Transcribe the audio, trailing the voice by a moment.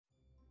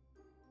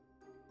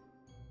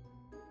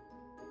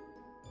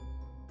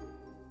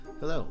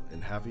Hello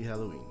and happy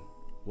Halloween.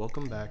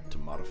 Welcome back to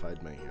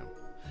Modified Mayhem.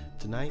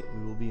 Tonight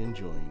we will be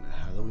enjoying a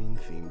Halloween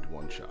themed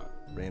one-shot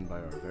ran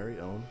by our very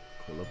own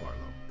Quilla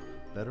Barlow,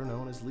 better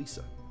known as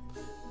Lisa.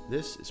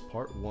 This is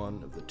part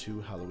 1 of the 2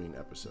 Halloween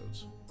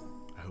episodes.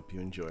 I hope you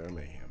enjoy our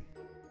mayhem.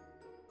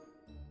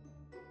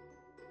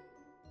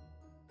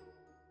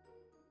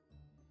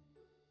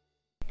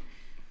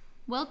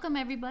 Welcome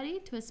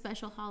everybody to a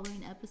special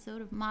Halloween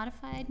episode of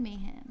Modified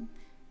Mayhem.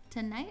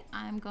 Tonight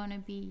I'm going to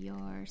be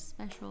your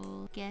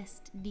special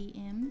guest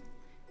DM,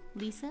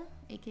 Lisa,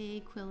 aka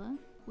Quilla.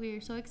 We're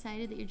so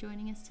excited that you're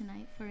joining us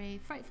tonight for a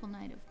frightful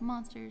night of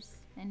monsters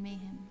and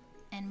mayhem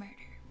and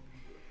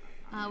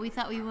murder. We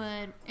thought we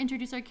would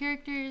introduce our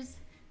characters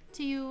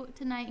to you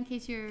tonight in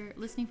case you're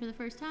listening for the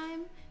first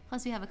time.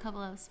 Plus we have a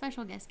couple of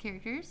special guest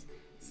characters,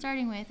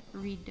 starting with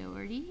Reed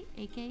Doherty,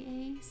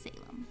 aka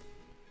Salem.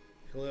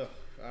 Hello,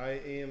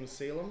 I am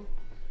Salem,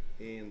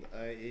 and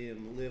I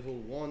am level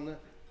 1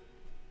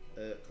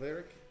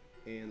 cleric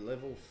and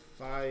level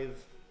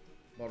 5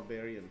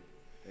 barbarian.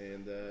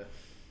 And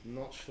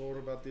not sure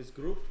about this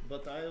group,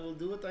 but I will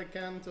do what I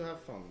can to have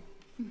fun.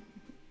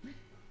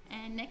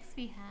 And next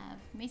we have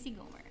Macy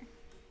Gomer.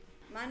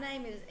 My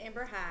name is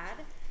Ember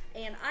Hyde,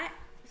 and I,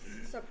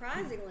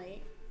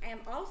 surprisingly, am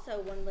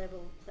also 1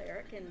 level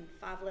cleric and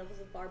 5 levels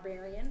of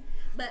barbarian,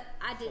 but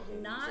I did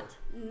not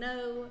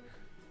know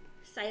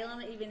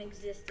Salem even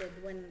existed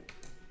when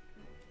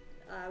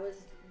I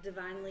was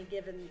divinely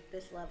given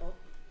this level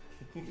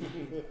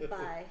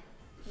by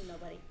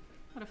nobody.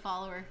 What a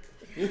follower.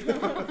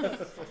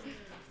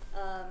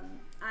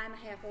 I'm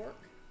half orc.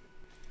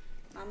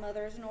 My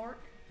mother is an orc.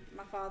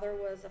 My father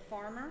was a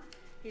farmer.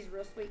 He's a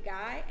real sweet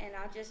guy, and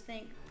I just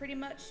think pretty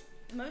much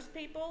most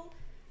people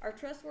are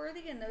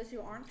trustworthy, and those who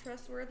aren't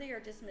trustworthy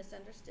are just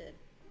misunderstood.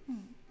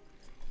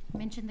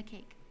 Mention the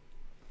cake.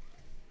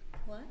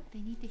 What? They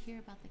need to hear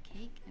about the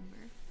cake,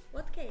 Ember.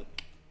 What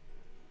cake?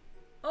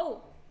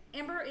 Oh,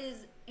 Ember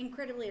is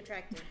incredibly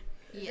attractive.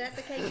 Is that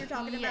the cake you're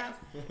talking about?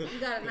 You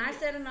got a nice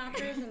set of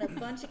knockers and a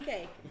bunch of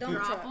cake. Don't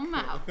drop them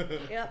out.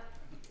 Yep.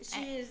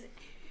 She is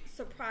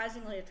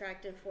surprisingly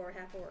attractive for a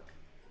half orc.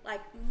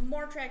 Like,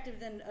 more attractive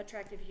than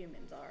attractive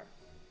humans are.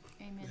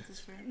 Amen,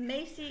 sister.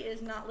 Macy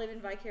is not living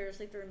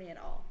vicariously through me at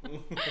all.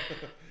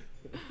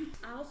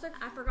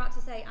 I forgot to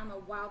say I'm a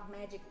wild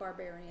magic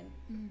barbarian,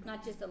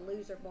 not just a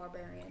loser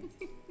barbarian.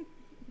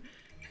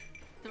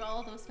 Throw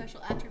all those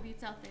special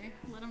attributes out there.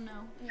 Let them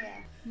know.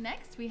 Yeah.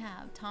 Next we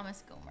have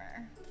Thomas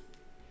Gomer.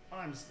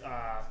 I'm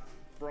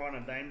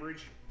Brian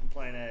Bainbridge. I'm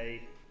playing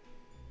a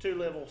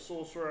 2-level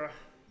sorcerer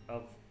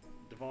of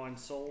Divine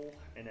Soul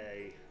and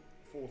a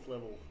 4th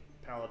level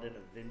Paladin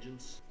of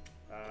Vengeance.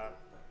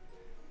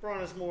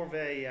 Brian is more of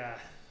a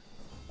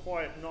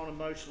quiet,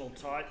 non-emotional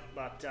type,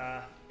 but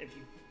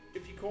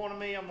if you corner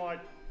me, I might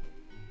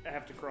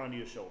have to cry on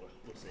your shoulder.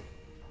 We'll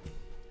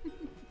see.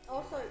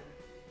 Also,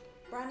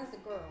 Brian is a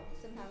girl.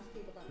 Sometimes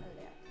people don't know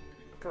that.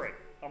 Correct.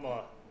 I'm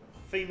a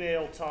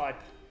female type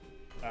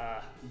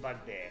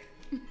bugbear.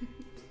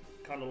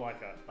 Kind of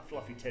like a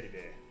fluffy teddy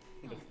bear.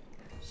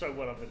 So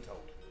what I've been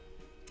told.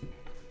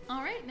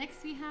 All right,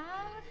 next we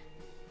have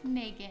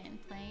Megan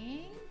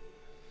playing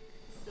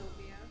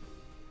Sylvia.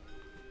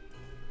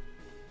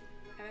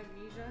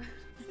 Amnesia.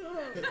 You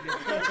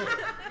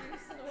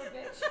son of a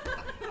bitch.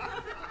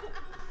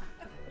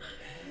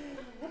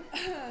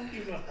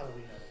 You know how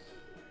we know.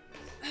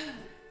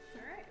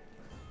 Alright.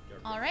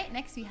 All right,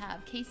 next we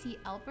have Casey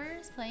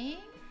Alpers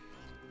playing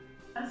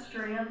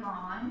Estrella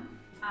Vaughn.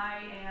 I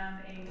am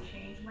a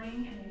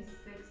changeling and a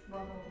 6th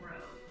level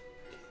rogue.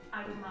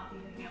 I will not be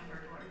the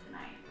hamburger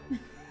tonight.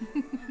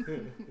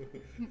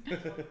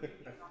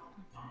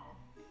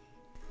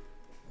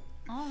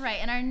 All right,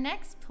 and our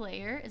next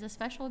player is a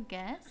special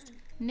guest,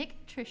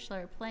 Nick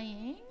Trishler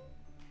playing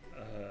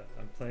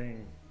I'm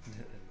playing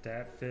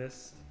Dat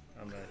Fist.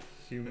 I'm a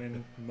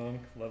human monk,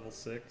 level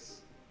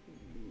 6.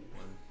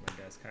 My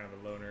guy's kind of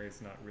a loner.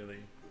 He's not really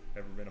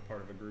ever been a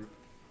part of a group.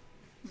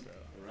 So,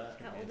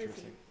 How old is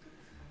he?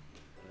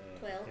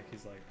 12? I think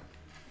he's like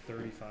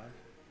 35.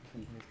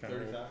 He's kind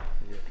 35? of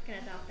I can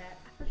adopt that.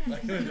 I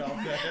can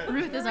adopt that.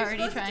 Ruth is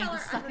already Supposed trying tell to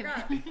her, suck him I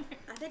forgot. in.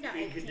 I think I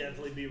He could 18.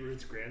 definitely be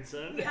Ruth's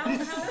grandson.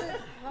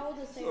 How old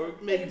is Salem? Or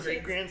maybe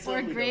great-grandson.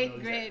 Or we great,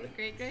 don't know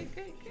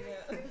exactly.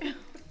 great.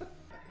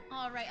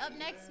 All right, up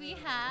next we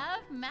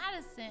have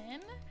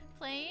Madison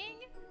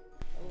playing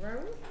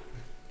Rose?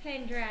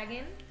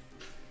 Pendragon.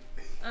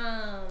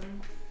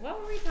 What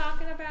were we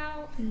talking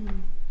about?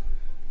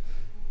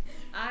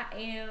 I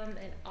am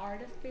an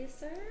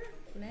artificer,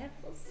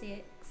 level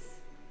 6.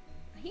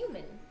 A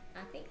human,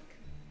 I think.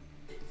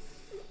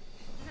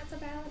 That's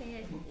about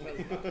it.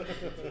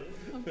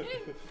 Okay.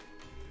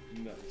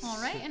 Nice.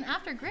 All right, and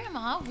after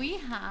Grandma, we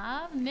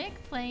have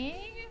Nick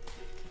playing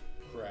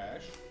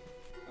Crash,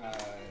 a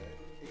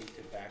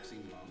tabaxi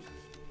monk,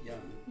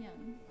 young,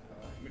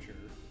 immature.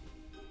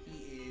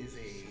 He is a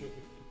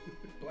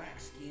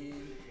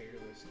black-skinned,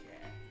 hairless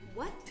cat.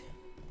 What?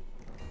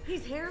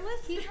 He's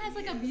hairless? He has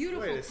like a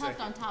beautiful Wait a tuft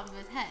second. on top of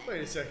his head.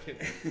 Wait a second.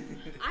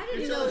 I You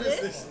didn't know told us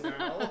this.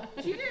 now.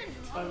 You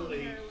didn't draw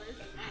Totally. hairless.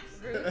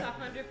 Ruth 100%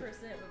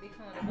 would be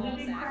calling a ball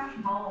Living sack. crash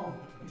bald.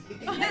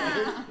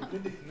 Yeah.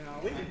 No,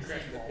 we can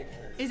crash the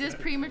picture. Is this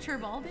premature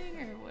balding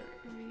or what?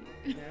 Are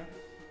we... Yeah.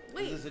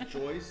 Wait, Is this a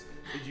choice?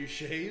 Did you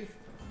shave?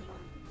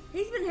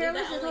 he's been Is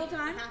hairless that this whole only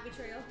time? Happy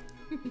trail.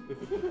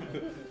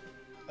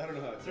 I don't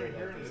know how to Is there feel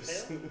hair about in his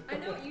this. tail? I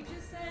know what you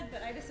just said,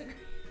 but I disagree.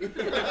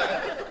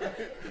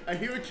 I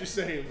hear what you're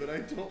saying, but I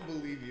don't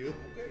believe you.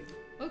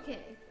 Okay.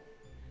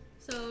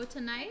 So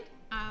tonight,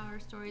 our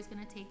story is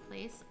going to take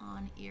place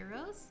on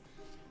Eros,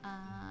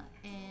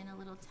 in a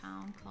little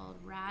town called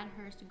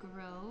Radhurst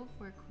Grove,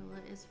 where Quilla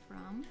is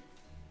from.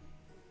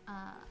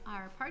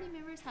 Our party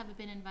members have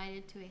been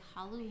invited to a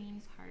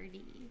Halloween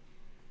party.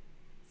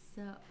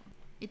 So,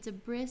 it's a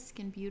brisk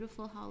and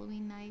beautiful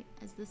Halloween night.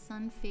 As the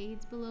sun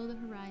fades below the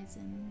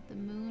horizon, the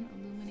moon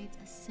illuminates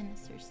a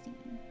sinister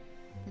scene.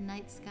 The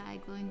night sky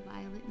glowing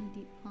violet and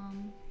deep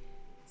plum.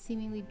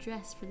 Seemingly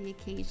dressed for the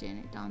occasion,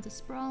 it dons a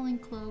sprawling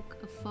cloak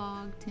of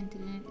fog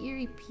tinted in an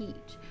eerie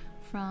peach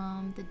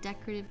from the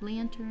decorative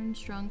lanterns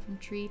strung from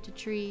tree to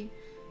tree.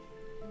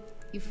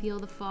 You feel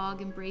the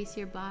fog embrace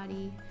your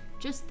body,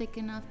 just thick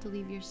enough to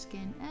leave your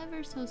skin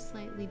ever so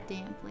slightly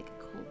damp like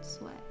a cold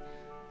sweat.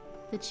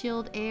 The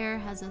chilled air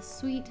has a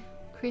sweet,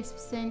 crisp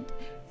scent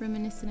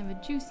reminiscent of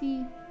a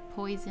juicy,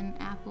 poison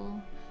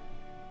apple.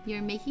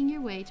 You're making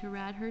your way to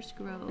Radhurst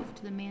Grove,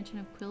 to the mansion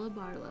of Quilla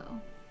Barlow.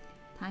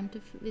 Time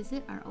to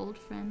visit our old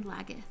friend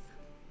Laggith.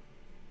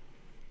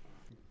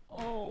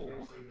 Oh,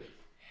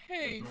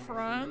 hey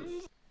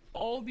friends.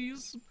 All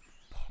these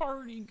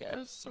party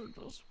guests are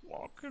just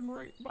walking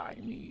right by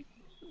me.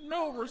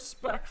 No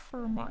respect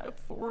for my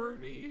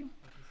authority.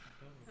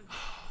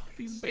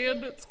 These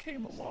bandits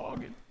came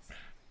along and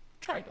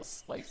tried to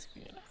slice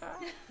me in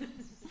half.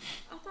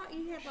 I thought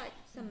you had like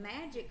some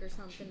magic or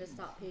something to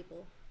stop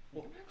people.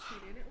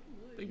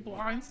 They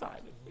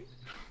blindsided me.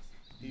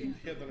 You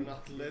better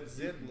not let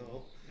Zed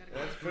know.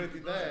 That's pretty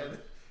bad.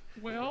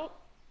 Well,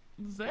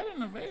 Zed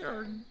and Ave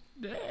are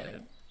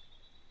dead.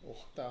 What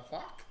the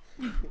fuck?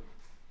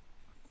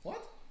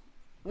 What?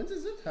 When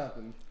does it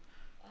happen?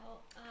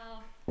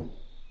 Oh,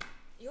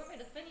 you want me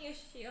to finish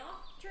you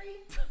off, Tree?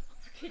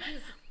 I could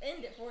just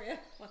end it for you.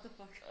 What the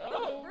fuck?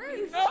 Oh,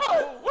 Rude.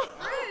 no!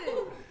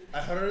 Rude. I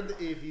heard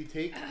if you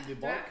take the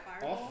bark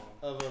off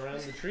of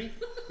around the tree,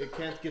 it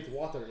can't get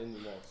water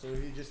anymore. So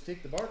if you just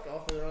take the bark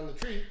off of around the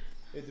tree,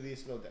 it'll be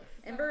slow death.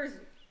 Ember's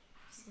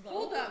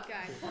Hold up,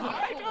 guys.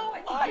 I don't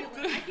like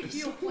I can this.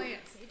 heal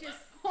plants. You just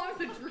I'm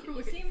the you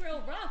druid. seem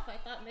real rough. I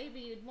thought maybe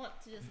you'd want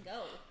to just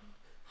go.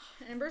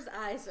 Ember's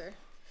eyes are.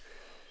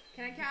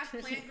 Can I cast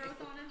plant growth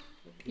on him?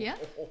 Yeah?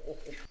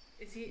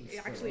 Is he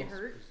actually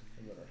hurt?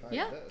 I better hide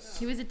Yeah. this.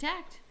 He was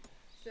attacked.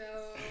 So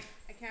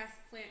I cast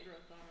plant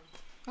growth on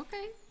him.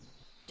 Okay.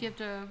 Do you have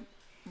to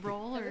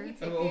roll or?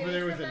 I'm over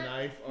there with a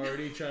knife,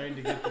 already trying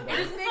to get the It bark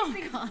just makes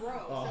things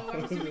grow, so off,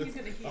 I'm assuming he's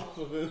gonna off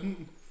heal. of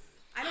him.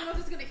 I don't know if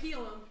it's gonna heal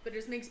him, but it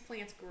just makes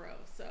plants grow.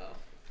 So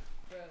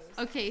Rose.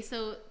 Okay,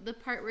 so the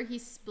part where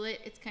he's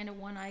split, it's kind of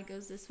one eye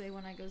goes this way,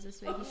 one eye goes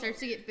this way. He starts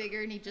to get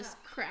bigger and he just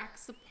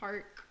cracks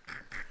apart.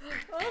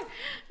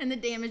 And the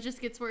damage just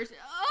gets worse.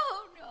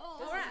 Oh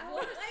no!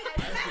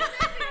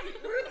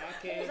 Ruth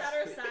pulls out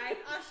her side.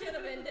 I should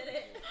have ended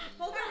it.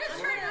 Hold on. I'm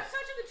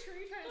touching the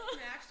tree, trying to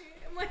smash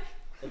it. I'm like,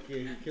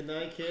 Okay, can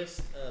I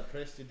cast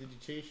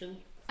prestidigitation?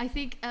 I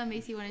think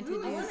Macy wanted to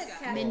Ooh, do I wanna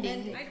cast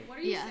mending. what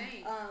are you Yeah.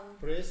 saying?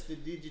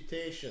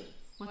 Prestidigitation.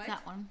 What's What?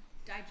 that one?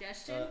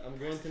 Digestion? I'm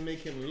going to make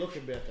him look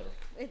better,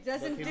 It but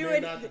doesn't he do may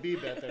it. not be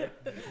better.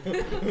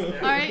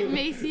 All right,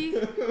 Macy.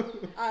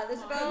 The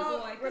spell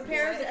boy, good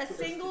repairs boy. a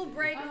single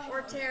break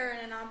or tear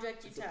in an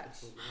object you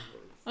touch.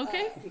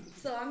 Okay.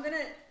 So I'm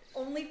gonna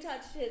only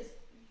touch his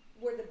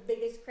where the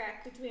biggest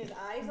crack between his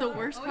eyes The are,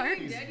 worst Oh, part.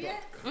 you ain't dead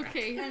yet?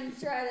 Okay. and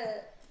try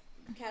to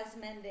cast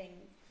mending.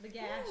 The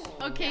gash.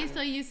 Okay,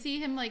 so you see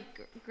him like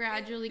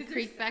gradually Is there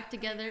creep back sap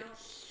together, coming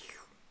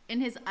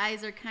and his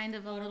eyes are kind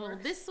of a little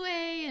this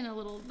way and a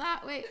little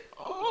that way.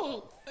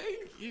 Oh,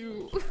 thank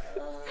you.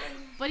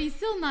 But he's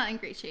still not in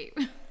great shape.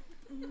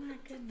 Oh my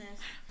goodness.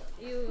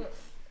 You're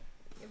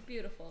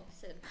beautiful.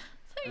 Sid.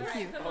 Thank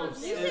you. Come on, You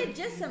Sid. said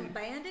just some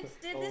bandits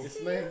did this Yes, to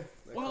you? ma'am.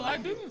 Well, I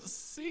didn't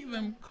see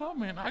them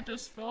coming. I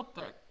just felt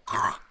the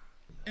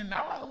and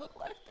now I look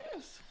like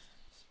this.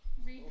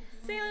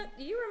 Salem,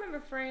 do you remember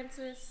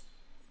Francis?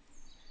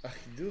 I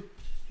do.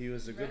 He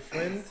was a good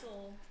friend.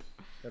 Soul.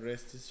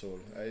 Rest his soul.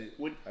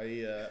 Would-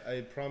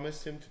 I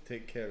promised him to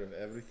take care of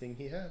everything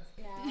he had.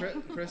 Yeah.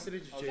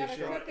 Prestidigitation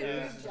Gotta do a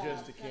is good job.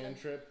 just a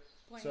cantrip.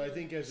 So I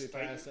think as we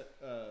pass,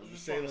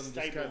 Salem just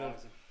kind of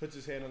Stabilizing. puts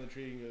his hand on the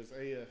tree and goes,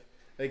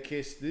 I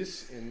cast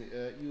this, and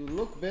you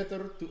look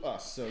better to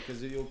us, so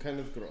because you're kind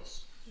of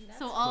gross.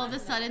 So all of a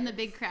sudden, the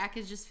big crack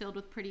is just filled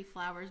with pretty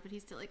flowers, but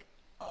he's still like,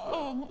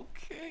 Oh,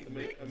 okay.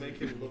 I make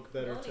him look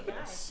better Lonely to guy.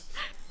 us.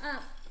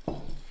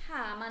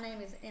 Hi, my name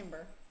is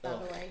Ember, by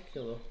the way.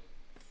 Hello.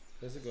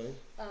 How's it going?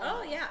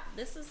 Oh yeah,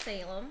 this is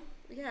Salem.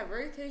 Yeah,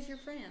 Ruth, who's your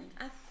friend?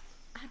 I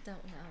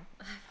don't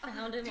know. I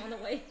found him on the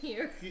way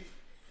here. Do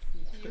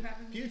you have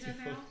him Beautiful.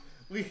 now?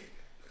 We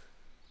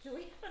Do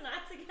we have a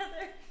night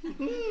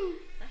together?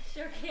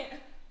 Sure can.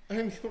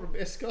 I'm your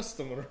best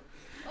customer.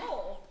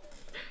 Oh.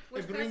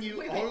 I bring you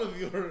wait. all of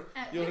your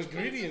which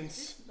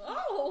ingredients,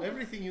 Oh.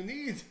 everything you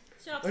need.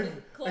 Shops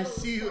and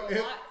clothes for a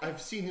lot.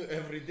 I've seen you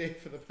every day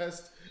for the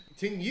past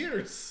 10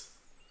 years.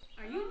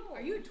 Are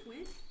you a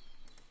twin?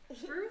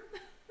 Ruth?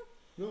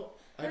 No,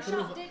 I Her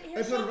shop did- her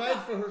I shop provide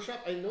got- for her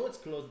shop. I know it's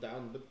closed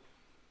down, but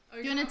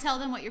Do you want to tell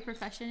them what your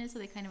profession is so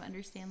they kind of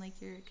understand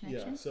like your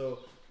connection? yeah. So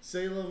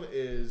Salem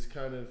is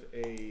kind of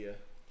a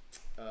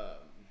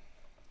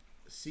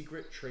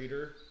secret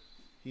trader.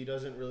 He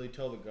doesn't really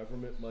tell the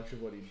government much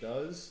of what he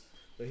does,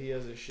 but he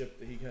has a ship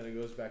that he kind of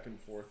goes back and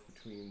forth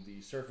between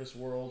the surface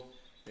world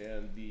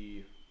and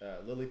the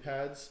lily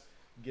pads,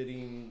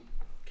 getting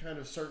kind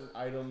of certain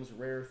items,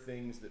 rare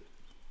things that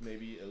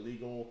maybe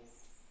illegal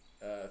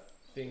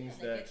things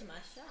They get that to my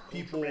shop.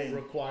 people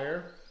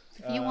require.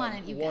 If you want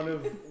it, you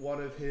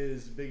one of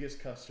his biggest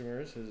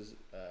customers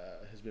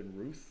has been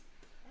Ruth,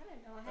 I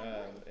didn't know I had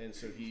one. and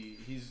so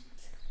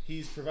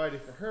he's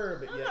provided for her,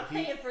 but I'm yet not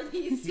paying for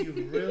these. he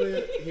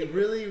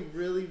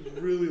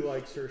really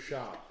likes her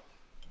shop.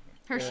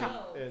 Her and,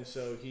 shop. and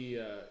so he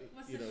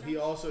What's you the know shop? he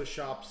also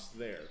shops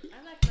there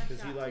I like my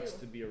because he shop likes too.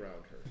 to be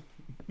around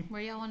her.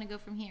 Where y'all want to go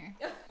from here?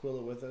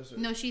 Quilla with us? Or?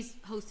 No, she's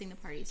hosting the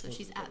party, so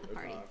she's at the Okay.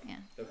 party. Yeah.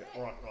 Okay.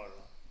 Right.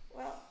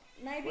 Well,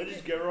 maybe We'll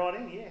just go right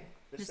in, yeah.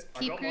 Just I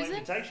keep got cruising? my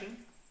invitation.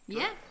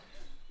 Yeah.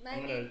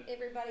 maybe gonna-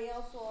 everybody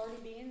else will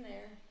already be in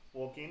there.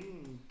 Walk in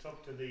and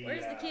talk to the.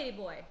 Where's the kitty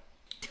boy?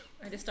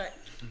 I just start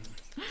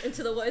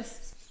into the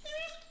woods.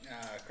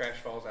 Crash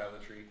falls out of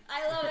the tree.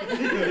 I love it.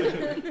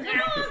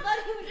 Come on,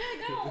 buddy,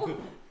 we gotta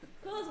go.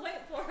 Quilla's waiting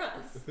for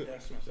us.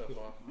 Dust myself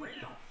off.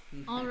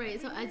 All right.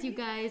 So as you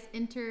guys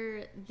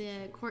enter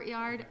the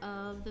courtyard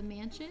of the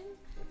mansion,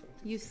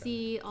 you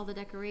see all the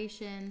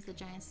decorations, the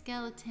giant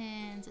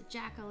skeletons, a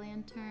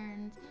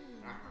jack-o'-lanterns,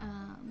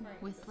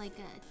 with like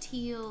a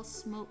teal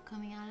smoke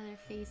coming out of their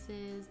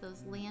faces,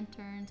 those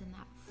lanterns, and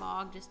that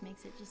fog just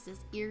makes it just this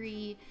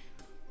eerie,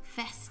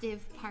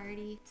 festive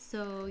party.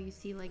 So you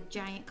see like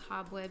giant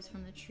cobwebs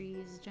from the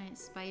trees, giant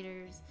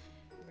spiders.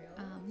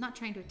 Not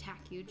trying to attack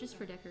you, just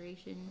for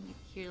decoration. You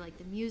hear like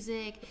the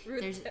music.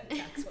 There's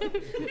attacks one.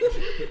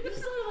 You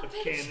son of a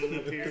bitch. Cannon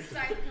appears.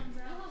 Scythe comes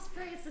I out. lost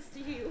Francis to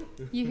you.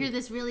 You hear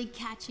this really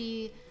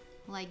catchy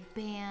like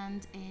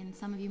band, and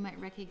some of you might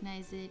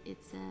recognize it.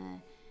 It's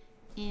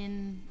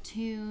In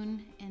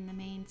Tune, and the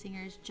main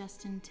singer is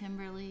Justin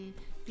Timberlake.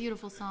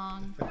 Beautiful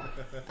song.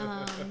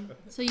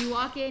 So you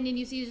walk in and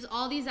you see just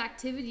all these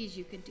activities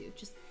you could do.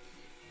 Just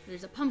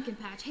there's a pumpkin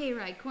patch,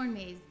 hayride, corn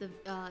maze.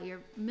 Your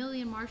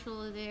Million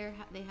Marshall are there.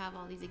 They have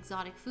all these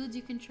exotic foods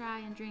you can try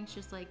and drinks.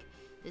 Just like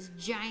this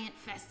giant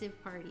festive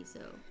party. So,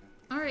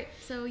 all right.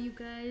 So you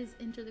guys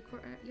enter the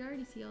courtyard.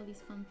 You see all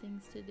these fun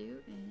things to do,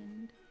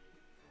 and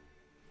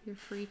you're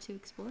free to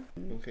explore.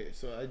 Okay,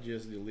 so I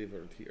just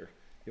delivered here.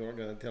 You weren't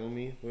gonna tell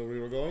me where we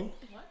were going?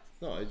 What?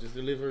 No, I just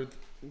delivered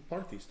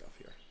party stuff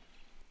here.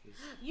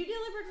 You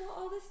delivered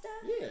all this stuff?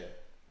 Yeah.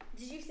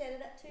 Did you set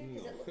it up too?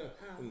 No, 'Cause it look,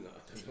 oh. no,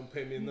 they don't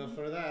pay me enough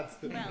for that.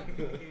 Well,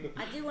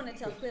 I do want to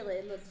tell Quilla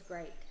it looks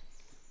great.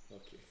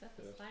 Okay. Except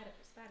the spider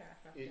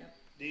I fucked It- up.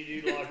 Do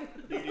you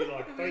do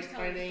like face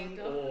painting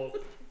or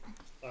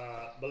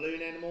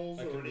balloon animals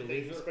I or can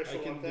anything deliver. special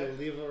I can like that?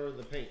 deliver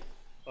the paint.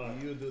 Oh.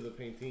 You do the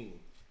painting.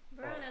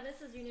 Verona,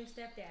 this is your new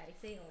stepdaddy,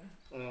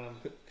 Salem.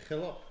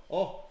 Hello.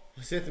 Oh,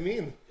 set me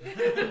in.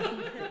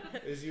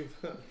 Is you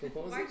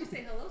proposing? Why'd you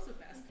say hello so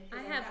fast?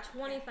 I have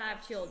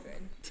 25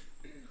 children.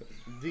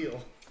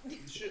 Deal. I'm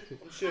sure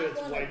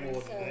it's I'm way one of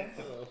more them, than that.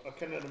 so- I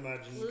cannot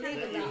imagine Leave that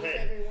it you've out, had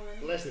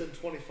everyone. less than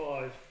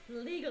 25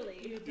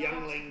 Legally.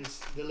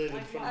 younglings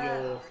delivered from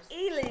your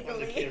Illegally.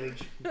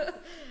 undercarriage.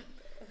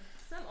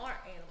 Some are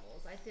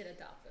animals. I did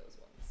adopt those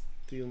ones.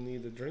 Do you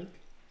need a drink?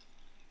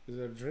 Is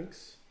there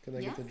drinks? Can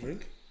I get Yeah. a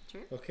drink?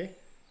 Sure. Okay.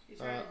 You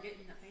started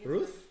getting the fancy.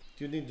 Ruth,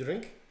 do you need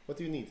drink? What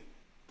do you need?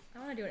 I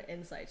want to do an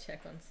insight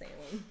check on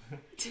Salem.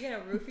 You gonna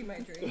roofie my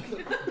drink?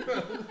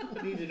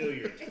 Need to know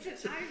your. It's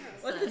an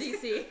eyebrow. What's the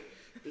DC?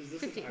 Is this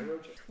 15. an IRO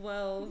check?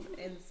 12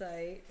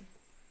 insight.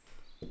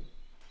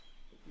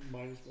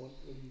 -1.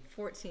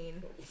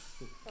 14.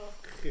 Oh.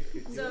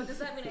 So does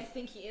that mean I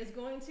think he is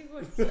going to?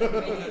 Or does that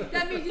mean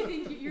That means you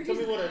think you're Tell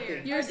me just what I clear.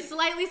 think. You're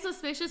slightly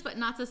suspicious, but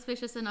not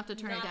suspicious enough to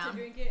turn Not it to down.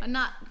 drink it?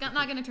 Not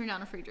gonna turn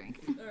down a free drink.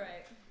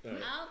 Alright.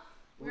 Alright.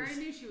 We already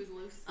knew she was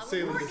loose. I was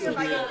Salem working on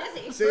my disappears.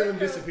 Lizzie. Salem Ruth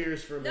goes-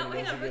 disappears for a No, minute.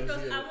 wait, no. once he Ruth goes,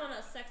 goes, "Yeah." I want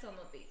a sex on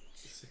the beach.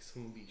 6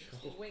 on the beach.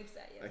 She winks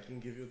at I you. can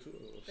give you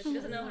 2. But she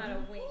doesn't know how to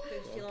wink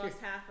because she Okay. lost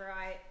half her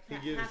eye, He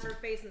gives- half her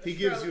face in the He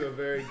gives stroke. you a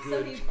very So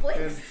good he blinks.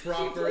 and He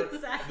proper,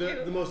 blinks at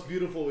you. the most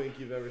beautiful wink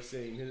you've ever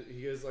seen.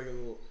 He has like a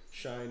little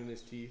shine in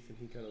his teeth, and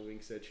he kind of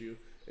winks at you,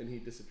 and he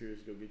disappears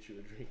to go get you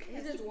a drink.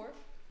 He's a dwarf.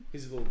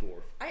 He's a little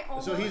dwarf, I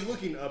almost. so he's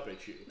looking up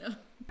at you.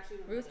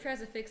 Ruth tries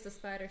to fix the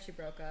spider she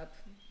broke up,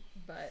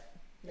 but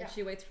then Yeah.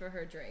 she waits for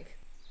her drink.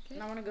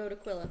 And I want to go to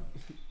Quilla.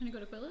 Gonna go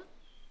to Quilla?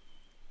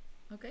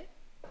 Okay.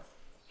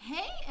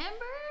 Hey,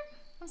 Ember!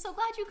 I'm so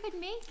glad you could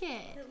make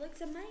it. It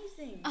looks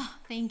amazing. Oh,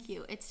 thank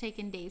you. It's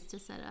taken days to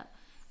set up.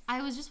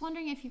 I was just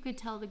wondering if you could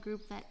tell the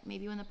group that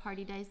maybe when the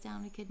party dies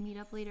down, we could meet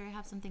up later. I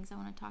have some things I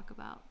want to talk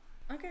about.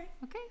 Okay.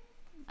 Okay?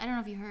 I don't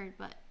know if you heard,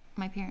 but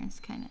my parents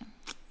kind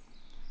of,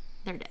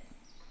 they're dead.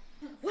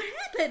 What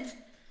happened?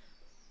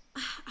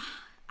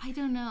 I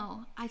don't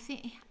know. I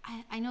think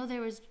I know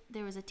there was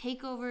a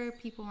takeover.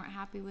 People weren't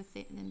happy with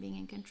them being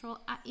in control.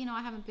 I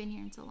haven't been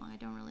here in so long. I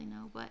don't really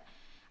know, but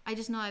I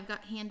just know I've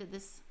got handed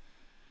this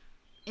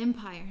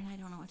empire, and I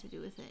don't know what to do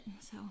with it.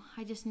 So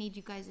I just need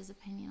you guys'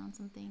 opinion on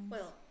some things.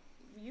 Well,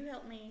 you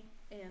help me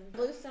in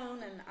Bluestone,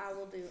 and I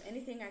will do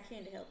anything I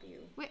can to help you.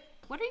 Wait,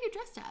 what are you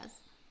dressed as?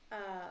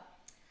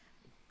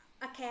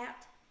 A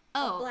cat.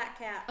 Oh, a black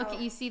cat. Okay, Oh,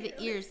 you see the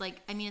ears.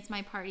 Like, I mean, it's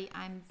my party.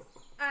 I'm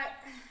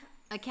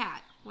a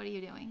cat. What are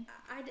you doing?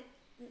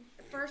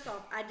 First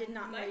off, I did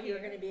not know you were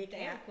going to be a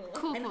cat.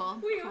 Cool. And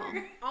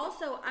Cool.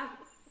 Also, I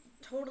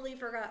totally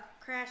forgot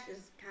Crash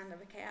is kind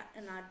of a cat,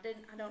 and I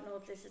don't know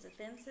if this is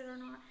offensive or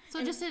not. So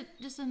and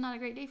just a not a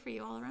great day for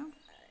you all around.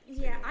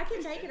 Yeah, I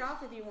can take it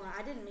off if you want.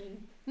 I didn't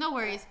mean. No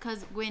worries,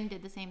 because Gwen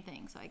did the same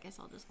thing, so I guess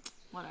I'll just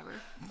whatever.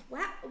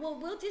 Wow. Well,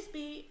 we'll just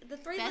be the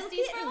three little Besties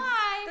kittens. for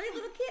life. 3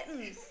 little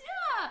kittens.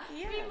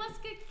 Yeah. We Yeah.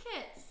 must get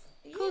kits.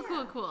 Yeah.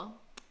 Cool.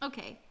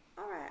 Okay.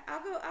 All right.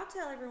 I'll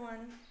tell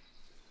everyone.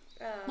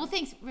 Well,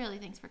 thanks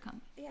for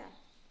coming. Yeah.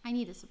 I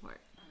need the support.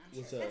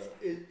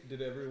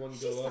 Did everyone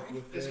She's go up fine.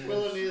 with Is them?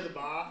 Quilla near the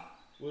bar?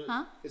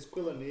 Huh? Is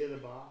Quilla near the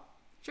bar?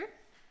 Sure.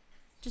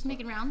 Just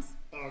making rounds.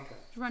 Oh, okay.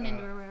 Just run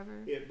into her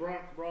wherever. Yeah,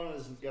 Bron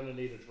is gonna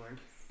need a drink.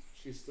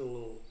 She's still a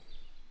little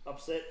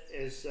upset.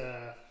 As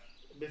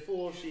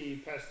before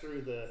she passed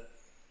through the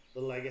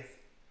Lagath,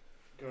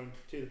 going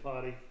to the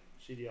party,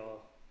 she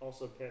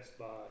also passed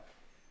by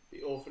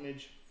the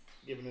orphanage,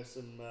 giving us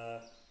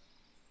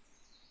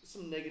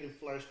some negative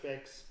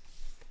flashbacks.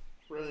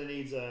 Really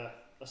needs a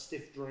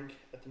stiff drink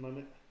at the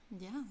moment.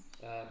 Yeah.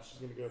 She's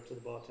gonna go up to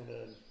the bartender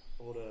and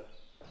order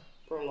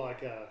probably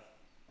like a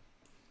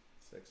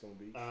Sex on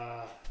the beach.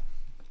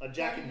 a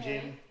Jack and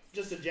Jim,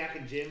 just a Jack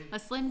and Jim. A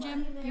Slim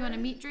Jim? You want a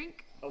meat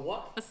drink? A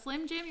what? A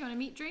Slim Jim? You want a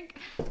meat drink?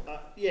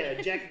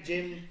 Yeah, Jack and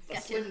Jim, a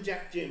Gotcha. Slim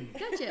Jack Jim.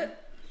 Gotcha.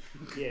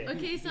 Yeah.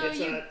 Okay, so it's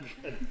you.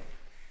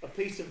 a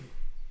piece of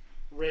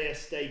rare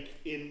steak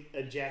in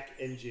a Jack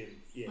and Jim.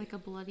 Yeah. Like a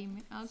bloody.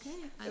 Okay,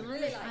 I love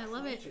really it. I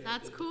love it.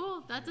 That's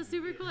cool. That's a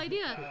super cool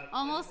idea.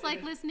 Almost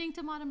like listening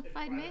to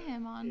Modified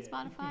Mayhem on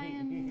Spotify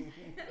and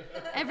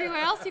everywhere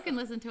else you can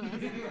listen to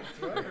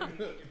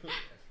us.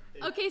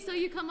 Okay, so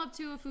you come up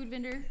to a food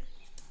vendor,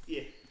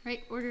 Yeah.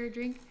 right? Order a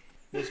drink.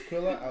 Was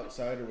Quilla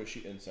outside or was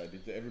she inside?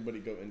 Did everybody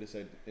go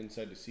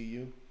inside to see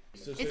you?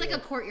 It's like a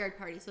courtyard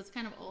party, so it's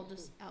kind of all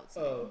just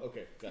outside. Oh,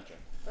 okay, gotcha.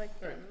 Like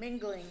the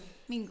mingling.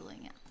 Mingling,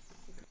 yeah.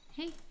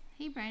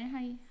 Hey, Brian,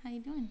 how you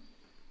doing?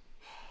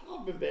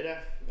 I've been better.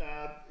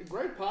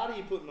 Great party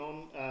you're putting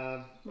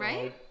on.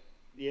 Right?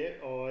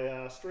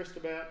 I stressed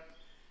about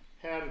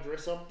how to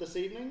dress up this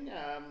evening.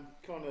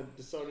 Kind of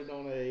decided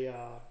on a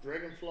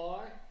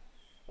dragonfly.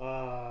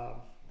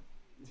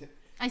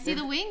 I see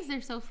the wings;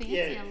 they're so fancy.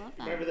 Yeah, I love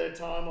that. remember that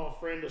time our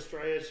friend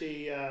Australia?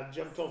 She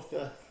jumped off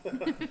the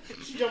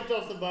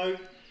boat,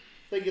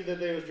 thinking that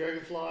there was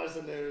dragonflies,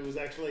 and there was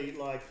actually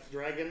like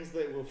dragons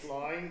that were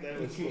flying. That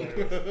was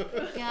hilarious.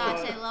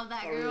 Gosh, I love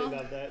that I girl. really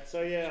love that.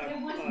 So yeah,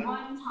 It was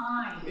one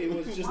time. it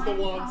was just the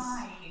once.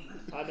 time.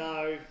 I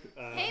know.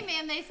 Hey,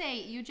 man, they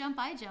say you jump,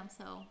 I jump,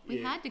 so we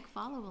Yeah. had to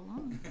follow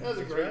along. That was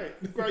a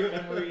great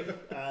memory.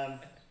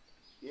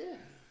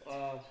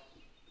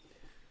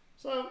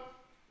 So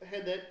I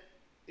had that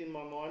in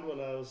my mind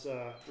while I was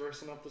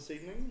dressing up this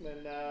evening.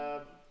 Then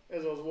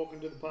as I was walking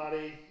to the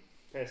party,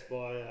 passed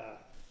by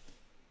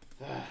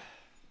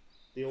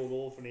the old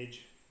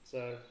orphanage.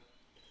 So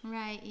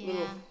Right?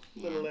 little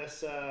Yeah. little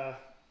less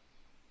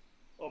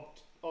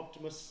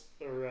optimist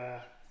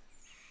or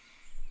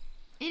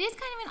It is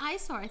kind of an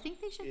eyesore. I think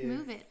they should Yeah.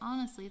 move it.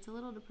 Honestly, it's a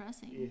little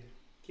depressing.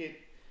 yeah,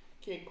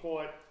 can't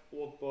quite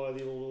walk by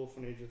the old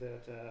orphanage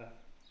without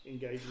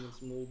engaging in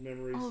some old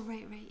memories. Oh,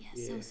 right. Yes.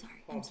 Yeah. So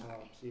sorry. I'm Hard sorry.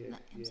 times, yeah,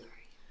 I'm yeah.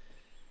 sorry.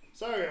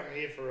 So I'm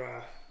here for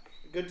a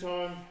good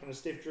time and a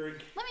stiff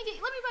drink. Let me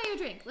buy you a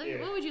drink. Yeah.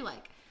 What would you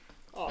like?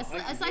 Oh, I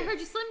thank you, I yeah. heard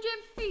you Slim Jim.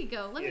 Here you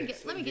go. Let me Yeah, get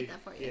Slim that Jim.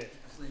 for you. Yeah,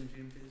 Slim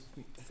Jim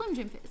Fizz. Slim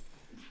Jim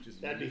Fizz.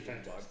 that'd be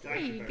fantastic. There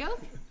Thank you very go.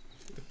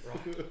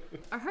 much. Right.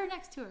 Or her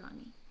next to her on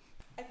me.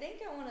 I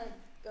think I want to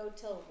go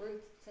tell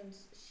Ruth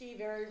since she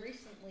very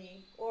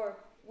recently, or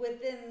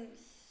within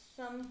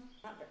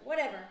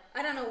whatever.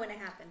 I don't know when it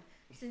happened.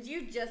 Since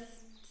you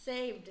just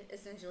saved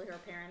essentially her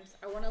parents,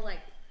 I want to let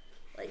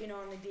you know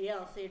on the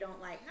DL so you don't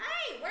like,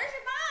 hey, where's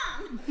your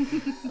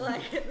mom?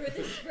 Like Ruth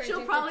is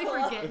She'll probably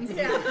forget and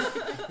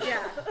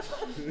Yeah.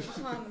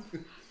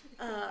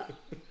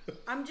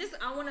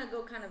 I want to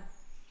go kind of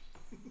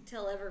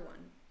tell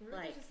everyone. Ruth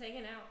Like, is just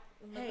hanging out,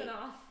 Hey. looking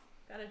off.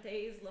 Got a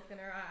dazed look in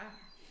her eye.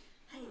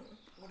 hey,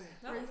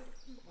 No. Ruth,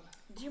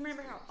 do you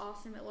remember how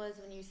awesome it was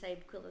when you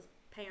saved Quilla's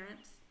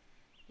parents?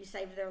 You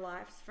saved their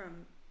lives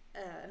from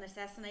an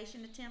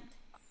assassination attempt.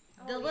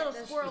 The little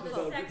squirrel the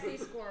folk. sexy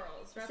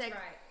squirrels. That's Sex-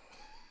 right.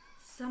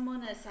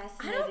 Someone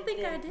assassinated I don't think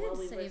I them did while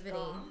we save was any.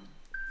 gone.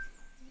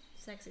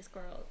 Sexy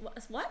squirrel.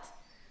 What?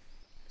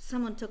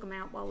 Someone took them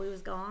out while we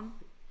was gone,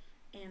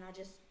 and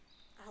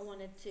I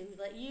wanted to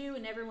let you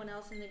and everyone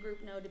else in the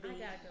group know to be I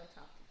gotta go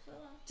talk to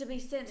Quilla. to be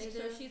sensitive.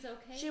 Make sure she's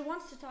okay. She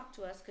wants to talk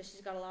to us because she's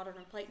got a lot on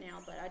her plate now,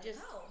 but I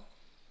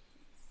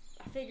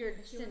figured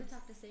Does she want since to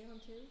talk to Salem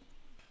too?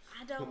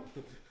 I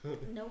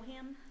don't know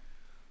him,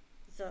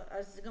 so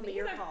it's gonna be Me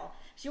your either. call.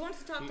 She wants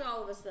to talk to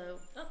all of us though,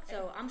 Okay.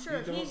 so I'm sure You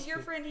if he's don't- your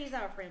friend, he's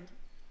our friend.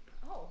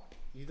 Oh.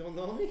 You don't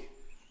know me?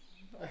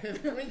 I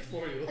have a drink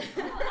for you.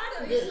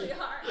 I know you,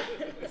 sweetheart.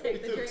 Take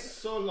It the took drink.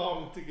 so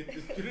long to get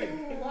this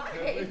drink. Why?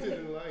 I waited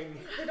in line.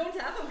 They don't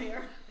have them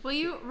here. Will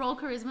you roll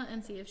charisma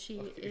and see if she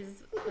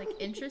is like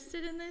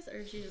interested in this, or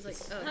if she's just like,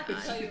 oh I can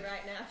god. tell you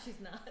right now, she's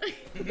not.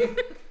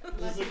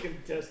 This is a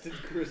contested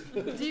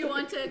Christmas. Do you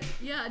want to?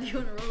 Yeah. Do you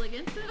want to roll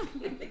against him?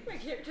 I think my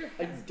character.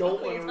 I has don't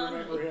always want to on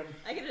remember me. him.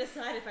 I get to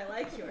decide if I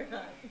like you or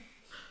not.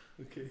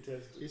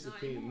 Contested. It's a Not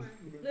 10. anymore.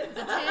 It's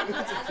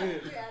a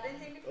 10.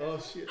 Oh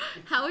shit.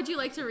 How would you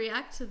like to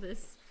react to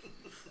this?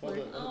 Hold on,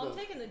 Oh, hold I'm on.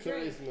 taking the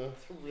drink. Charisma.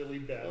 It's really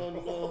bad. Oh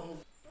no. Oh.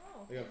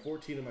 I got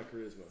 14 in my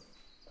charisma.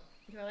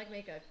 Do I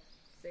make a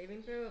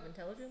saving throw of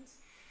intelligence?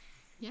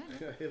 Yeah.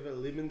 I have a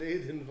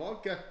lemonade and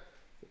vodka.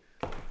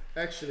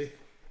 Actually,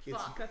 it's,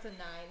 Fuck, that's a 9.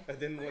 I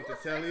didn't want to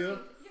tell you.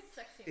 You're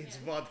sexy. It's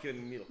man. vodka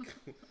and milk.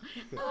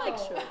 I like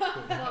sugar.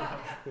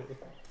 Fuck.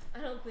 I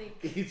don't think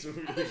It's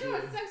really I thought you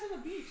had good. sex on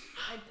the beach.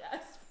 I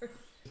asked for.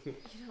 You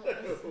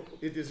don't listen.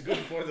 It is good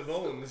for the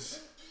bones.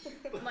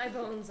 My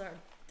bones are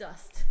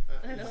dust.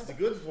 I know. It's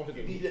good for them.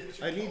 need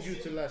extra I need you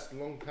to last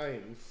long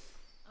time.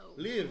 Oh.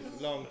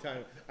 Live long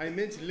time. I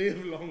meant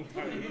live long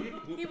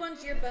time. He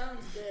wants your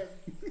bones good.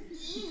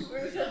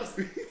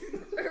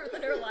 Earth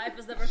in her life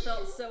has never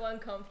felt so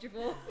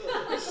uncomfortable.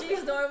 As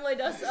she's normally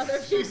does to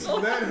other She's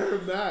people. met her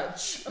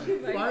match.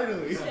 My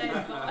Finally.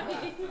 dead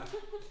body.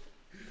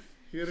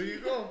 Here you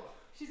go.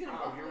 She's gonna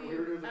Wow, buffalo you're you.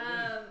 weirder than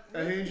me.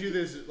 I hand you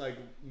this like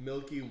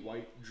milky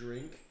white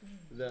drink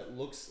that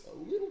looks a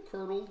little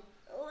curdled.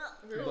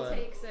 Rue But-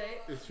 takes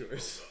it. It's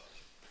yours.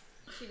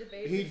 She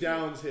debates. He if she-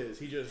 downs his.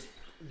 He just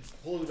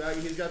pulls it back.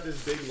 He's got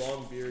this big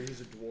long beard.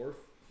 He's a dwarf.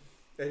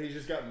 And he's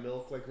just got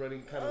milk like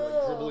running, kind of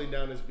like dribbling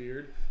down his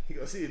beard. He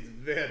goes, "See, it's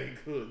very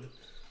good."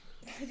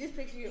 I just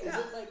picture you Is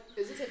it like.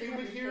 Is it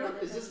humid here?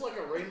 Is this like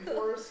a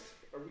rainforest?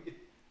 Are we?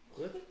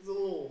 What? Is it a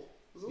little?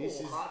 Is it a This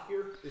little is- hot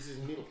here? This is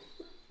milk.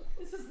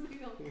 This is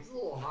milk. It's a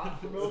little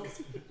hot for milk.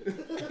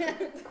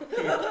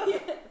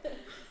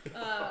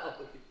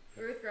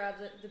 Ruth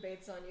grabs it,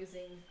 debates on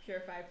using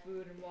purified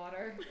food and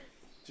water.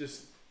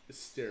 Just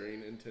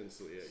staring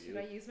intensely at Should you.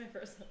 I use my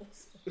first level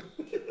spell?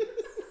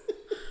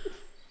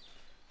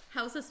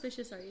 How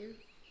suspicious are you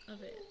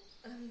of it?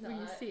 I'm When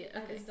you not. see it, I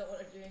okay. just don't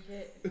want to drink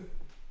it.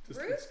 Just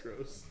Ruth? looks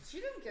gross.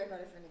 She doesn't care about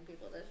offending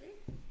people, does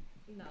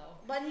she? No.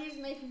 But he's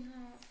making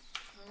her.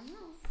 I don't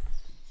know.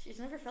 She's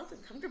never felt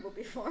uncomfortable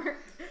before.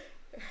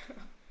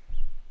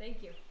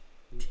 Thank you.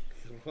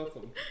 You're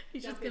welcome.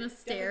 He's just Dump it- gonna dump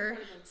it in stare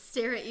front of him.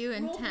 stare at you Roll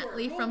for it,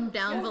 intently roll from for it.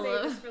 down Save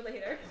below. this for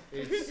later.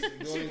 It's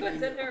She going puts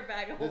in, it in her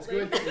bag of it's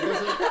holding. going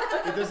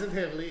it doesn't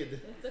have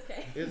lid. It's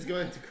okay. It's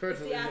going to It's curdle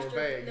the in your astro.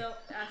 bag. No,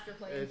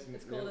 astroplane.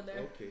 It's cold in there.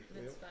 Okay. It's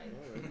yep, fine.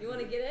 all right. You want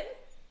to get it?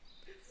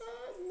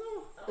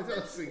 No, I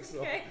don't think so.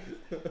 Okay.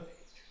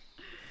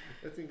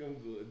 I think I'm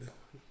good.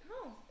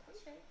 Oh,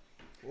 okay.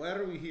 Why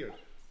are we here?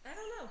 I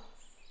don't know.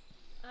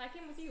 I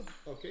came with you.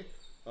 Okay.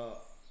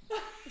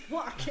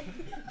 Walk.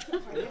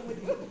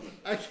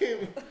 I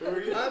can't.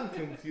 I'm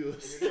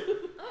confused.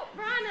 Oh,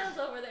 Brano's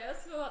over there.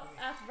 Let's go up,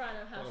 ask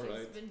Brano how All she's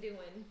right. been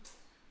doing.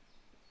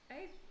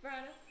 Hey,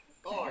 Brano.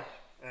 Oh,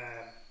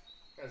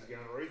 how's it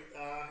going, Ruth?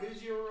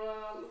 Who's your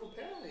little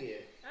pal here?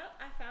 Oh,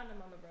 I found him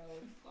on the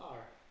road. Oh,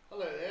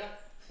 hello there.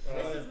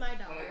 This is my My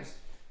daughter. name's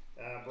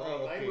Brian Oh,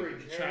 okay.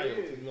 Bainbridge. How are Child,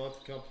 you?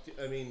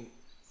 not I mean,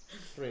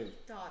 friend.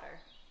 Daughter.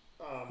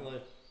 Hello.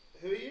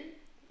 Who are you?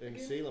 In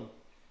Again? Salem.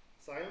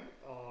 Salem.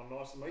 Oh,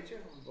 nice to meet you.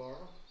 I'm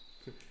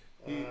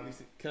Barna.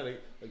 He's kind of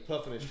like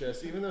puffing his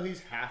chest, even though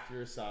he's half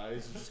your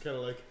size. He's just kind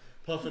of like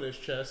puffing his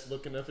chest,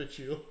 looking up at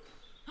you.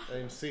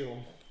 I'm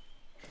Salem.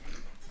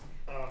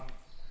 Are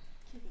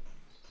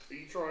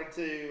you trying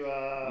to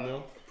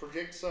No.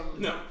 project some?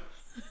 No.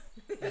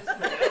 Are you trying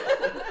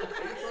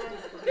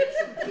to project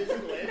some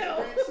physical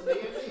attributes near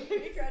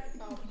me? You tried to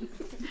call me.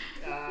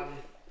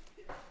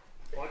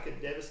 I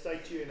could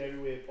devastate you in every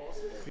way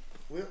possible.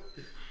 Well,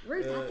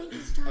 Ruth, I think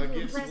he's I trying to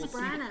guess impress we'll see.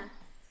 Bryna.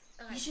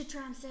 You should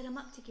try and set them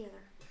up together.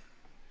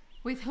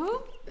 With who?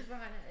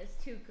 Brana is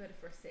too good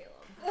for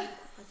Salem.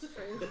 That's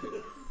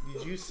true.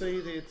 did you say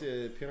that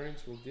the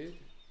parents were dead?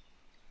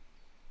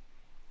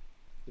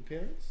 The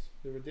parents?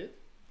 They were dead?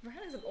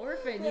 Brana's an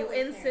orphan, you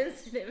Quilla's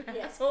insensitive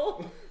Yes.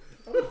 asshole.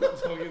 I'm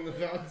not talking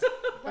about.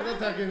 I'm not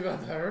talking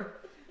about her.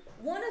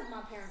 One of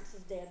my parents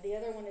is dead. The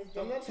other one is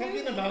dead. I'm not too.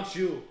 talking about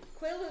you.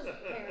 Quilla's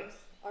parents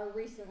are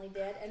recently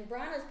dead, and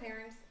Bryna's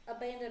parents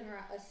abandoned her,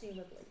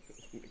 assumably.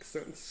 Makes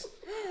sense.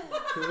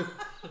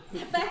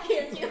 Back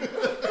at you.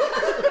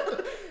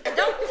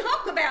 Don't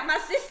talk my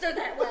sister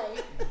that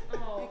way.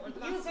 Oh,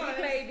 my sweet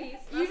babies.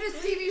 You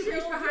just see me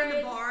reach behind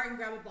the children. bar and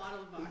grab a bottle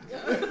of vodka.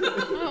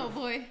 Oh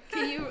boy.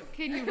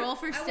 Can you roll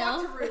for I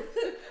stealth? walk to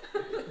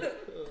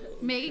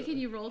Ruth. Megan, can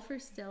you roll for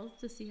stealth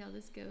to see how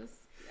this goes?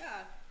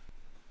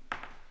 Yeah.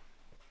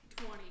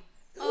 20.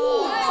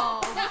 Oh,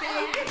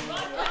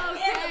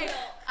 okay.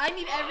 I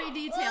need every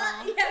detail.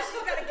 Yeah,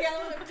 she's got a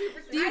gallon of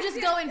 2%. Do you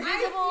just go invisible?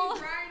 I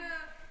see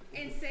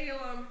Bryna and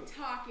Salem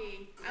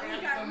talking. I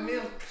look at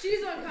Ruth.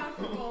 She's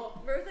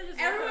uncomfortable. Ruth is just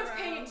Everyone's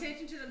looking paying around.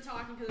 attention to them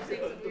talking because they're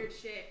saying some weird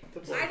shit. The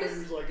I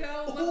just bartender's like,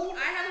 go look.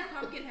 I have a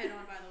pumpkin head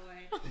on, by the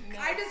way.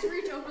 I just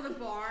reach over the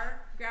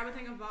bar, grab a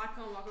thing of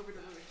vodka, and walk over to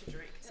Ruth to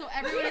drink. So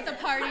everyone at the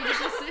party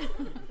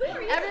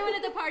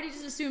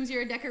just assumes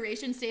you're a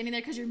decoration standing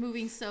there because you're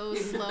moving so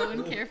slow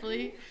and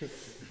carefully,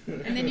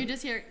 and then you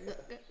just hear.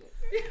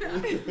 No,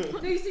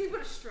 you see me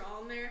put a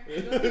straw in there.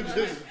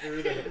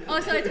 Oh,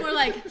 so it's more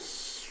like.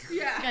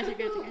 Yeah. Gotcha.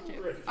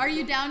 Are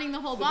you downing the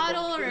whole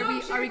bottle, or No, are we?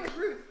 I'm sharing with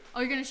Ruth. Oh,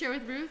 you're gonna share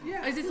with Ruth?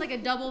 Yeah. Is this like a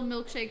double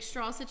milkshake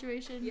straw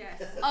situation?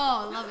 Yes.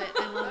 Oh, I love it.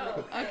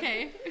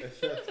 Okay.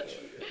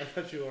 I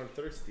thought you weren't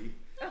thirsty.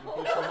 You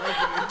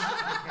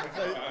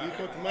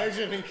put my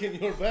drink in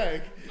your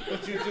bag,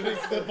 but you drink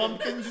the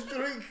pumpkin's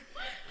drink.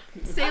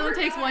 Salem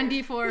takes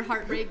 1d4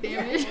 heartbreak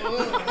damage.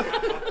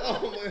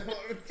 Oh my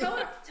heart. Tell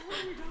her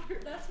your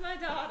daughter. That's my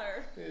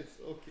daughter. It's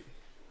okay.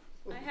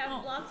 I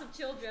have lots of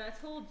children. I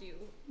told you.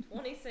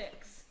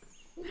 26.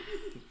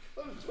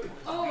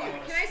 Oh,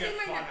 can I say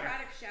my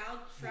necrotic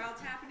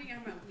shroud's happening? I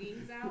have my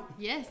wings out.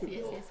 Yes.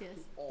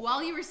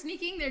 While you were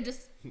sneaking, they're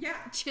just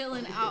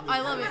chilling out.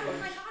 I love it. That was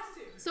my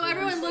costume. So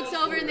everyone looks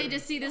over and they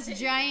just see this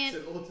giant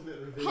It's an ultimate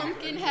revenge.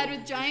 pumpkin head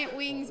with giant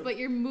wings, but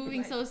you're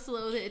moving so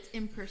slow that it's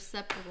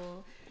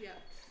imperceptible. Yeah.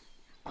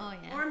 Oh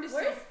yeah. Or I'm just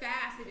so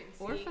fast they didn't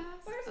see. Or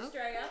fast? Where's Oh.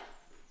 Estrella?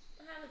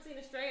 I haven't seen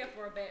Estrella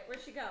for a bit.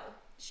 Where'd she go?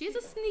 She's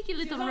a sneaky She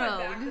was little on my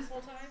back rogue. this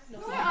whole time. No,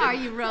 Where are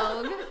you,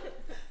 rogue?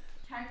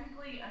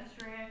 Technically,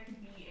 Estrella could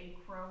be a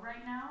crow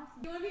right now.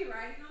 You want to be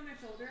riding on my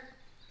shoulder?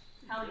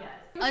 Hell yes.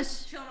 I'm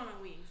just chilling on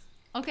my wings.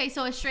 Okay,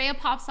 so Estrella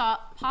pops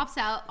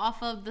out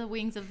off of the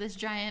wings of this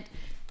giant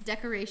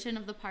decoration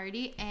of the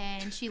party,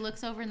 and she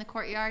looks over in the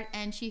courtyard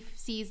and she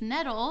sees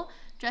Nettle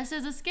dressed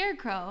as a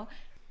scarecrow.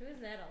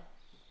 Who's Nettle?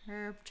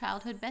 Her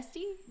childhood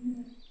bestie.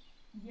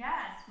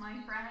 Yes, my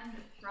friend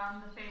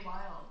from the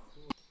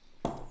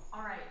Feywilds.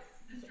 Alright,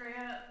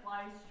 Estrella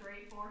flies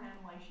straight for him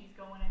like she's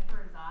going in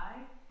for his eye,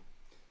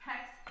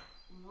 pecks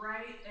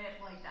right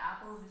at like the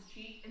apple of his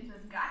cheek and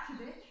says, "Gotcha,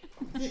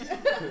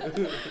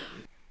 bitch."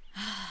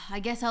 I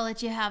guess I'll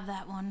let you have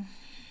that one.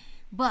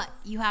 But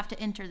you have to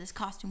enter this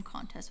costume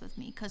contest with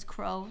me, because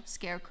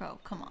Scarecrow,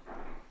 come on.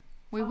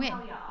 We win.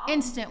 Hell yeah, I'll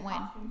Instant do win.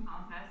 costume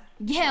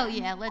contest. Hell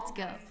yeah, let's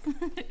go.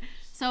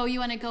 So you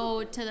want to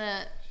go to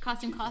the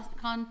costume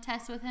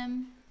contest with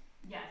him?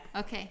 Yes.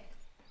 Okay.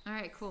 All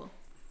right, cool.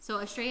 So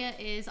Estrella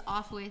is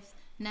off with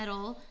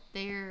Nettle.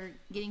 They're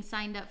getting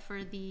signed up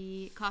for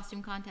the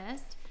costume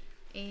contest.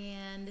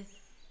 And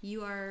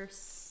you are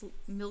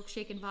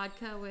milkshake and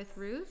vodka with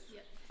Ruth.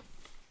 Yep.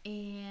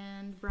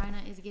 And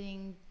Bryna is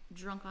getting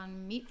drunk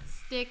on meat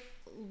stick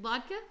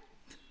vodka?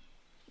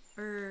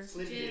 Or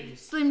Slim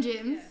Jims. Slim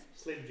Jims.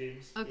 Slim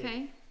Jims.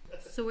 Okay.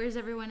 So where's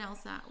everyone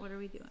else at? What are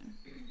we doing?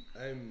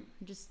 I'm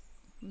Just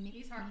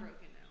He's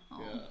heartbroken now.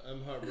 Oh. yeah,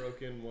 I'm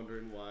heartbroken,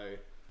 wondering why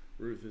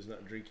Ruth is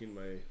not drinking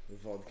my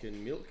vodka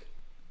and milk,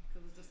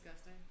 It was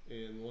disgusting.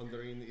 and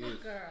wondering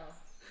if Girl.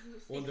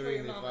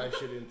 wondering if I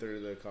should enter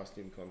the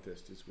costume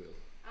contest as well.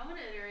 I want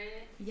to enter in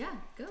it. Yeah,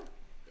 go.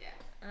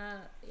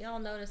 Y'all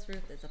notice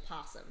Ruth is a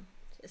possum.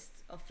 Just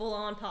a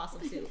full-on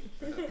possum suit.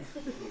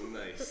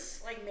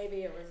 Nice. Like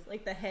maybe it was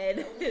Like the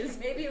head is.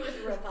 maybe it was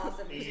a real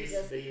possum. and She Is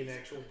just the an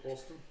actual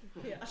costume?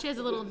 Yeah. She has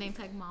a little name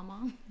tag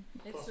mama.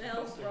 It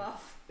smells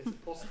rough. It's a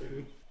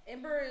costume.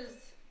 Ember is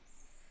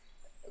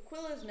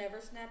Aquila's never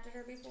snapped at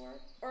her before,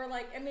 or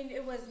like I mean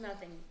it was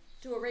nothing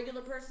to a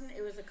regular person.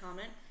 It was a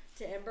comment.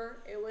 To Ember,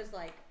 it was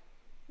like,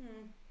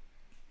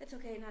 it's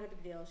okay, not a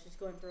big deal. She's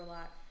going through a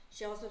lot.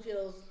 She also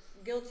feels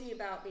guilty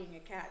about being a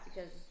cat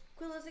because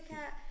Aquila's a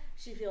cat.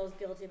 She feels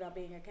guilty about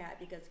being a cat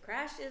because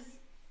Crash is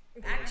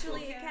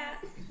actually a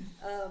cat.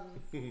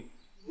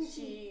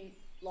 She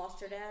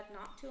lost her dad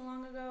not too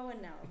long ago,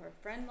 and now her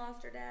friend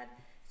lost her dad.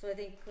 So I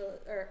think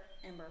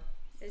Ember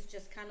is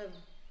just kind of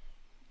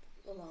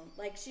alone.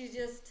 Like she's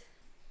just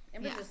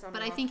Ember's Yeah, just on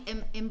but her I own.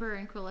 think Ember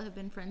and Quilla have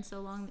been friends so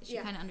long that she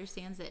Yeah. kind of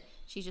understands that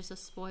she's just a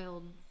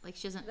spoiled. Like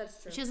she doesn't.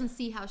 That's true. She doesn't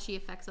see how she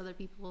affects other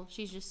people.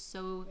 She's just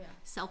so Yeah.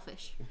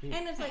 selfish.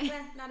 And it's like,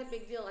 not a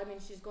big deal. I mean,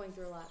 she's going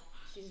through a lot.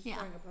 She's Yeah.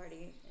 throwing a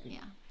party.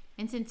 Yeah,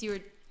 and since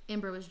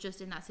Ember was just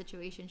in that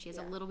situation, she has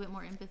a Yeah. little bit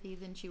more empathy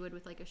than she would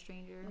with like a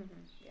stranger.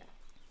 Yeah.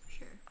 For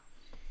sure.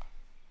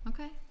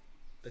 Okay.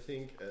 I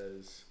think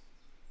as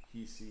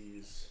he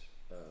sees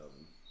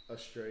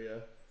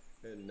Estrella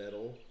and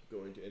Nettle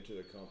going to enter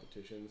the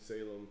competition,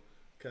 Salem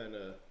kind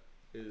of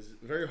is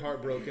very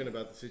heartbroken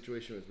about the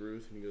situation with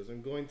Ruth, and he goes,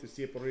 "I'm going to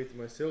separate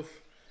myself."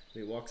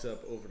 And he walks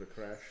up over to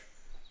Crash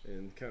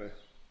and kind of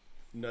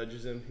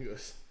nudges him. He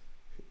goes,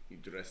 "You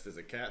dressed as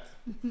a cat?"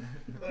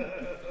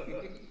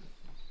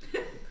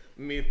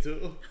 Me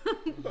too.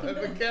 I'm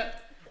a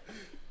cat.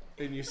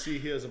 And you see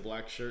he has a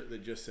black shirt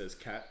that just says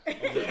cat on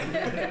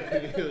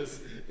it. He goes,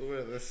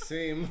 we're the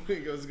same.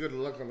 He goes, good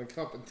luck on the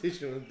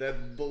competition with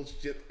that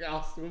bullshit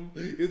costume.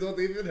 You don't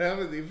even have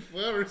any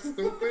fur,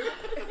 stupid.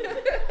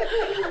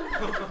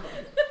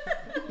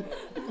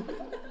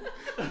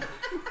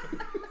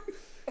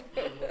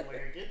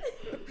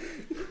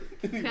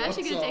 Crash,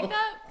 you gonna take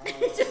that?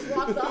 He just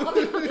walks off.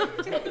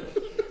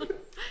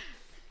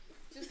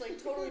 Just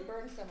like totally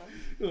burns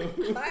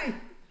someone. Bye.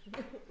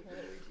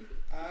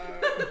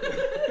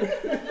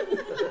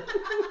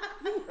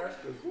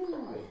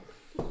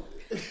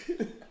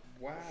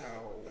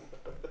 Wow.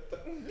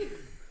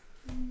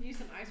 Need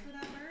some ice for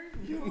that bird?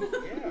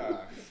 Yeah.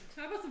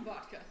 How about some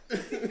vodka?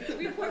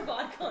 We pour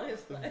vodka on his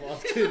flesh.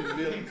 Vodka and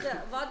milk. So,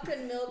 vodka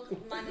and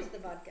milk minus the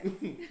vodka.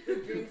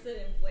 Who drinks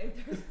it in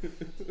flamethrowers?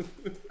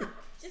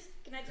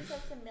 Can I just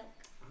have some milk?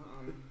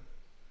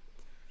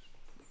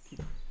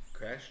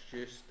 Crash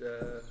just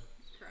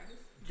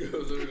Crash.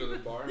 goes over to the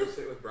bar and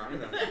sit with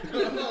Brian on it. It's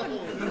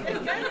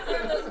kind of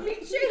one of those meat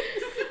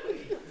shakes.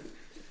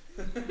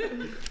 How's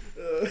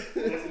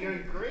it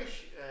going,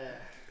 Krish?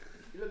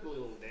 You look a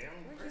little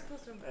down. Weren't you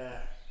supposed to A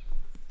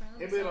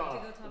bit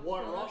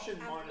White Russian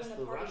minus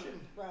the Russian.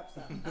 Wraps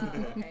up.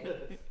 Oh,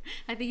 okay.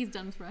 I think he's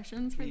done with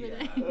Russians for the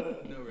day.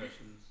 No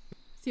Russians.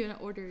 So you wanna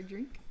order a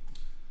drink?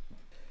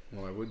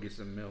 Well, I would get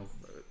some milk,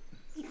 but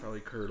it's probably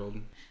curdled.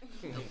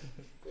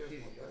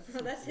 So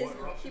that's his.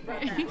 He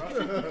brought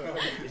that.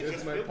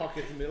 Just my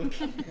pocket milk.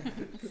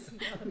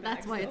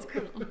 That's why it's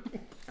cool.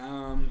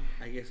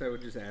 I guess I would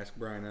just ask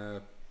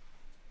Bryna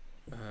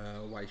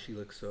why she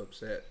looks so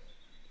upset.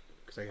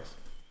 Because I guess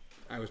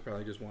I was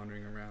probably just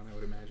wandering around, I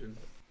would imagine.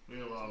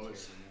 Well,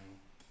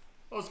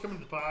 I was coming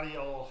to the party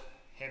all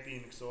happy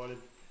and excited.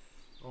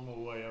 On my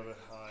way over,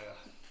 I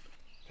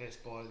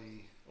passed by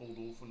the old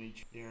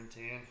orphanage there in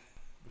town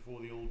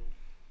before the old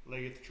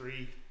Leggett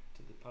tree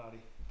to the party.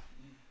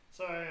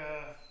 So,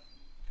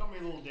 got me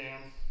a little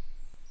down.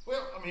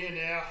 Well, I'm here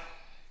now.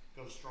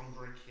 Got a strong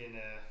drink and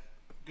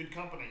good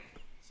company.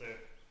 So,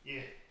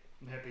 yeah,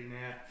 I'm happy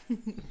now.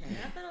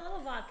 Nothing a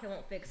little vodka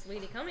won't fix,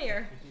 sweetie. Come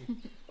here.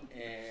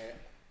 And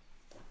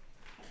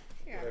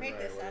Here, make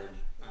this up.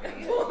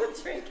 Pull the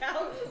drink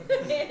out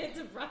and hand it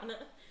to Brana.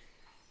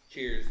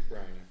 cheers,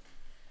 Bryna.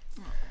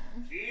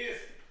 Cheers!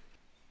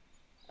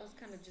 I was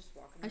kind of just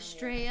walking around.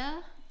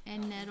 Estrella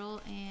and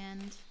Nettle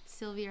and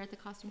Sylvia are at the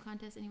costume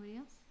contest. Anybody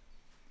else?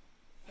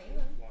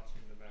 Salem.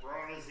 Watching the back.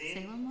 Brana's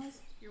in. Salem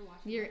was? You're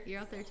watching. You're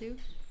out there too?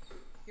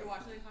 You're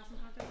watching the costume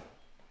contest?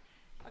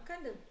 I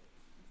kind of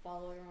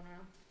follow everyone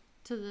around.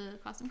 To the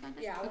costume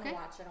contest? Yeah, I want Okay. to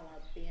watch. I don't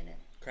want to be in it.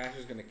 Crash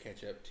is gonna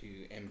catch up to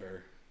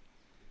Ember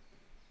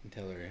and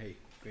tell her, hey,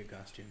 great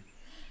costume.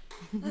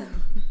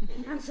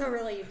 I'm so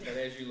relieved. But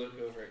as you look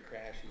over at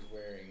Crash, he's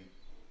wearing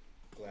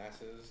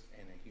glasses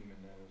and a human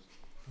nose.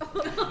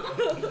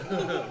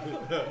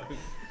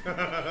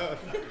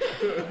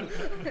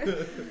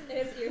 And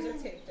his ears are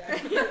taped down.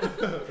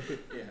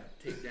 Yeah,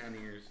 take down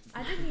ears.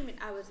 I didn't even.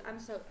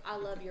 I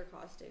love your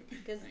costume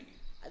because Thank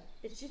you.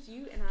 it's just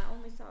you, and I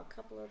only saw a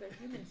couple other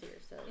humans here.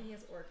 So And he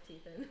has orc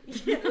teeth in.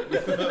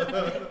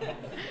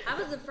 I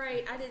was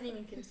afraid. I didn't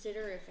even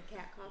consider if a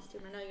cat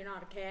costume. I know you're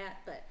not a cat,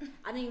 but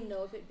I didn't even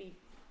know if it'd be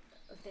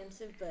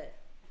offensive. But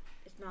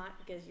it's not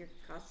because your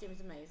costume is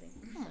amazing.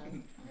 So. Oh,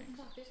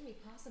 fuck, there's gonna be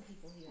possum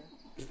people here.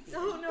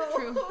 Oh no!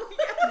 True.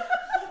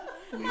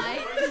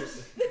 Might,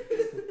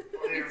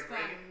 It's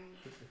fine.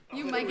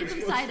 you might get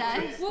some side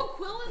eye. Well,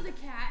 Quill is a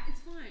cat.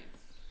 It's fine.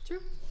 True.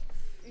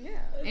 Yeah.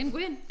 And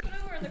Gwen. Put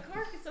over in the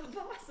carcass of a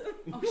possum.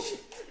 Oh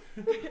shit.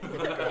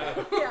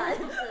 Yeah.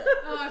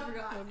 Oh, I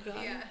forgot. Oh,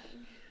 God. Yeah.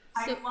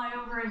 I So- fly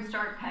over and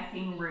start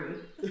pecking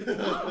Ruth.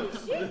 Oh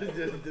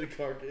shit! The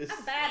carcass.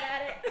 I'm bad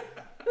at it.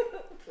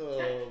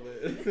 Oh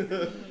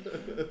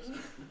man.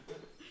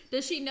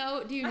 Does she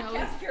know? Do you I know?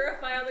 cast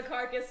purify on the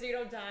carcass so you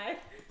don't die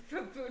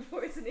from food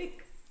poisoning.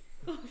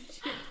 Oh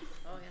shit.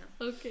 Oh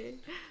yeah. Okay.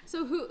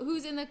 So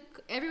who's in the?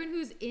 Everyone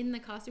who's in the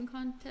costume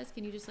contest,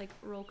 can you just like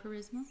roll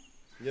charisma?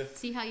 Yeah.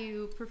 See how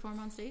you perform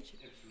on stage.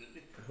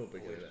 Absolutely. I hope I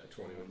get that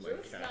 20 with my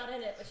Ruth's cat. not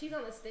in it, but she's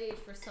on the stage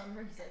for some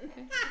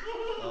reason.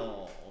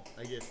 Oh,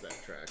 I guess that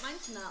tracks.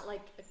 Mine's not like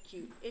a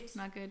cute. It's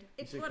Not good.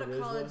 It's You say what a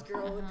charisma? college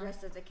girl would Uh-huh.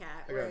 dress as a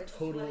cat. I where got a it's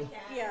total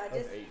yeah, of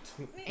just 8.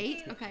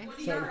 8. Okay. What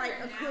do you Sorry. not like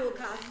a cool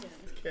costume.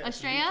 Cat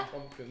Estrella?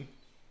 Pumpkin.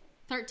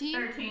 13.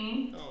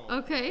 13. Oh.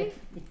 Okay.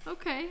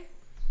 Okay.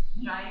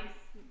 Yikes.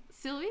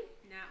 Sylvie?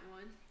 Nat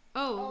one.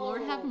 Oh,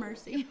 Lord have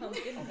mercy.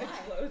 Pumpkin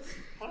explodes.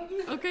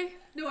 Okay.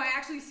 No, I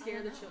actually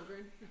scare the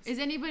children. Is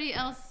anybody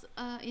else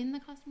in the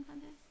costume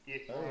contest? Yeah,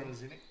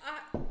 Brana's in it.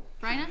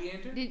 Bryna? Did he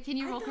enter? Can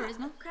you I roll thought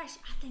charisma? Crash,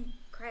 I think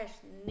Crash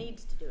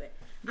needs to do it.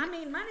 I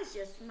mean, mine is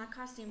just my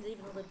costume's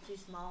even a little too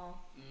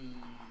small,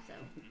 so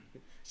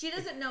she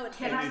doesn't know it's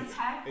Can I fancy.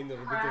 peck Ain't no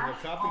bit of a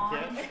Crash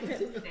copycat.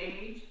 on the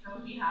stage so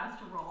he has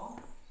to roll?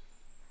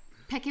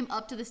 Peck him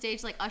up to the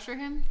stage, like usher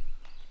him?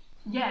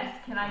 Yes,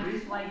 can I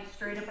just like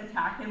straight up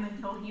attack him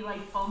until he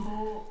like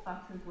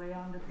fucks his way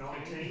onto the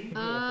stage?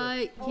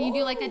 19. Can you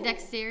do like a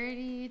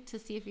dexterity to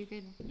see if you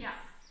could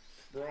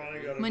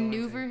Brana got a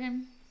maneuver 19.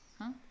 him?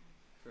 Huh?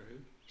 For who?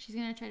 She's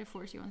gonna try to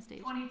force you on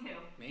stage. 22.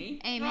 Me?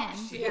 Amen.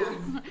 Yeah.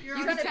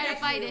 You can try to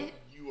fight it.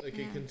 Like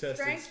Yeah. a contested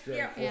Strength,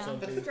 strength or yeah.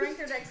 something.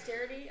 Strength or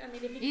dexterity? I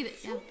mean, if you Either.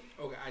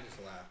 Yeah. Okay, I just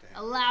allow it to happen.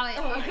 Allow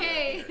it.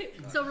 Okay.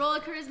 So roll a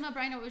charisma.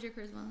 Brian, what was your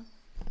charisma?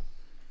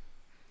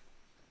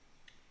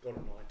 Got a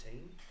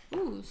 19.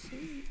 Ooh,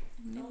 sweet.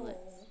 Niblets.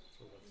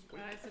 So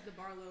that's I said the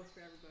bar low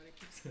for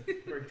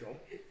everybody. great job.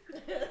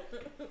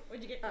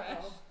 What'd you get, Crash?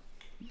 Uh-oh.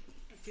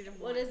 Let's see them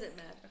What one. is it,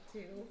 Matt? 2.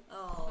 Oh,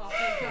 Oh.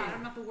 thank God,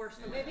 I'm not the worst.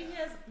 Maybe he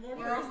has more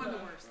We're all the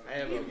charisma. worst. I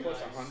have a plus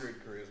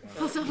 100 charisma.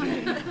 Plus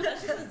 100.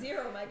 That's just a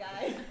 0, my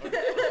guy.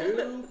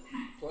 2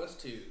 plus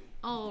 2.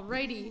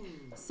 Alrighty.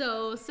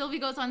 So Sylvie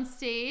goes on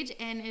stage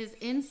and is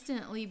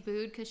instantly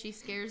booed because she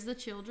scares the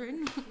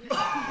children.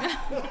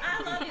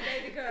 I love you,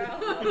 baby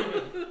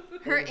girl.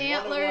 Her Run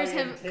antlers away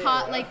have and tear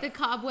caught up. like the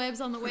cobwebs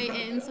on the way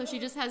in, so she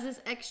just has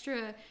this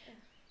extra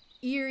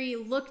eerie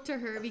look to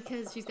her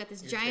because she's got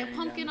this giant staring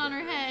pumpkin down on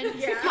the her head,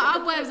 Yeah.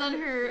 cobwebs on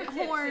her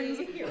horns.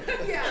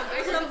 Yeah,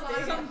 I saw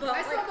the Some vodka.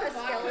 I saw like the a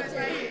vodka skeleton.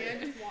 right here,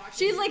 just watching.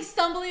 She's like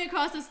stumbling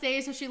across the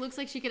stage, so she looks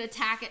like she could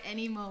attack at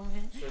any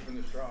moment.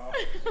 Surfing the straw.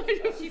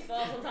 She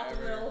falls on top of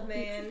an old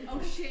man. Oh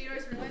shit, you know, I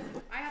just realized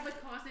I have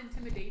like constant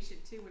intimidation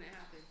too when it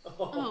happens.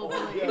 Oh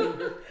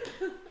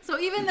boy. So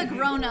even the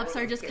grown-ups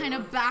are just kind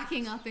of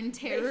backing up in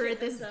terror at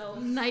this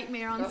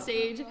nightmare on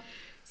stage.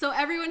 So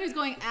everyone who's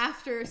going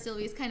after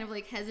Sylvie is kind of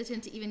like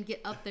hesitant to even get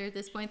up there at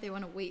this point. They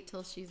want to wait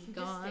till she's Just stand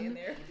gone.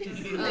 there.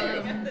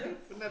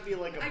 Wouldn't that be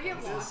like a I get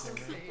bonus? lost on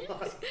stage.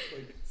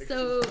 Like,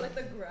 So Like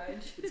the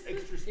grudge. it's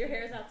extra Your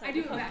hair's outside I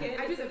do the the back, pumpkin.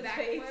 I do it's the in his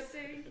face. backflip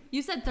thing.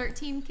 you said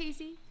 13,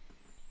 Casey?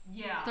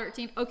 Yeah.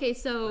 13. Okay,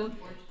 so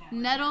Unfortunately.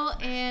 Nettle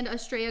and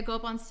Estrella go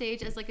up on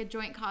stage as like a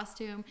joint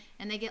costume,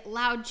 and they get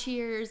loud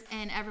cheers,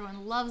 and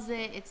everyone loves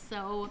it. It's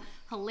so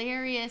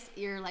hilarious.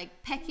 You're like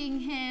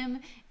pecking him,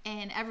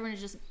 and everyone is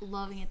just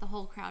loving it. The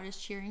whole crowd is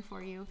cheering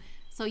for you.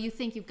 So you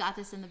think you've got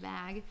this in the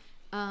bag.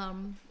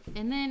 And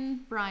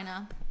then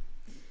Bryna,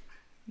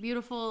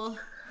 beautiful,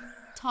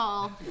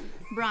 tall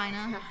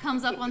Bryna,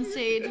 comes up on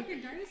stage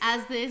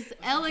as this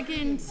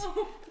elegant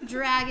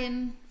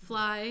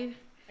dragonfly.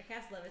 I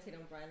cast levitate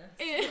on Bryna.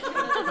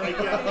 Like,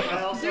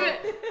 I also, Do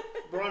it.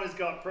 Brianna's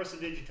got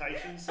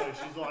prestidigitation, so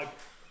she's like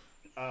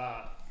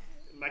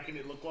making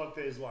it look like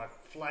there's like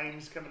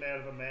flames coming out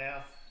of her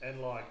mouth,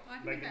 and like I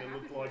can make making that it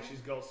look happen like for you.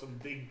 she's got some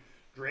big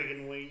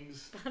dragon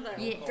wings,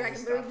 Yeah.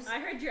 Dragon boobs. I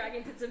heard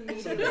dragons. It's some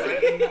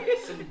immediate.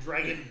 some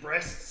dragon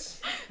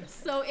breasts.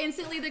 So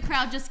instantly the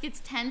crowd just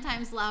gets 10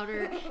 times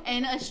louder,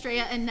 and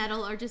Estrella and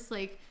Nettle are just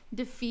like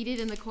defeated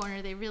in the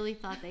corner. They really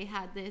thought they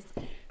had this.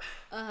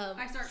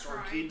 I start Sorry,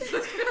 crying. kids.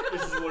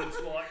 This is what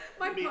it's like.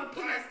 My Be-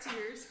 pumpkin has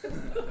tears.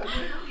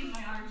 Literally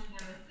my arch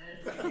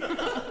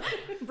nemesis.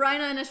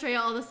 Bryna and Estrella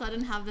all of a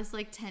sudden have this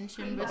like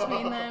tension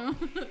between them.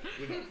 We're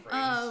not friends.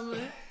 Oh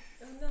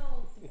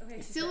no.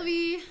 Okay.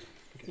 Sylvie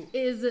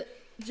is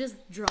just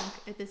drunk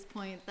at this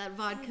point. That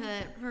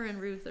vodka, her and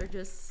Ruth are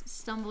just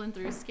stumbling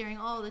through, scaring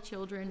all the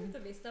children. To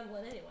be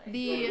stumbling anyway. Thought it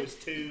The was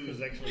 2, it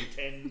was actually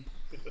 10.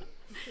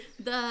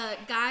 the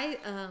guy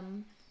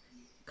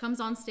comes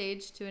on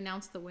stage to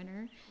announce the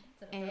winner,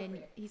 That's and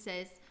inappropriate. he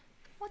says,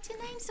 "What's your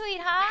name,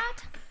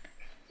 sweetheart?"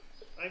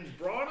 Name's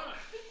Brianna.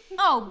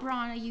 Oh,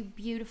 Bryna, you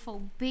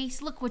beautiful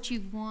beast. Look what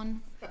you've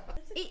won.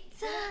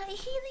 It's a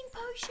healing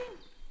potion.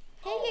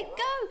 Here you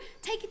go.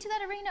 Take it to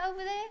that arena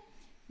over there.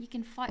 You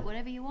can fight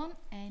whatever you want,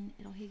 and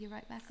it'll heal you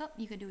right back up.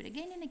 You can do it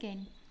again and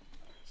again.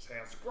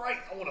 Sounds great.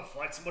 I want to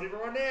fight somebody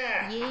right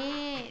now.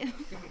 Yeah.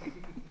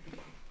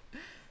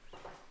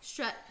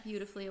 Strut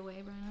beautifully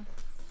away, Bryna,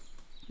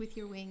 with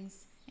your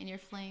wings and your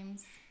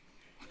flames.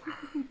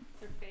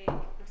 They're fake.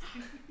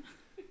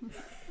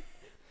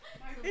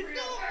 My real.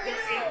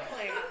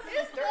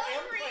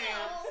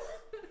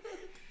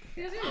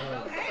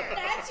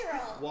 Natural.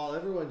 While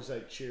everyone's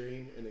like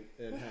cheering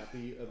and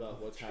happy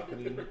about what's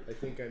happening, I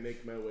think I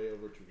make my way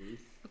over to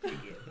Ruth.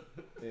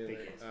 And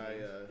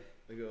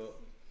I go,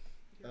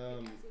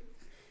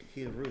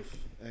 here, Ruth.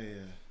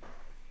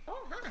 Oh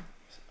hi.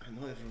 I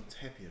know everyone's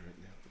happy right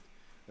now,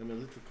 but I'm a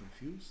little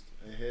confused.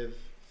 I have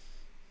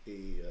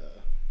a.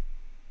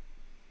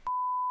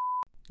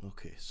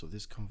 Okay, so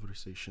this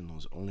conversation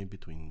was only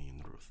between me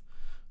and Ruth.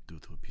 Due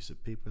to a piece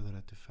of paper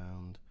that I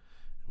found,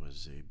 it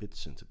was a bit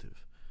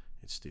sensitive.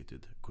 It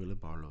stated Aquila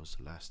Barlow's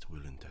last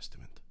will and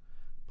testament.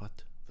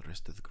 But the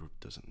rest of the group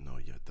doesn't know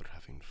yet. They're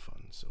having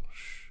fun, so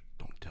shh,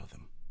 don't tell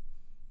them.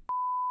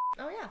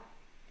 Oh yeah.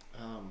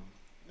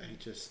 I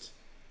just,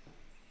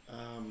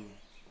 I'm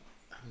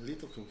a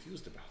little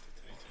confused about it.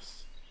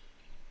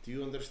 Do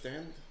you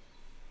understand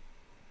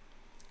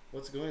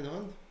what's going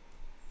on?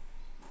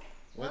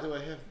 Why do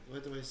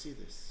I see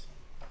this?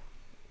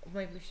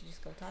 Maybe we should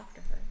just go talk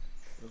to her.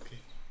 Okay.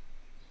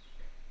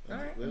 All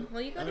right.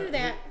 Well, you go all do right,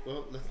 that.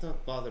 Well, let's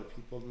not bother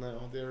people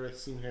now. They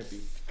seem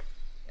happy.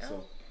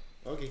 So,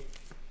 okay.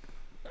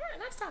 All right.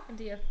 Nice talking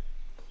to you.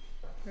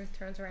 Ruth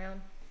turns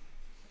around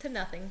to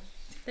nothing.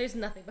 There's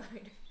nothing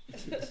behind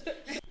her.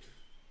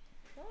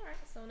 All right.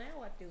 So now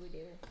what do we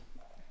do?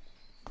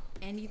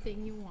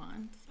 Anything you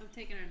want. I'm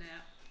taking a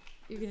nap.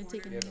 You're gonna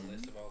take You it. have a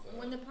list of all the.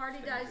 When the party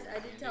things dies, that I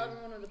we did can tell do?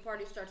 everyone when the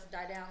party starts to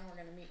die down, we're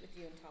gonna meet with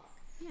you and talk.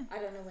 Yeah. I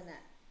don't know when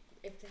that,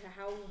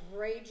 how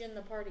raging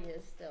the party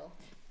is still.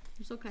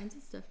 There's all kinds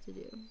of stuff to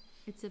do.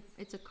 It's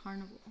a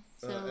carnival.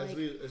 So as like,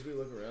 we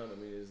look around, I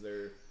mean, is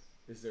there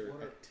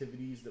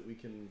activities that we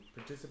can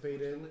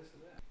participate in?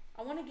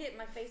 I want to get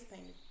my face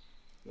painted.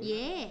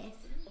 yes.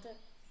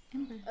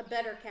 Ember. A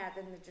better cat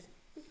than the just.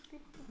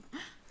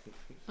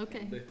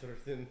 Okay. Better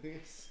than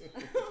this.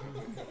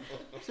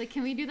 So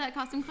can we do that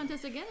costume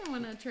contest again? I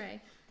want to try.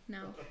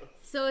 No.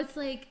 So it's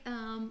like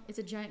it's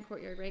a giant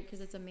courtyard, right?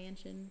 Because it's a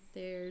mansion.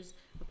 There's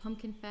a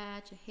pumpkin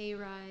patch, a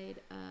hayride,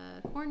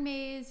 a corn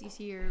maze. You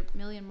see your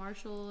Million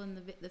Marshall and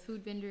the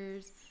food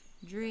vendors,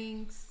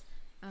 drinks,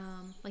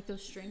 like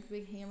those strength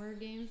big hammer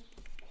games.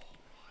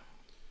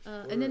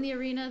 And then the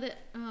arena that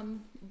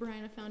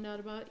Brianna found out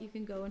about, you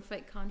can go and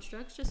fight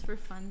constructs just for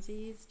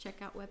funsies,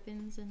 check out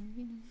weapons,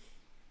 and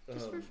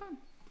just for fun.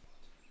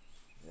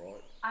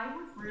 Right. I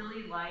would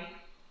really like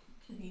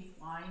to be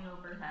flying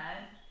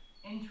overhead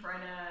and try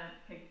to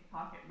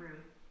pickpocket Ruth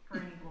for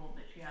any gold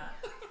that she has.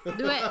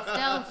 Do it,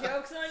 stealth.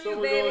 Joke's on So you,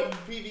 we're baby.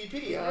 going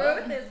PvP, huh?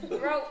 Ruth is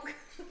broke.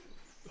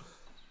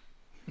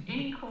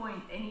 Any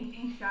coins,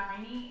 anything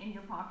shiny in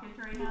your pockets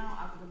right now,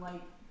 I would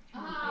like to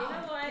You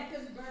know what? put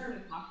in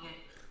your pocket.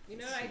 You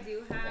know what I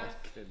do have?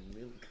 Fucking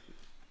milk.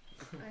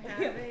 I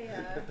have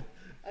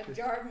A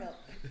jar of milk.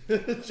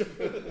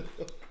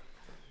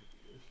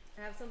 I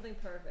have something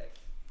perfect.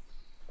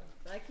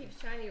 I keep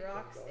shiny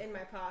rocks in my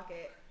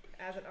pocket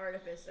as an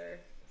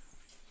artificer.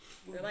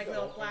 They're like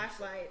little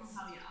flashlights. Oh,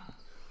 hell yeah.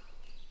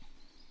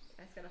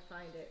 I just gotta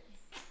find it.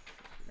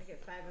 I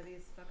get 5 of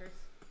these fuckers.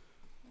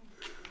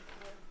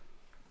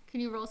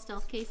 Can you roll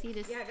stealth, Casey?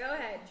 To Yeah, go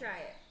ahead, try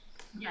it.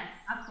 Yes,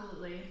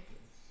 absolutely.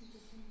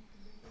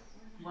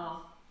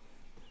 Well,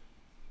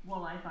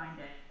 I find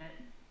it.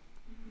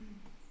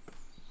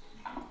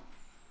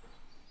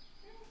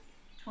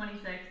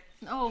 26.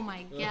 Oh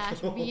my gosh,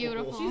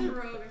 beautiful. She's a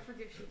rogue. I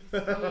forget she's.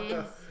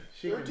 Yes.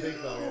 She can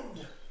take that.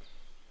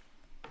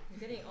 I'm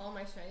getting all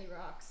my shiny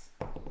rocks.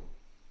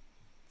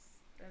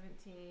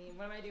 17.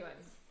 What am I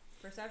doing?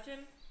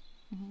 Perception?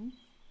 Mm-hmm.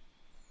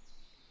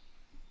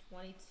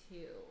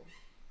 22.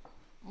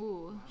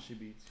 Ooh. She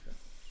beats.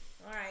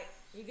 Alright,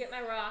 you get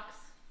my rocks.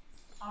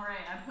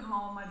 Alright, I put them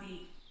all in my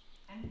beak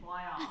and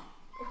fly off.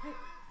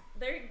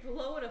 They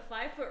glow in a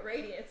 5-foot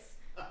radius.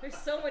 There's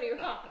so many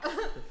rocks.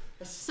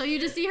 So you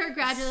just see her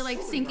gradually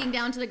like sinking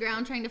down to the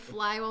ground, trying to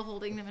fly while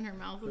holding them in her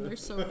mouth, and they're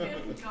so good.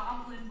 It's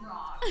goblin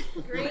rock.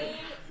 Green,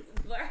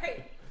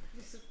 right.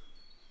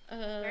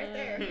 Right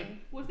there.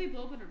 What if they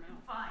blow up in her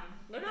mouth? Fine.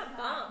 They're not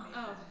bombs.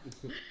 Oh.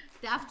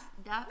 Daft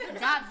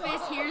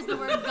Fist hears the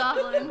word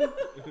goblin.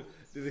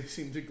 Do they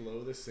seem to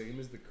glow the same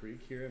as the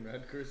creek here in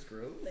Madcurst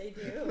Grove? They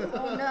do.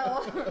 Oh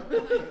no.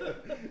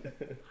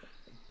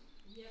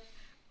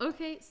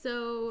 Okay,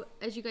 so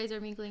as you guys are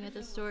mingling at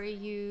the store,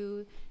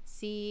 you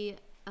see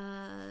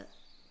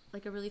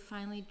like a really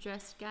finely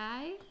dressed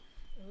guy,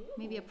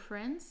 maybe a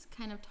prince,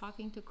 kind of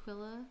talking to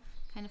Quilla,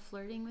 kind of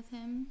flirting with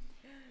him,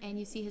 and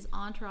you see his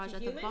entourage at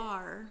the human?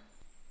 bar.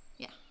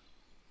 Yeah.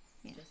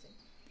 Interesting.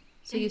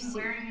 So you Is he see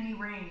wearing any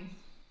rings?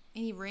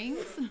 any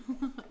rings?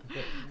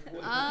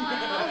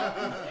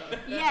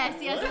 Yes,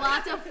 he has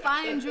lots of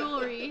fine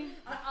jewelry.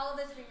 On all of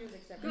his fingers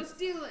except Go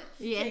steal it.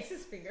 Yes, Takes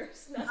his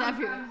fingers. it's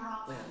everywhere.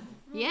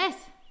 Yes,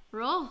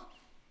 roll.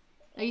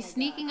 Are you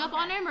sneaking up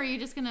on him, or are you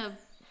just gonna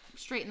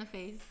straight in the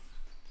face?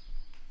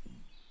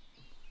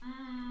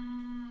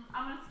 I'm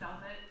gonna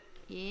stealth it.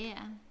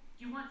 Yeah.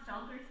 Do you want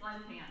stealth or sleight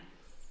of hand?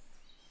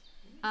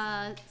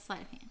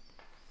 Sleight of hand.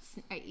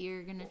 Alright,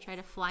 you're gonna try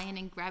to fly in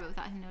and grab it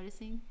without him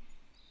noticing.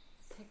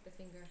 Take the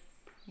finger.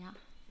 Yeah.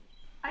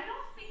 I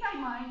don't think I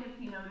mind if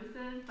he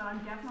notices, but I'm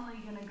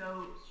definitely gonna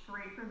go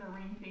straight for the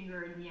ring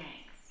finger and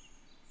yank.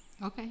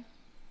 Okay.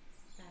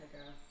 Atta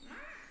girl.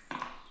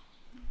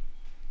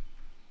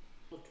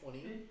 20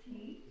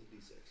 15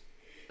 is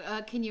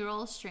D6. Can you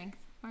roll strength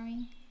for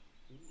me?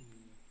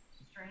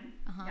 strength.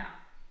 Uh-huh.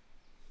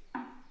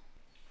 Yeah.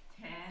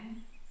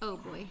 10. Oh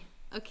boy.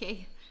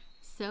 Okay.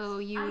 So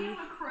I you am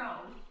a crow.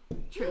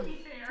 True. To be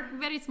fair.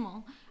 very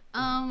small.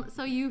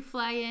 So you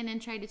fly in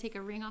and try to take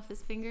a ring off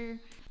his finger.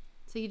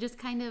 So you just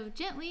kind of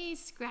gently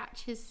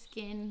scratch his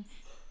skin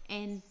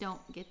and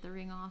don't get the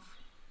ring off.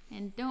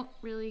 And don't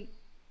really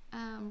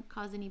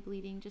cause any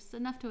bleeding, just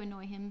enough to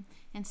annoy him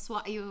and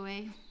swat you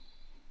away.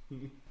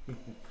 Damn, should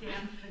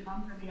have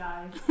gone for the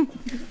eyes.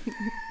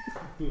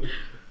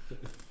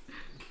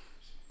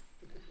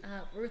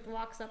 Ruth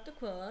walks up to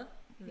Quilla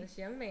and this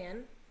young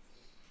man.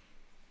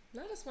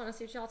 I just want to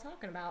see what y'all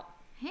talking about.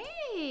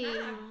 Hey,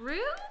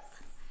 Ruth.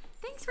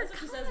 Thanks for That's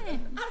what she says.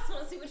 coming. I just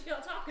want to see what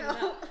y'all talking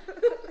about.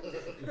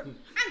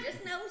 I'm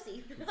just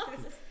nosy.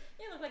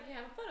 You look like you're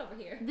having fun over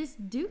here. This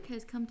Duke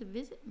has come to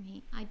visit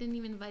me. I didn't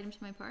even invite him to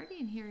my party,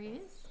 and here he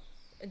is.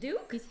 A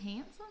Duke? He's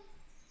handsome.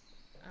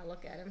 I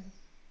look at him.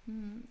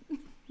 Hmm.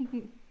 Yeah,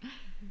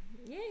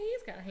 he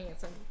is kind of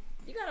handsome.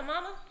 You got a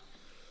mama?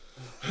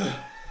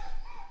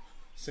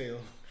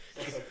 Salem.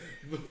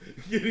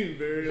 getting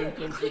very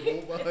uncomfortable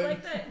It's like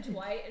behind. that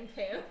Dwight and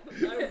Pam.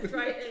 Or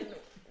Dwight and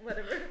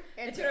whatever.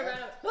 And turn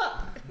around.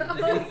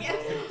 Oh,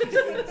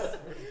 yes.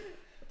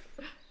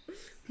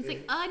 He's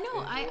like, no,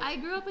 I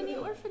grew up in the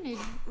orphanage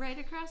right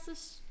across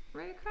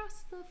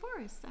the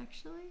forest.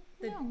 Actually,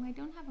 no, I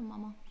don't have a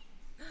mama.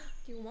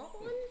 Do you want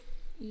one?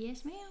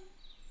 Yes, ma'am.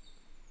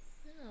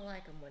 I don't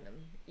like them when I'm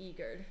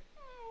eager.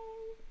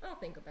 I'll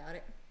think about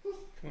it.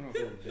 Coming off a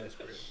little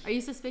desperate. Are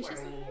you suspicious?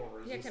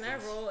 Yeah, can I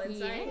roll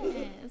insight?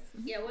 Yes.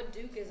 Yeah, what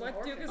Duke is What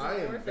an Duke orphan? is I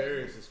am orphan.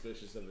 very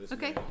suspicious of this.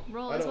 Okay, man.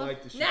 roll I as don't well.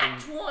 like the Nat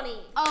shooting. 20!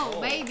 Oh,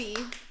 Oh. baby.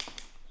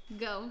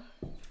 Go.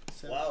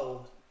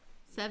 Wow.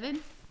 7.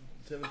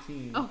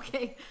 17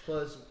 Okay.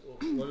 plus.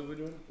 What are we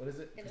doing? What is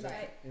it?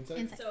 Insight. Insight.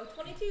 Insight. So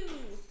 22.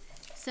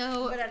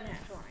 So But I'm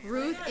not 20.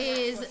 Ruth I got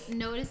is 20.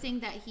 noticing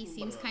that he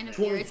seems kind of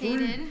 23.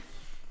 irritated.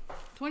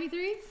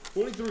 23?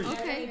 23.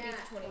 Okay. Maybe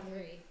it's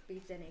 23.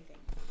 Beats anything.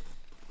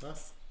 Huh?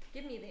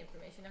 Give me the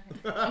information.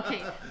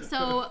 Okay. Okay.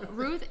 So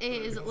Ruth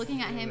is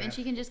looking at him, and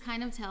she can just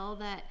kind of tell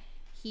that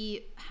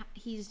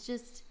he's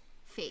just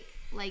fake.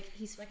 Like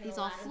he's Like an all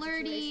Aladdin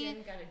flirty.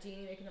 situation, got a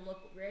genie making him look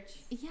rich.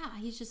 Yeah,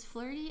 he's just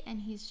flirty, and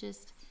he's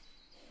just.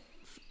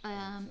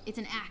 It's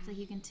an act. Like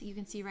you can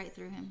see right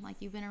through him. Like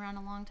you've been around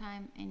a long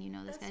time, and you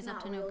know this That's guy's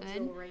up not to no real good.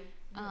 jewelry.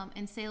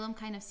 And Salem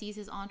kind of sees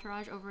his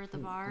entourage over at the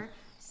bar,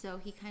 so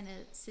he kind of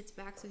sits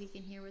back so he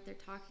can hear what they're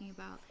talking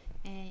about.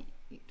 And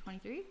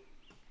 23?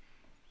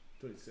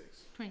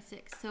 26.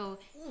 26. So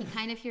he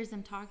kind of hears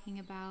them talking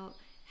about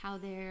how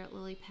their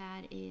lily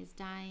pad is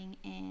dying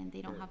and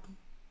they don't have.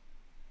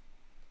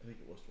 I think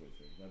it was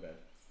 23. My bad.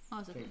 Oh,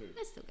 it's okay. 23.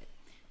 That's still good.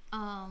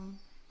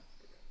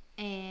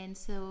 And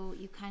so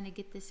you kind of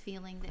get this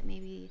feeling that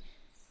maybe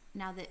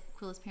now that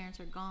Quilla's parents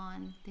are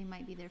gone, they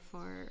might be there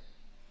for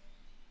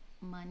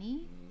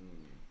money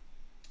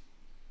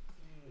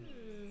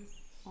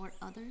or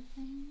other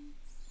things.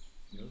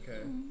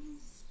 Okay.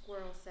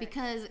 Squirrel sex.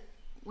 Because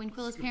when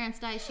Quilla's parents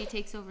die, she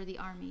takes over the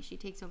army. She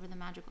takes over the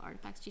magical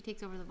artifacts. She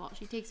takes over the vault.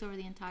 She takes over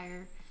the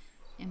entire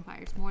empire.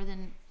 It's more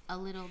than a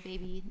little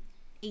baby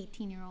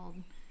 18-year-old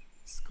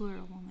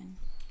squirrel woman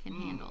can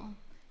handle.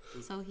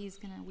 So he's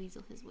going to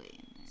weasel his way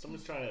in there.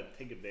 Someone's trying to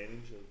take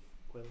advantage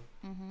of Quilla.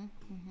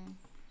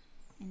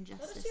 Injustice.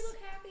 Well, does she look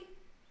happy?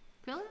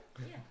 Quilla?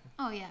 Yeah.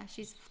 Oh, yeah.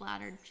 She's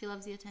flattered. She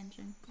loves the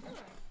attention. Alright.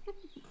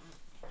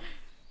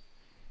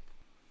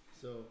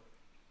 So,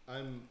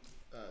 I'm.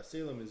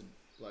 Salem is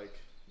like.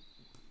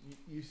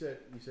 You said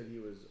he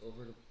was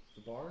over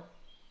the bar.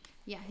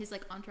 Yeah, his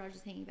like entourage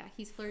is hanging back.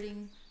 He's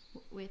flirting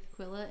with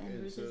Quilla,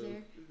 and Ruth so is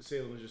there.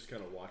 Salem is just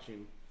kind of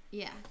watching.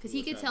 Yeah, because he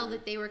What's could tell happening.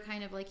 that they were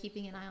kind of like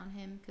keeping an eye on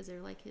him because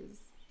they're like his,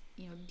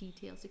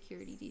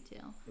 security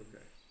detail.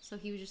 Okay. So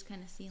he was just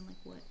kind of seeing like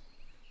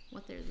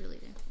what they're really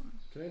there for.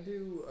 Can I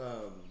do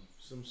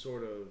some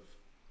sort of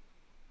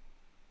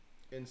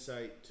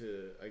insight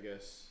to, I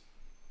guess,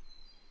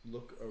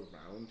 look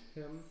around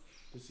him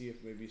to see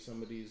if maybe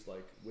somebody's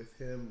like with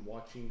him,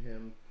 watching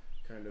him,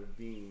 kind of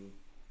being,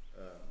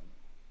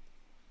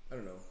 I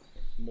don't know,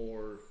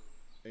 more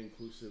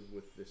inclusive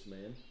with this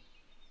man,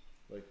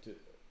 like to.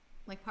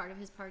 Like part of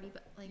his party,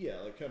 but like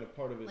Yeah, like kind of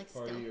part of his like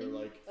party, or stealthing?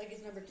 like Like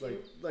his number 2.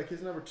 like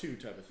his number 2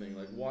 type of thing,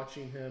 like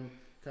watching him,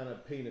 kind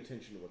of paying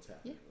attention to what's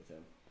happening with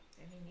him.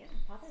 I mean, yeah,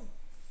 pop in.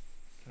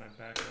 Can I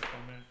back up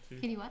on that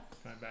too? Can you what?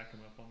 Can I back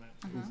him up on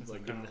that too? Uh-huh. Since Like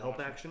I'm give him kinda the help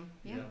watching- action.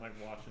 Yeah. Yeah, like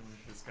watching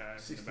this guy in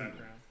the 16.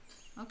 background.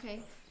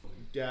 Okay.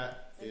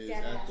 Dat is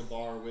Dad at has- the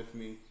bar with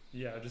me,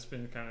 Yeah, I've just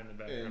been kind of in the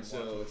background and so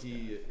watching this he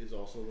guy. is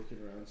also looking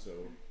around. So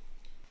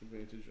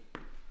advantage.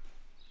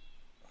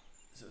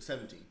 So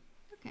 17.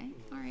 Okay.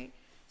 All right.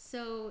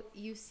 So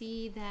you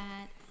see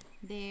that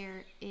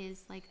there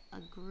is like a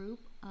group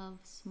of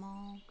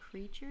small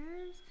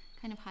creatures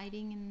kind of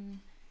hiding in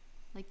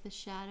like the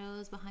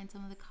shadows behind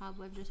some of the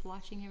cobwebs, just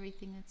watching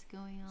everything that's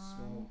going on.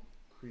 Small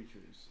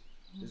creatures.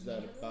 Is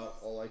that about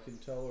all I can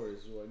tell, or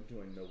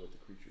do I know what the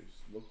creatures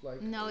look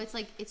like? No, Or- it's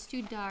like it's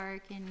too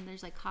dark and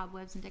there's like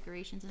cobwebs and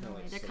decorations in the Kinda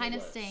way. like They're kind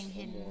of silhouettes staying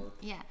hidden. more.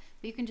 Yeah,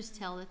 but you can just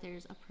tell that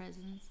there's a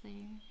presence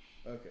there.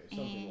 Okay,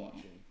 something And-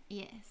 watching.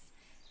 Yes.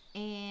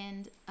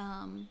 And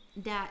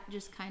Dat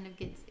just kind of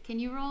gets. Can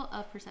you roll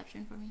a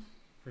perception for me?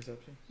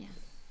 Perception? Yeah.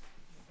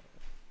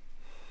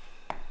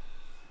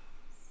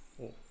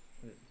 Oh,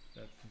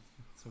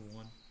 that's a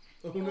 1.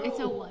 Oh no! It's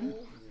a 1.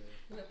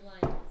 Went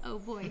blind. Oh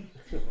boy.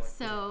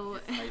 So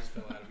Ice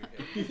fell out of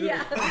your head.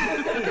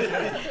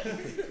 Yeah.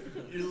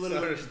 You're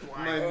literally just My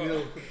blind.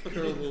 milk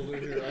curdled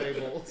in your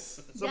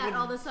eyeballs. Dat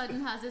all of a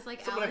sudden has this like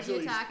someone allergy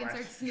actually attack and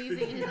splashed. starts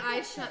sneezing and his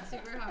eyes shut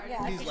super hard.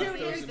 Yeah, He's too lactose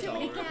many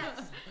intolerant.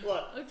 cats.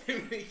 What?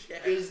 Too many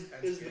cats.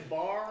 Is the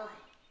bar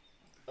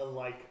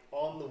like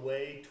on the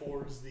way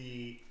towards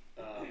the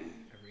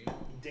Arena.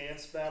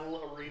 dance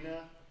battle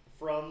arena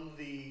from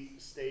the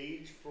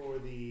stage for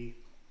the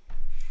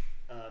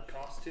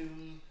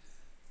costume?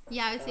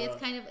 Yeah, I would say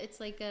Uh, it's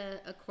like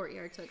a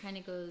courtyard, so it kind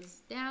of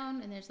goes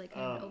down and there's like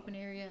kind of an open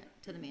area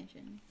to the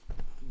mansion.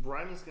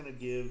 Brian is gonna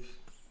give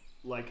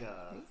like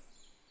a.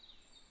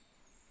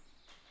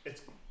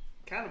 It's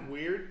kind of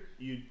weird.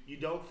 You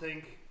don't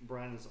think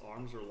Brian's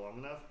arms are long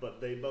enough, but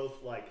they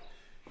both like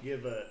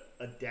give a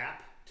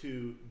dap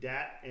to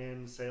Dat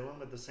and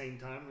Salem at the same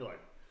time. You're like,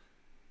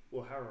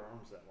 well, how are her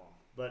arms that long?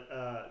 But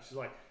she's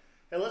like,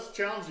 hey, let's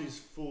challenge these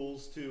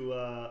fools to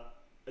a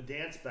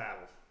dance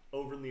battle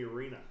over in the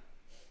arena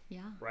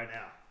Yeah. right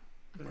now.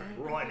 Okay.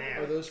 Right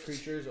now. Are those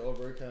creatures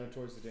over kind of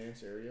towards the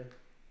dance area?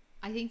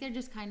 I think they're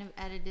just kind of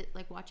at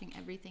like watching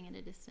everything at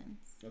a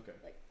distance. Okay.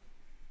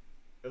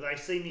 They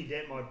see me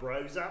dent my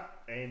bros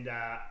up, and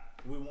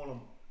we want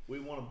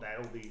to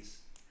battle these.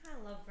 I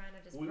love Brenda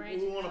just We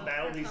branching want to out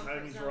battle her these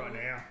comfort homies zone. right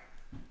now.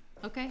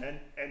 Okay.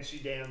 And she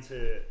down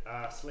to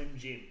Slim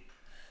Jim.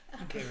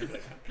 I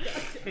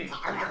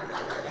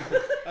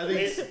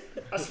think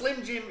A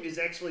Slim Jim is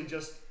actually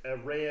just a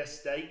rare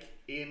steak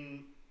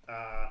in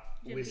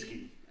Jim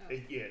whiskey.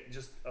 Beam? Yeah,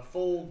 just a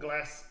full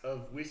glass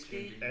of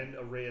whiskey and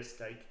a rare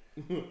steak.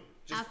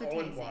 Just all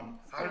in one.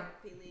 Can't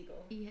be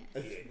legal. Yes.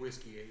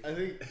 Whiskey. I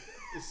think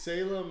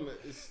Salem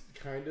is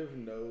kind of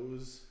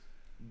knows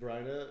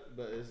Bryna,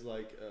 but is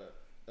like,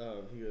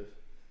 he goes,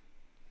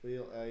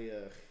 well,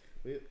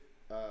 did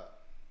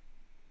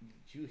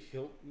you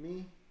help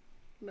me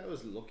when I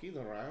was looking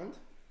around?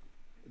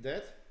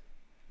 Is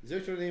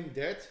that your name,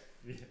 Det?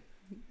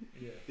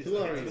 Yeah. Is Who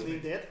that are really you?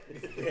 dead?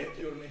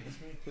 Your name is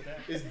me.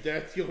 Is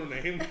that your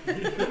name?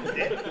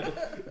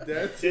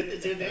 Det?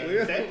 Is your name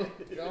Well, dead?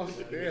 gosh,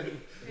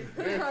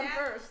 damn. Run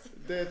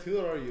first. Det, who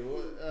are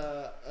you?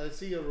 I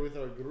see you're with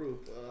our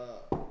group.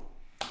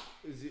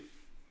 Is it?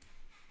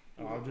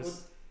 Oh, I'm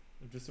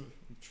just a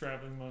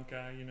traveling monk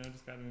guy,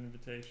 just got an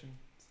invitation.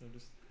 So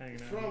just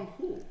hanging out. From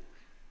who?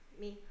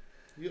 Me.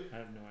 I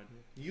have no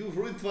idea. You've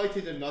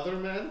invited another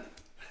man?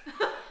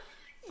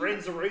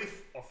 Friends of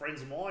Ruth or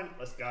friends of mine?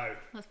 Let's go.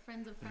 Let's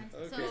friends of friends.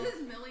 Okay. So This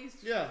is Millie's.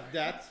 Yeah,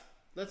 that.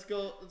 Let's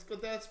go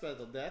dance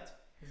battle, that.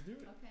 Let's do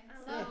it. okay.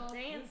 I So love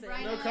dancing.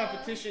 Bryna- No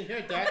competition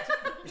here, that.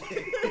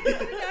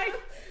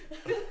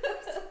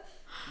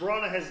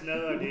 Brana has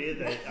no idea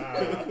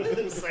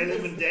that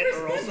Salem and Det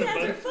are also Guys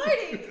are both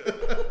fighting.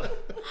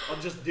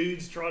 are just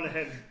dudes trying to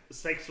have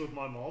sex with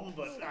my mom,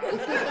 but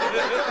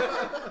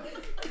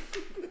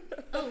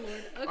Oh Lord.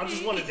 Okay. I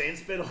just want to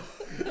dance battle.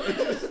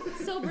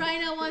 So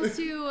Bryna wants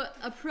to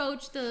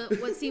approach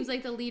what seems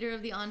like the leader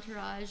of the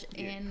entourage,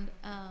 and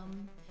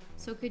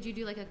so could you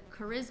do like a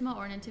charisma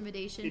or an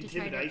intimidation to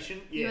try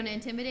Intimidation? to? You Yeah. want to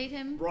intimidate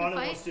him to Brana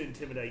fight? wants to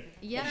intimidate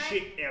Yeah. the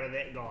shit out of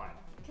that guy.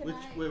 Wait,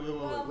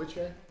 which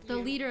guy? The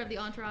leader of the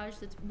entourage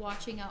that's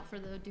watching out for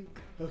the Duke.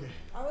 Okay.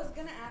 I was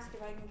gonna ask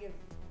if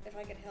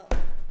I could help.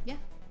 Yeah.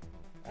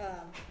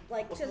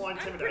 Like, What's 'cause more I'm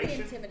pretty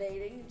intimidation?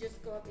 intimidating.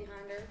 Just go up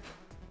behind her.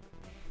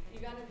 You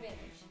got an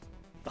advantage.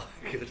 Oh,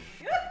 good.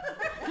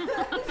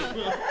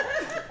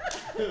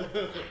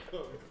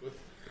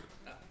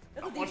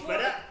 That's a Much D4.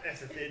 better.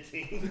 That's a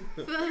 13.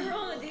 You're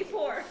rolling a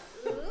D4.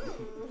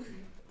 Ooh.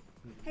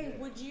 Hey,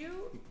 would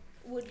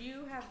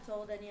you have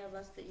told any of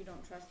us that you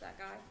don't trust that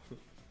guy?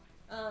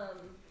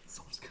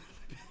 Someone's gonna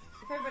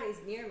If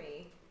everybody's near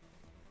me,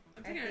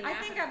 I'm taking a I nap.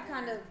 I think in a I'm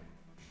kind corner. of.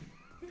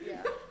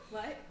 Yeah.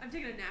 what? I'm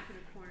taking a nap in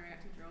a corner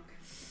acting drunk.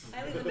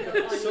 I leave a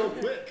note on So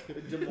you.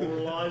 quick.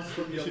 demoralized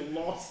from your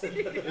loss.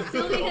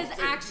 Sylvie has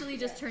actually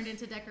just turned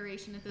into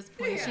decoration at this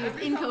point. She is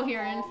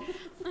incoherent.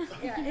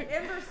 Yeah. If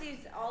Ember sees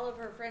all of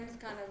her friends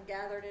kind of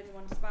gathered in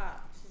one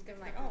spot, she's gonna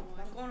be like, oh,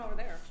 I'm going over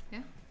there.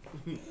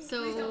 Please don't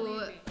So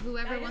leave me.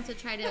 whoever I wants to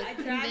try to I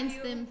drag convince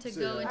you. them to So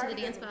go yeah. into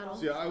the dance battle.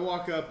 So yeah, I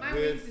walk up My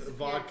wings with disappeared,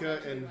 vodka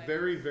so and like-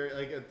 very, very,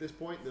 like at this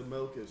point, the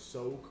milk is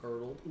so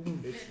curdled.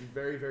 It's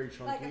very, very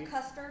Like chunky. a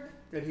custard.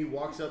 And he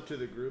walks up to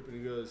the group and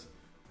he goes,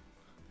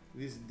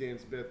 "This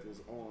dance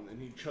battle's on," and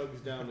he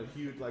chugs down a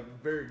huge, like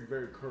very,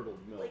 very curdled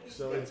milk. Like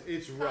So it's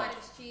Cottage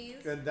rough,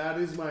 cheese. and that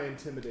is my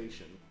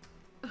intimidation.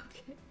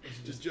 Okay.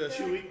 Just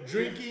Chewing-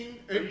 drinking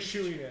and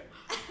chewing it.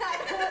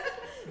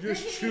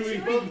 Just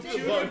chewing chewing, the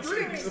chewing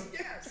vodka.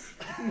 Yes.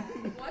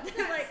 What's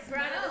that Like,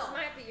 Brana, this smell?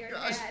 might be your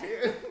Gosh dad.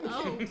 damn.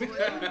 Oh boy.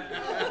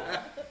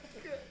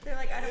 They're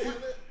like, I don't want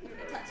you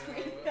to touch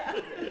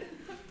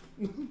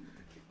me.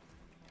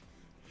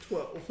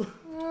 12.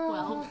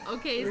 Well,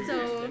 okay,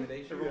 so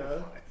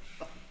Yeah.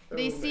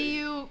 they see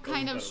you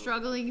kind of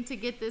struggling to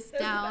get this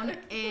down,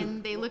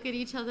 and they look at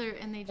each other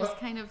and they just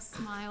kind of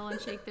smile and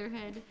shake their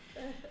head.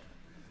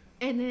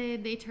 And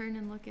then they turn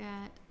and look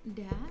at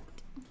Dat.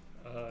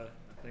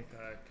 I think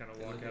I kind of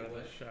walk out of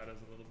the shadows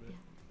a little bit.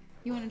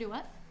 You want to do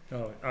what?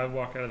 Oh, I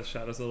walk out of the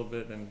shadows a little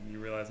bit, and you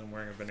realize I'm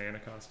wearing a banana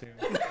costume.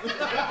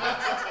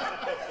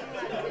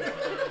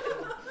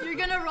 You're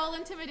gonna roll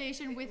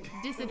intimidation with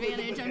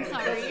disadvantage. I'm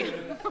sorry.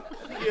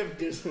 You have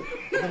dis-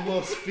 The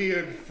most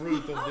feared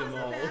fruit of them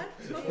all.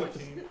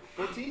 14?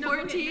 14.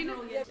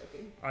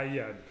 I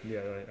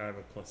have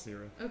a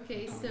 +0.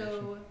 Okay,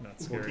 so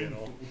Not scary at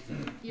all.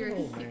 you're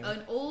Oh, man.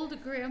 an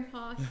old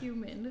grandpa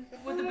human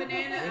With a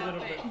banana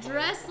outfit.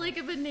 dressed like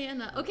a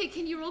banana. Okay,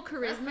 can you roll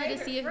charisma to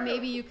see if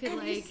maybe you could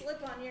And you like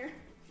slip on your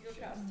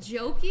costume.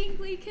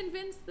 jokingly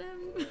convince them?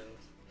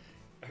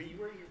 Are you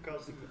wearing your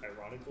costume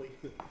ironically?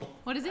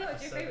 What is it?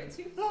 What's your favorite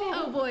tooth?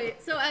 Oh boy.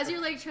 So as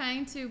you're like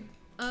trying to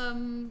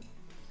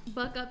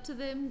buck up to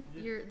them.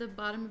 The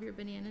bottom of your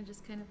banana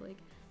just kind of like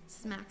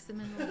smacks them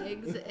in the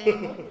legs,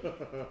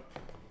 and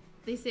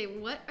they say,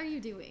 "What are you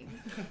doing?"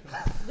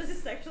 This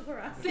is sexual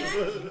harassment.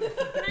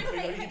 Can I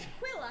say, hey,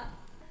 Quilla,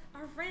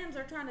 our friends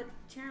are trying to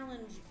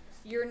challenge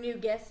your new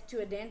guest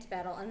to a dance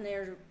battle, and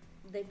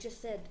they've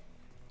just said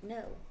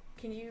no.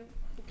 Can you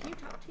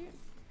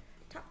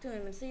talk to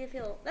him and see if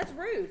he'll? That's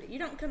rude. You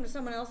don't come to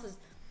someone else's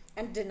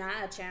and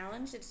deny a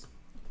challenge. It's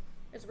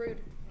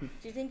rude. Do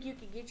you think you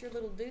could get your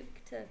little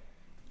Duke to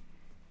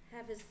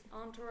have his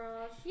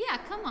entourage? Yeah,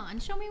 come on,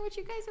 show me what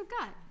you guys have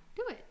got.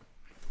 Do it.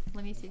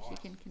 Let me see if she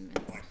can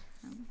convince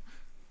him.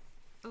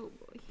 Oh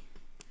boy.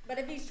 But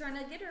if he's trying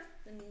to get her,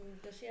 then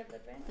does she have the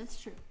advantage? That's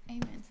true.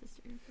 Amen,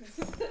 sister. Let's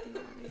do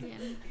that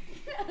again.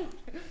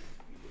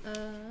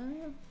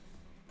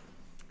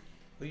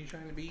 What are you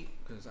trying to beat?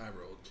 Because I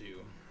rolled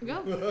 2.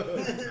 Go.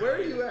 Where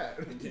are you at?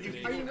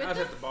 Are you with I was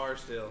them? at the bar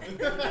still.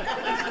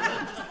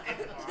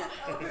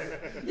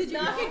 Did you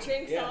knock your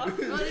drinks off?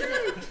 What is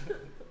it?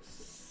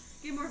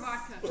 Get more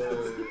vodka.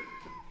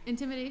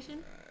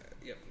 Intimidation?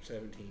 Yep,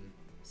 17.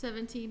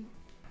 17.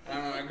 I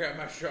don't know, I grabbed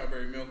my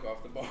strawberry milk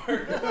off the bar.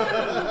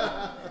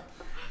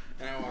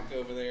 And I walked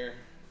over there.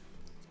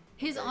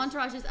 His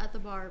entourage is at the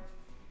bar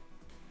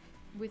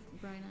with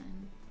Bryna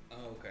and...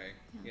 Oh, okay.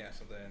 Yeah. Yeah,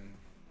 so then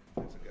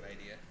that's a good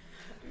idea.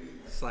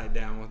 Slide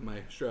down with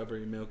my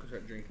strawberry milk and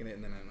start drinking it,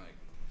 and then I'm like,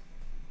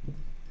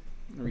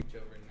 reach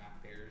over and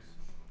knock theirs.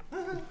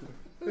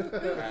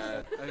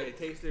 Okay,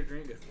 taste their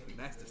drink.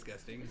 That's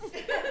disgusting.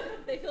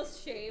 They feel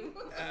shame.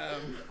 I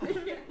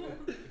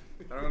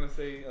don't want to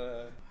say.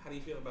 How do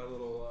you feel about a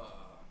little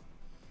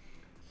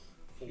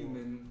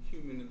human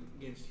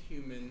against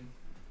human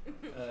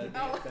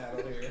dance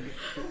battle here?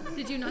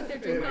 Did you knock their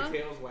drink My off?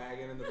 tail's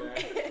wagging in the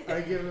back.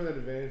 I give him an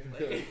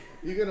advantage.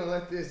 You're gonna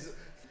let this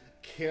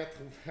cat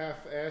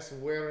half-ass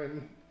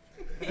wearing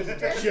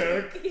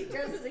jerk. He's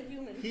dressed as a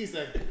human. He's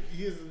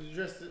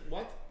dressed as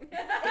what? He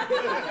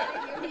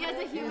has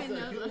a human He's a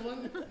nose.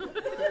 human?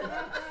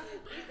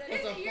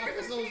 What the fuck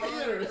is those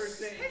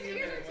ears?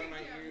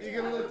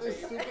 You're gonna let this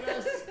stupid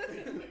ass?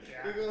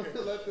 You're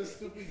gonna let this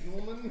stupid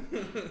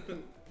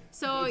woman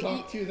So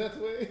talk to you that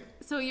way?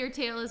 So your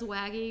tail is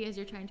wagging as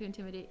you're trying to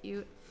intimidate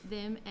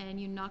them, and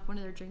you knock one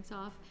of their drinks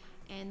off.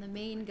 And the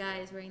main guy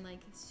is wearing like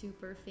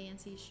super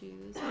fancy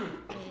shoes,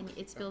 and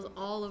it spills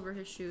all over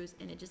his shoes,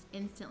 and it just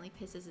instantly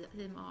pisses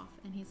him off.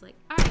 And he's like,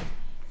 "All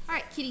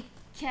right, kitty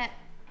cat,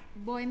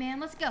 boy man,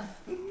 let's go.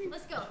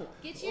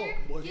 Get your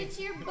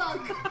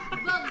bugberry.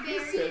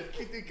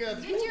 Kitty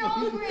cat. Get your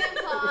old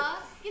grandpa.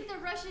 Get the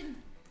Russian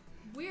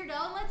weirdo.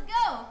 And let's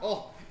go."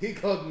 Oh, he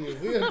called me a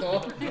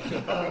weirdo.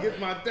 Let me get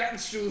my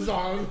dance shoes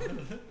on.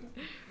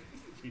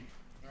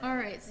 All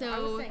right,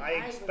 so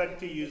I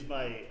expect to use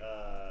my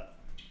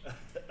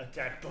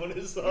attack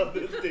bonus on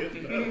this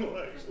damn battle,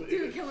 actually.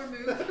 Do a killer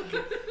move.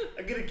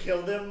 I'm gonna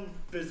kill them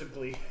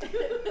physically.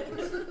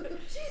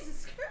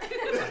 Jesus Christ.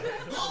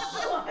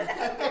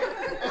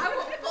 I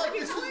will fuck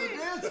this is a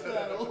dance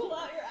battle. Pull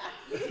out your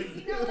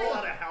ass. Pull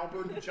out a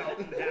halberd and chop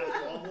it in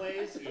half long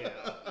ways. Yeah. You know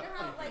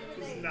how, like, when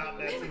Just they not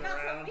messing got some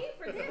around. meat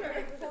for dinner.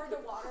 they pour the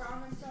water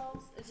on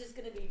themselves, it's just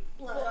gonna be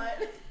blood.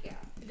 Blood. Yeah.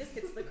 It just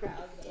hits the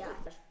crowd. Though. Yeah.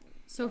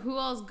 So who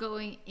all's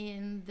going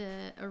in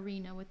the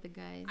arena with the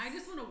guys? I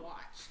just want to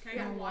watch. Can I You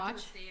go wanna watch in watch?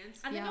 the stands?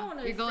 I think I Yeah,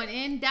 wanna you're going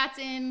in. That's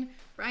in.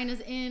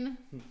 Bryna's in.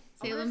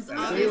 Salem's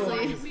Salem obviously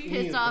is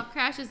pissed in. off.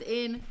 Crash is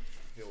in.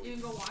 You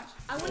can go watch.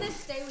 I want to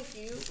stay with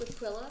you, with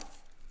Quilla,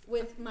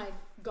 with my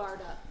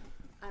guard up.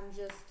 I'm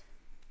just,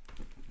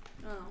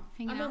 I don't know.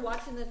 Hanging I've been out.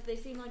 watching this. They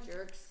seem like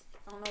jerks.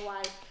 I don't know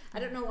why. I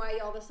don't know why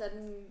all of a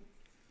sudden.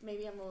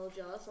 Maybe I'm a little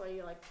jealous why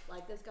you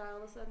like this guy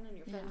all of a sudden and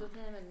you're friends Yeah. with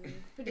him and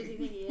who does he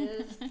think he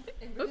is?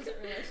 And Brooke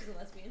doesn't realize she's a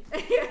lesbian.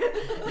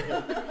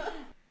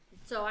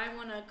 So I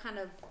want to kind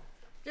of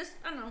just,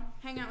 I don't know,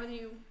 hang out with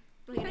you,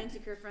 be an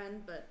insecure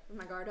friend, but with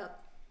my guard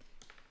up.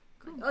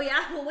 Cool. Oh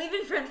yeah, well we've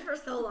been friends for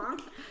so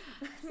long.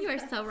 You are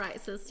so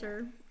right,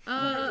 sister.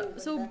 But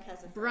So Beck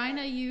has a friend.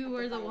 Bryna, you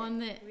were the one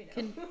that We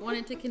know.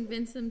 wanted to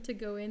convince him to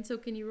go in. So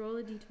can you roll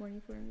a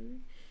d20 for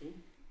me?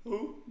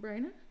 Who?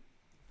 Bryna?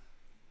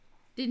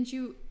 Didn't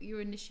you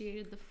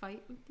initiated the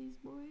fight with these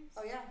boys?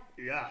 Oh yeah.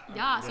 Yeah.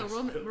 Yeah, so Yes.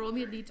 roll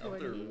me a Out there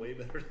d20. way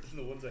better than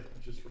the ones I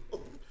just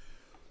rolled.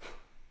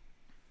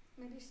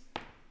 Maybe.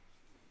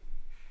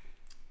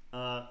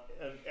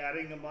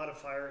 Adding a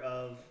modifier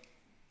of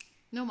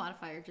No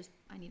modifier, just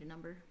I need a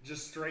number.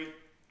 just straight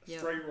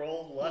Yep.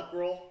 roll, luck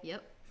roll.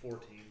 Yep.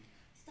 14.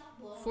 Stop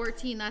blowing.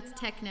 14, that's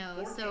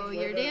techno. So 14's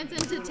you're way better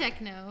dancing to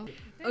techno.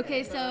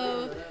 Okay,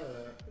 so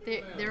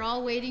they're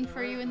all waiting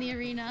for you in the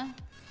arena.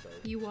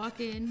 You walk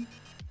in,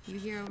 you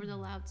hear over the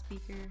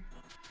loudspeaker,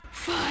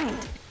 "Fight!"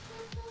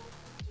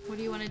 What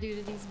do you want to do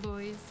to these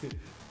boys?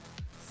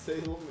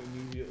 Salem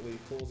immediately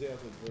pulls out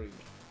a drink.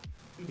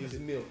 His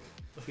milk.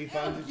 He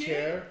finds a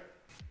chair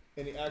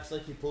and he acts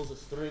like he pulls a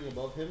string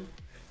above him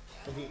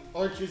and he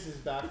arches his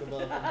back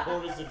above and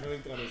pours the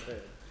drink on his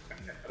head.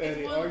 And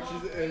he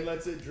arches and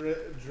lets it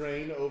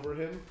drain over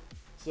him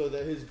so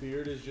that his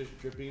beard is just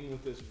dripping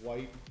with this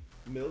white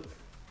milk.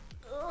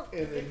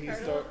 and then he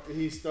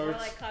Or starts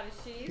like cottage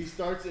he cheese.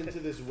 starts into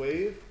this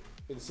wave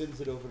and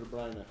sends it over to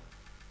Bryna.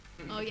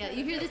 Oh yeah,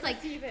 you hear this like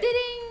Receive it.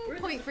 ding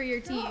point for your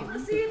Don't team.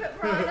 receive it,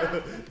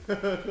 Brian.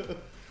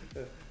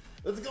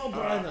 Let's go,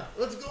 Bryna.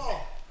 Let's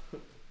go.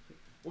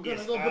 We're gonna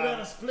Yes, go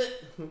banana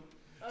split.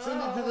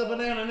 Send it to the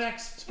banana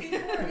next. Before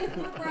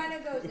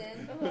Bryna goes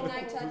in, when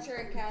I touch her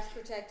and cast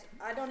Protect,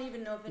 I don't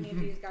even know if any of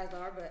these guys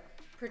are, but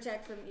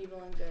Protect from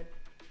evil and good.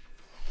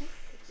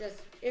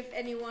 Just if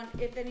any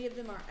of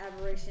them are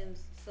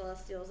aberrations,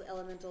 celestials,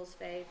 elementals,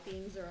 fae,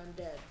 fiends, or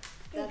undead,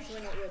 that's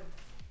when it would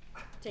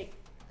take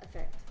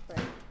effect. But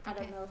I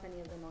don't Okay. know if any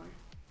of them are.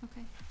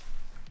 Okay.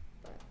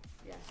 But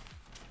yeah,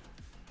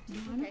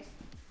 Johanna? okay.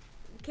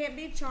 Can't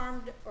be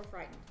charmed or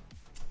frightened.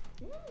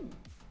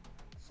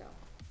 So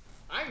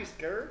I ain't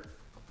scared.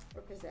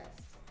 or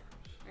possessed.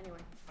 Anyway.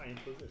 I ain't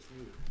possessed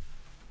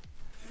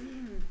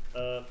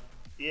neither.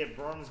 Yeah,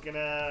 Bron's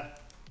gonna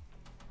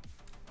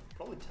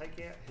probably take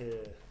out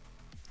her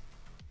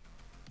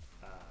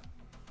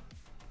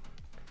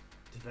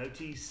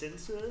devotee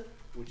censer,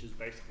 which is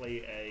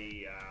basically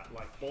a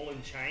like ball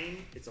and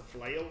chain. It's a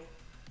flail.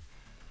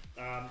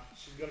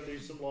 She's gonna do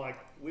some like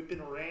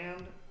whipping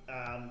around,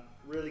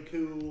 really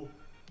cool,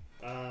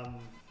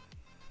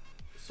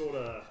 sort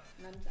of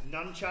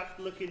nunchuck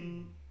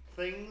looking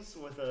things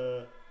with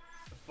a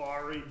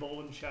fiery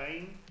ball and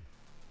chain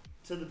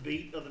to the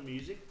beat of the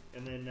music,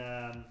 and then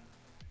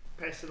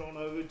pass it on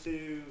over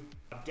to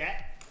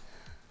Dat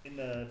in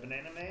the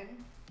Banana Man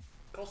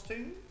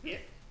costume. Yep,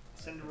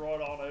 send it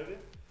right on over,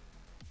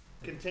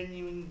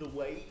 continuing the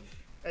wave,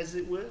 as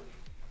it were.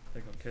 I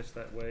think I'll catch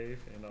that wave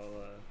and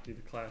I'll do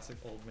the classic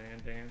old man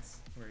dance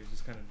where he's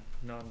just kind of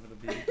nodding to the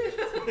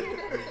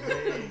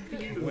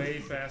beat. way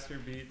faster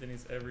beat than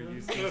he's ever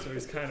used to, so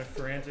he's kind of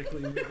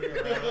frantically moving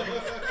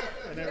around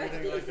and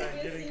everything like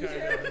that,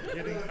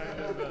 getting kind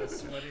of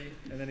sweaty,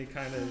 and then he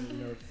kind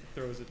of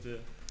throws it to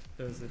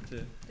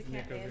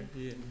Nick cat over.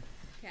 man.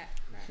 Yeah.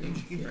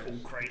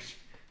 Cat. Crash.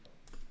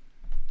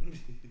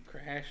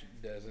 Crash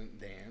doesn't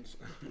dance.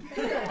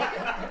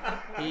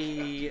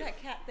 He That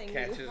cat thing.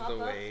 catches you the hop up.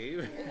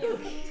 wave.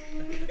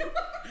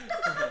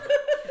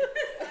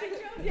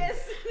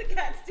 Yes, the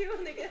cats do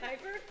when they get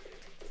hyper.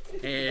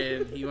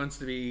 And he wants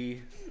to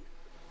be,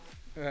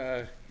 He's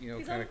kind on,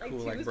 of like, cool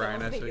like Tuesday,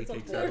 Brian, I so he think it's on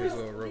takes out his Thursday.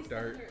 little rope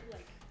dart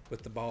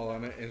with the ball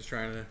on it and is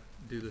trying to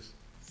do this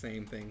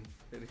same thing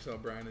that he saw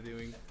Brian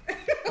doing.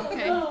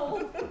 Okay.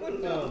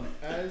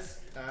 As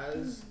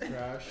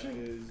Crash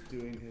is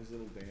doing his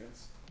little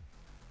dance,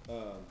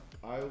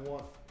 I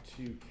want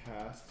to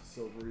cast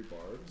Silvery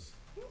Barbs,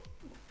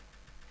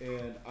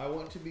 and I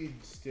want to be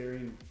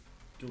staring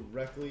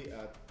directly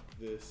at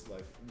this,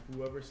 like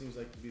whoever seems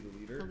like to be the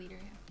leader,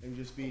 and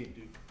just be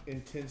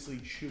intensely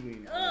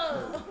chewing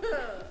of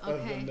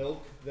Okay. the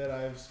milk that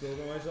I've spilled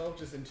on myself,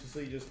 just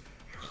intensely just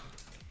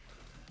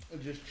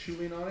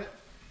chewing on it.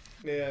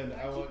 And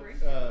I want,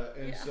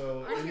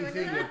 so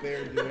anything that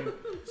they're doing.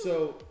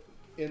 So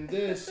in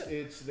this,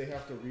 they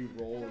have to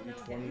re-roll a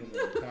d20 in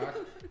their attack,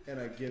 and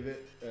I give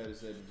it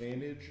as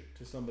advantage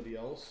to somebody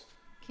else.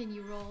 Can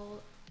you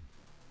roll?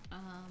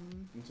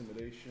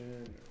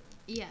 Intimidation.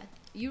 Yeah,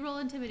 you roll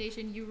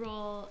intimidation. You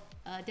roll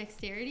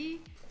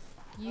dexterity.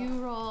 You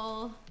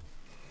roll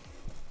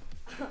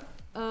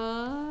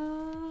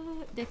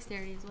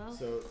dexterity as well.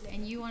 So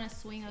and you want to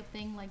swing a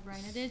thing like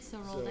Bryna did, so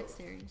roll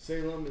dexterity.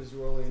 Salem is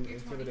rolling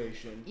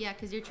intimidation. Yeah,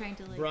 because you're trying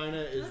to like.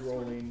 Bryna is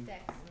rolling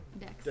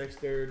Dex.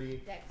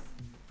 dexterity. Dex.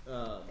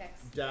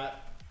 Dex.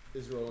 Dat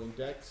is rolling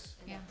dex.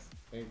 Yeah.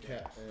 And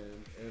cat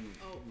and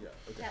yeah.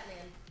 Okay.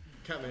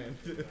 Catman.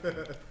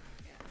 Catman.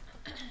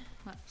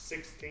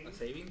 16. A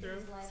saving throw?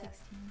 16.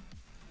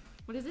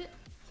 What is it?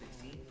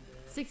 16.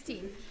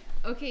 16.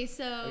 Okay, I got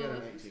so a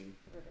 19.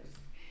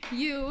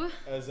 you.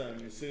 As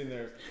I'm sitting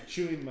there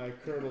chewing my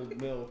curdled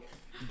milk,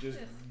 just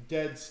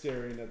dead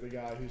staring at the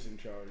guy who's in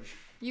charge.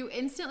 You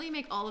instantly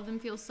make all of them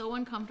feel so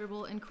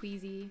uncomfortable and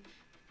queasy,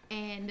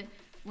 and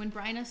when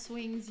Bryna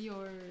swings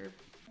your,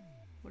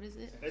 what is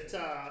it? It's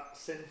a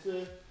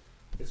censer.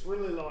 It's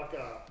really like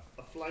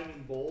a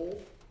flaming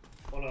ball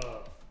on a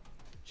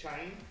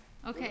chain.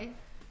 Okay,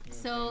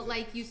 so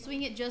like you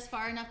swing it just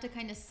far enough to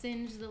kind of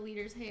singe the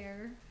leader's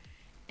hair,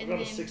 I've and got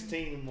then a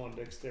 16 in one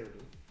dexterity,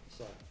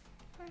 so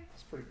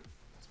it's pretty.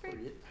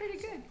 pretty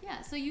good.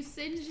 Yeah, so you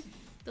singe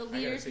the I got a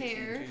leader's 16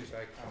 hair. too, so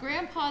I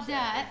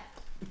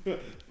can't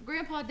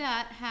Grandpa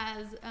Dat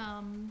has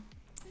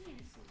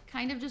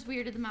kind of just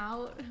weirded them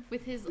out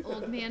with his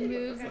old man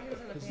moves,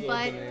 His little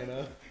but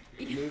banana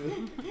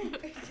moving.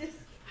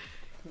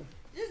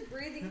 Just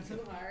breathing too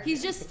hard.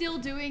 he's just still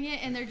doing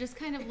it, and they're just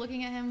kind of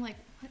looking at him like,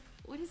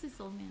 what is this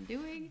old man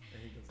doing?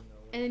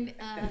 And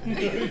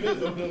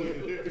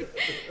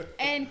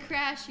and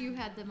Crash, you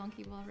had the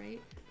monkey ball, right?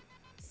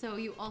 So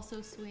you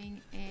also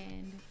swing,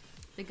 and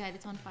the guy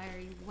that's on fire,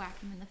 you whack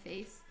him in the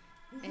face,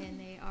 and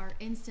they are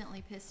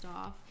instantly pissed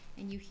off.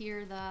 And you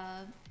hear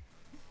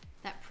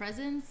that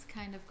presence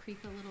kind of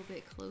creep a little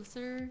bit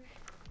closer.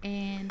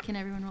 And can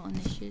everyone roll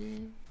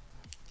initiative?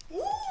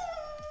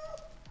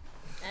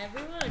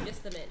 Everyone or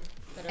just the men?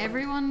 that are-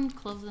 Everyone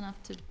close enough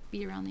to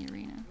be around the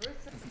arena.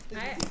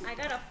 I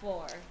got a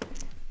 4.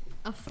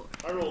 A 4.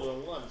 I rolled a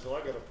 1, so I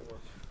got a 4.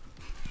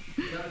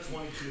 Got a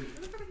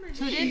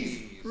 22. Who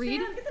did? Reed?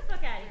 Sam, get the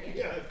fuck out of here.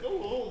 Yeah,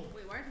 go home.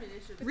 Wait, why is my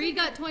initiative? Reed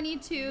got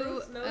 22.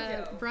 Bruce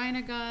Mojo.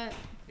 Bryna got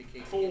Hey,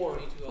 Casey, 4.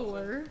 22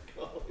 also.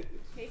 4.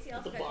 Casey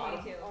also The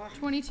got bottom. 22.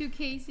 22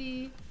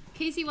 Casey.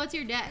 Casey, what's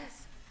your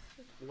dex?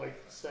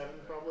 Like 7,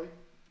 probably.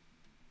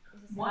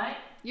 What?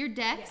 Your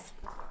dex?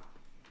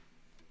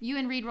 You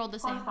and Reed rolled the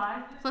same.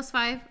 +5?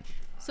 +5.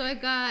 So I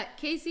got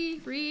Casey,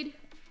 Reed,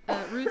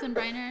 Ruth, and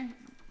Bryna.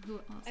 Who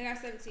else? I got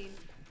 17.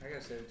 I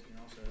got 17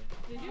 also.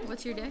 Did you?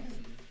 What's your dex?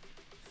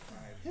 5.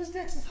 His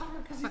dex is higher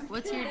because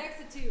What's your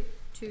Next to 2.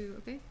 2?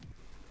 Okay.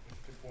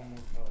 Just one more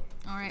color.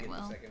 All right. Get the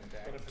Well, second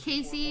attack.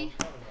 Casey,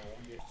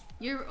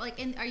 you're like,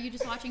 are you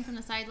just watching from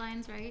the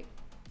sidelines, right?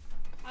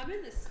 I'm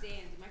in the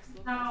stands. Am I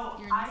still So,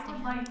 You're in the I would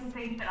stand. like to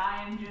think that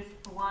I am just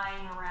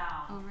flying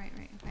around Oh, right.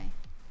 Okay.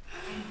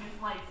 and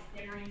just like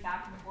staring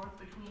back and forth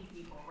between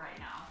people right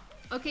now.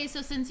 Okay.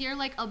 So since you're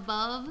like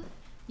above,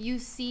 you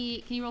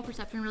see. Can you roll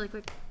perception really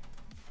quick?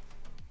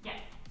 Yes.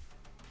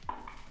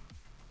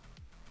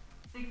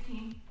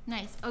 16.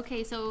 Nice.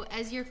 Okay, so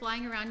as you're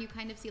flying around, you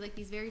kind of see like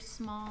these very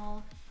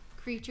small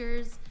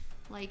creatures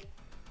like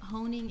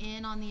honing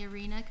in on the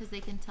arena because they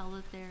can tell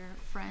that their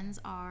friends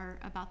are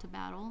about to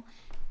battle.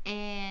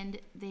 And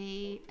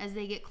as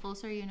they get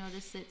closer, you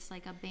notice it's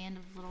like a band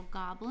of little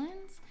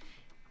goblins.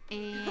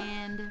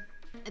 And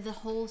the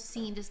whole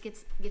scene just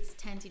gets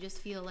tense. You just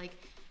feel like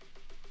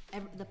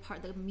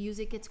the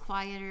music gets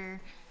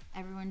quieter.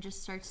 Everyone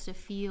just starts to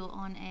feel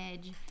on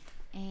edge.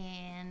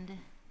 And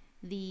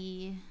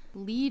the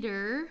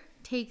leader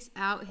takes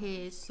out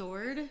his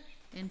sword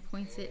and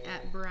points it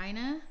at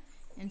Bryna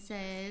and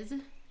says,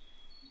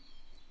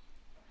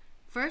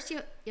 "First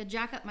you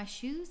jack up my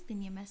shoes,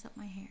 then you mess up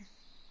my hair.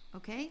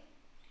 Okay?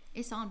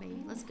 It's on,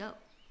 baby. Let's go."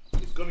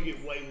 It's gonna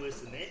get way worse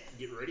than that.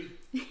 Get ready.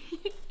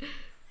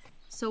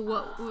 So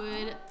what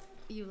would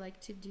you like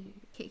to do,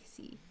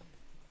 Casey?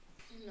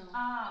 I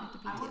want to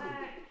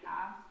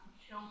cast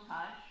Chill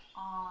Touch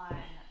on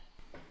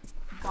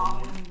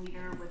Goblin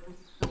Leader with the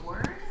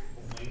sword.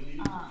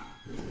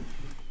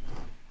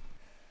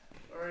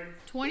 Alright.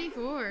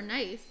 24.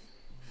 Nice.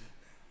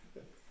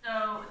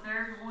 So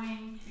they're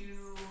going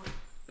to.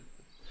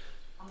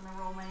 I'm gonna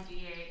roll my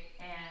d8,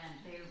 and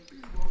they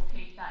will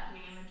take that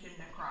damage and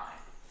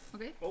necrotic.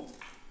 Okay. Oh.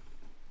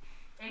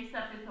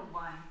 Except it's a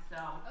 1, so.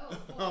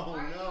 Oh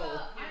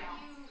no.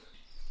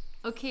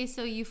 Okay,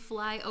 so you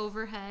fly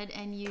overhead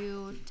and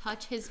you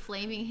touch his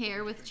flaming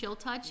hair with Chill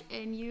Touch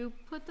and you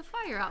put the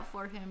fire out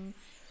for him.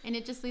 And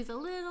it just leaves a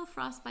little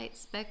frostbite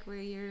speck where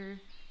your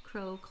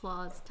crow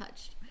claws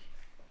touched.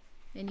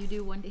 And you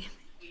do 1 damage.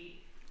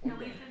 At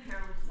least his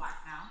hair looks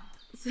whack now.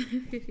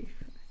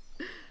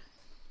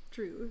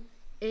 True.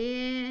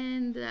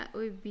 And that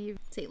would be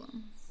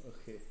Salem.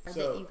 Okay. I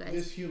So bet you guys-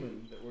 this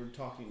human that we're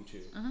talking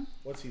to, Uh-huh.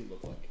 what's he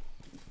look like?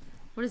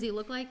 What does he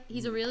look like?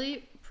 He's a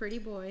really pretty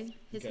boy.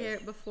 His Okay. hair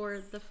before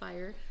the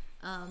fire,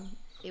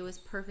 it was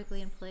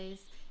perfectly in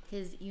place.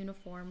 His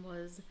uniform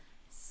was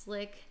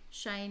slick,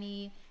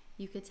 shiny.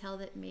 You could tell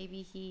that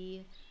maybe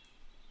he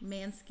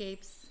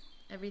manscapes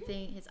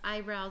everything. His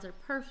eyebrows are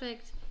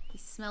perfect. He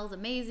smells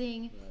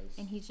amazing. Nice.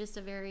 And he's just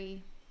a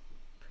very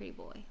pretty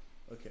boy.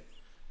 Okay.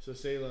 So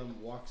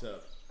Salem walks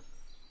up,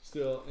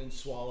 still, and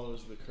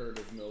swallows the curd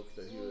of milk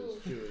that he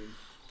was chewing,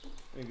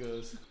 and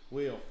goes,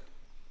 "Well,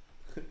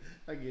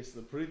 I guess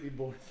the pretty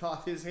boy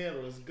thought his hair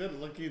was good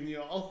looking,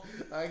 y'all.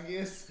 I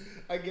guess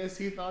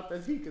he thought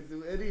that he could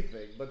do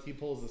anything, but he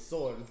pulls a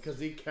sword because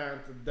he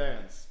can't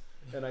dance."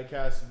 And I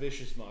cast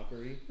Vicious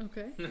Mockery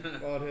Okay.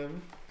 on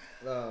him.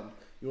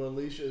 You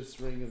unleash a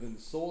string of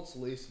insults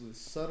laced with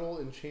subtle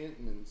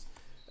enchantments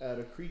at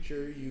a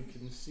creature you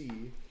can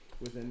see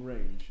within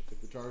range. If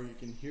the target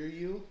can hear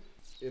you,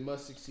 it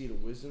must succeed a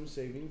wisdom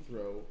saving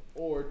throw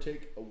or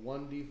take a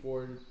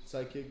 1d4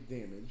 psychic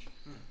damage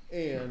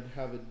and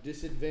have a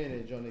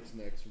disadvantage on its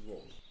next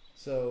roll.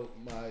 So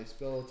my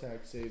spell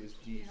attack save is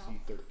DC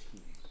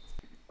 13.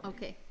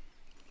 Okay.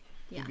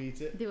 Yeah. He beats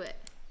it? Do it.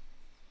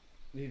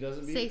 He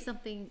doesn't beat Say it?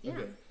 something. Yeah.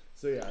 Okay.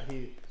 So yeah,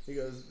 he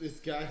goes, "This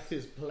guy,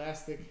 his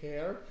plastic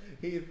hair,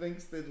 he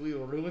thinks that we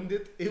ruined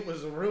it. It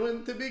was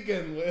ruined to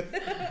begin with.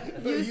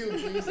 You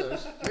piece of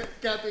shit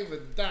can't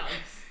even dance."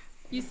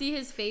 You see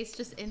his face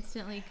just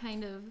instantly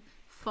kind of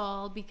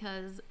fall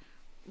because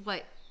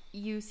what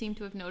you seem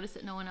to have noticed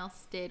that no one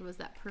else did was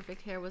that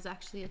perfect hair was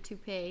actually a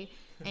toupee.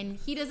 And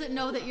he doesn't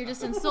know that you're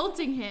just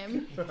insulting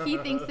him. He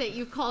thinks that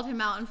you've called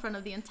him out in front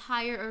of the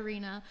entire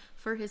arena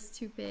for his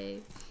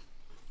toupee.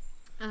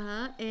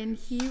 And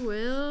he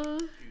will...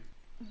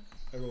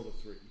 I rolled a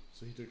 3,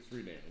 so he took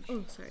 3 damage.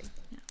 Oh, sorry.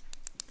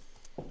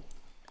 Yeah.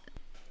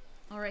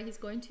 All right, he's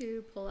going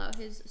to pull out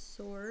his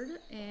sword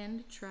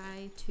and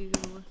try to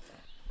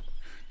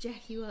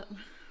jack you up.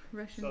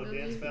 Russian So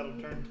dance roulette.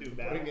 battle turn to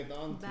battle. Bring it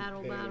on,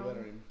 Battle, toupee battle.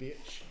 wearing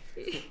bitch.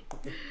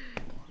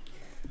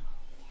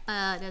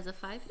 Does a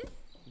 5 hit?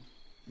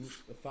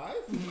 A 5?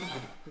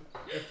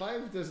 A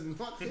 5 does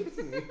not hit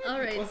me. All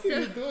right, What so- are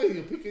you doing?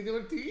 You picking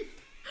your teeth?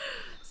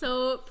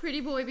 So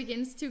Pretty Boy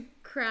begins to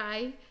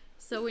cry.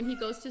 So when he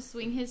goes to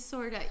swing his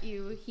sword at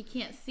you, he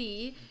can't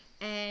see,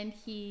 and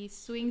he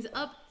swings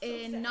up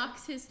and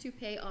knocks his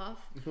toupee off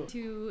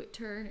to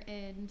turn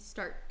and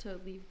start to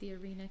leave the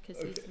arena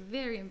because he's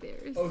very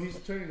embarrassed. Oh, he's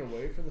turning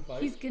away from the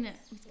fight? He's gonna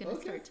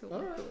Okay, start to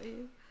walk alright. away.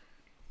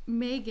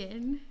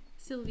 Megan,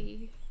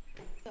 Sylvie,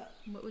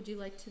 what would you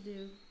like to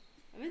do?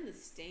 I'm in the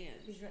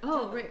stands. He's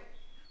Oh, right.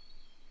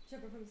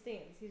 Jumping from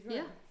stands. He's Yeah.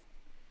 running.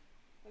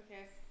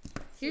 Okay.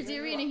 Here's the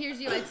arena. Here's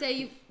you. I'd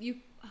say you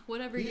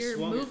whatever He your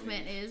swung at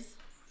movement me. is.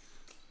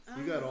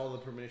 You got all the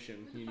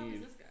permission Who the you fuck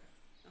need. is this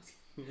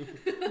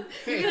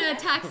guy? You're gonna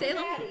attack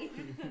Salem.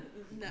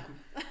 No.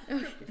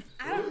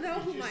 I don't know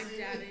who my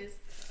dad is.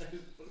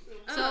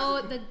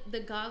 So the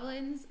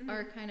goblins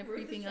are kind of Ruth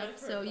is creeping trying up.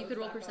 to So put you could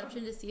roll those back on.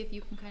 perception to see if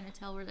you can kind of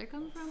tell where they're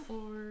coming from,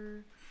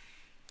 or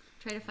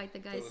try to fight the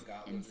guys. the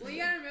goblins inside. Well, you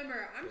gotta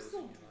remember, I'm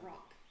still drunk.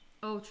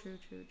 Oh, true.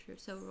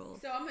 So roll.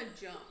 So I'm gonna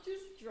jump.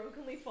 Just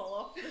drunkenly fall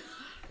off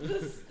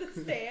the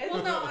stand.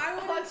 Well, no, I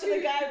wanted onto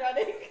the guy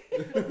running.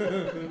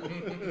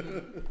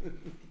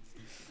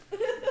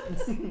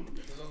 There's a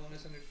little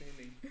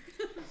misunderstanding.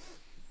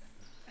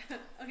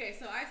 Okay,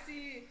 so I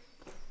see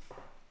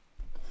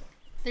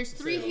There's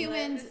three Salem.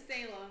 humans. the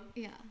Salem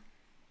Yeah.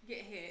 get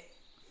hit.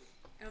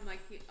 And I'm like,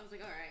 I was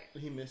like, alright.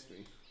 He missed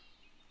me.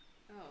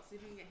 Oh, so you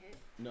didn't get hit?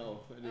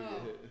 No, I didn't Oh.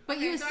 get hit. But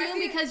you Okay, so I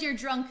assume see- because you're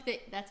drunk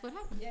that's what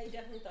happened. Yeah, you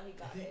definitely thought he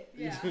got it.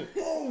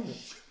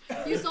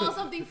 Yeah. You saw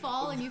something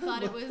fall and you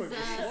thought it was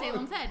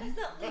Salem's head. That's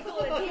not legal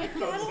in a dance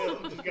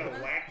battle. Just got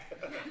whacked.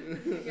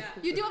 Yeah.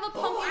 You do have a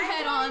pumpkin I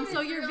head don't on, even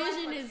so your realize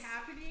vision what's is.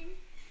 happening.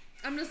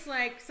 I'm just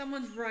like,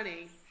 someone's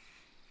running.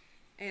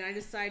 And I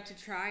decide to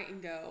try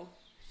and go.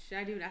 Should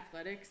I do an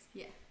athletics?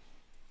 Yeah.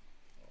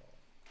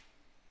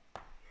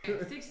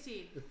 Okay,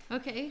 16.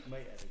 Okay.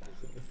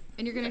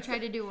 And you're gonna try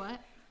to do what?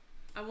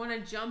 I want to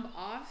jump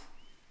off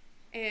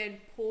and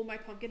pull my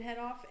pumpkin head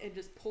off and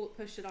just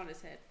push it on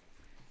his head.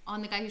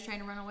 On the guy who's trying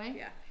to run away?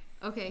 Yeah.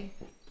 Okay.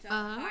 To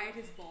Uh-huh. hide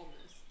his baldness.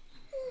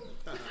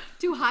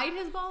 To hide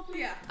his baldness?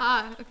 Yeah.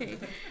 Ah, okay.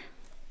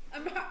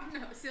 I'm not,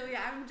 no, so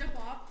yeah, I'm gonna jump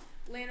off,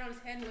 land on his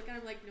head, and look at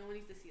him like no one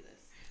needs to see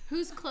this.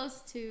 Who's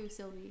close to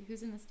Sylvie?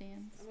 Who's in the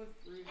stands? I'm with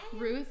Ruth.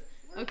 Ruth?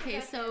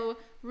 Okay, so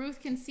Ruth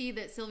can see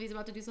that Sylvie's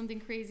about to do something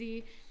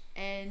crazy,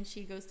 and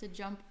she goes to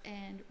jump,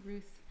 and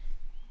Ruth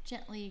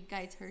gently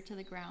guides her to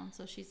the ground.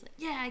 So she's like,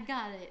 yeah, I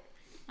got it.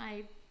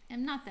 I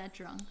am not that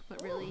drunk,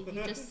 but really,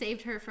 you just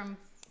saved her from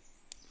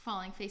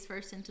falling face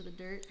first into the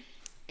dirt.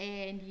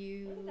 And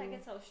When did I you,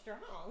 get so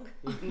strong?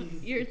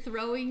 you're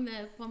throwing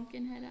the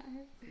pumpkin head at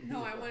her.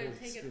 No, I wanted to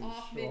take it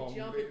off mid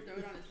jump and throw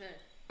it on his head.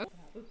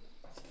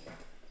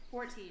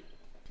 14.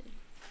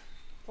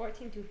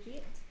 14 to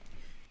hit.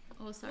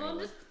 Oh, sorry. Well, I'm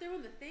Liv. just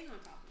throwing the thing on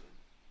top of him.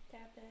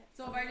 Tap that.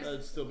 So if I just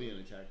That'd still be an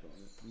attack on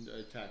it.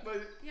 Attack.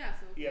 yeah,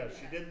 so Yeah, do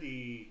she that. did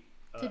the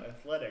To-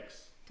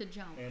 athletics to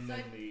jump. and So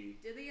then I the.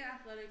 did the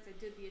athletics. I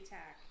did the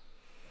attack.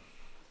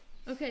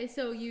 Okay,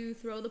 so you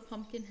throw the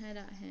pumpkin head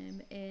at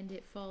him, and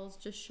it falls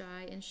just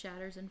shy and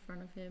shatters in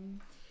front of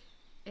him.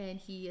 And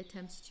he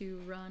attempts to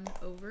run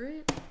over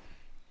it,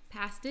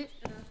 past it.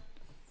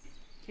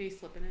 Can you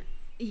slip in it?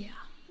 Yeah.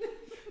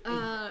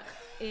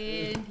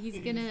 And he's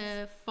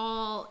gonna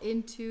fall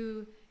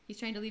into. He's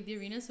trying to leave the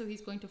arena, so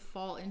he's going to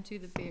fall into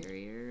the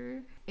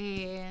barrier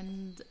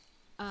and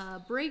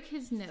break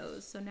his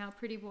nose. So now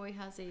Pretty Boy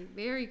has a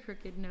very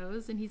crooked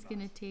nose, and he's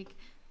gonna take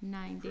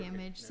 9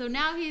 damage. So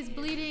now he's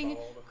bleeding,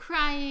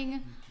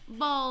 crying,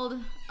 bald,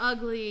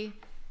 ugly,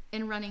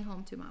 and running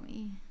home to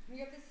mommy. You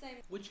have the same.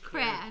 Which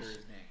Crash. character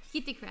is next?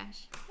 Kitty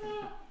Crash.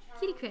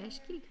 Kitty Crash.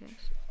 Kitty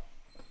Crash.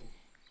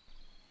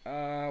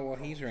 Well,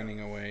 he's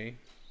running away,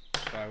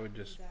 so I would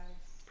just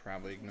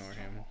probably ignore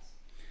him.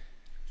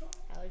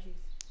 Allergies.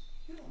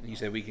 You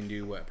said we can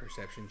do what?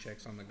 Perception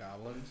checks on the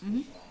goblins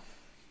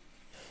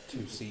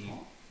to see.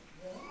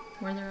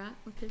 Where they're at,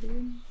 what they're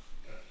doing.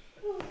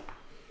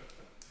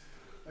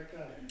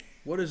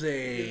 What is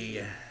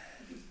a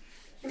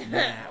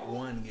that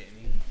one get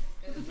me?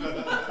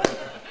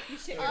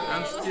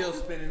 I'm still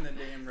spinning the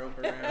damn rope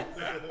around.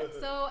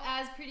 So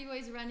as Pretty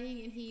Boy's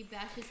running and he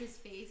bashes his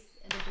face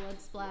and the blood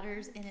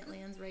splatters and it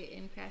lands right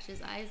in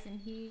Crash's eyes and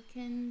he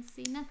can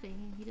see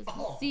nothing. He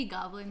doesn't see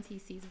goblins, he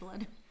sees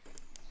blood.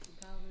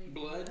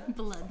 Blood?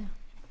 Blood.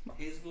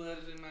 His blood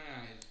is in my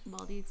eyes.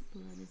 Baldy's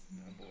blood is in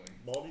Oh boy.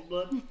 Baldy's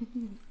blood? Hope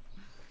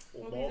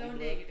Old he's Baldy O blood?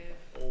 negative.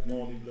 Old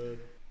Baldy blood.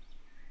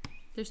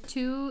 There's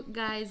 2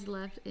 guys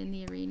left in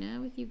the arena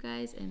with you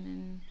guys and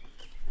then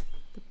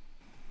the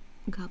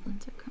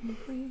goblins are coming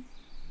for you.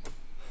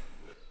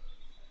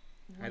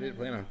 I did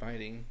plan on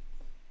fighting.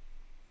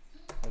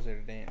 I was there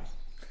to dance.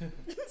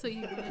 So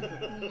you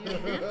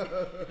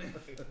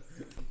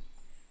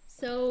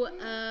So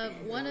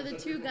one of the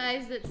 2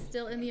 guys that's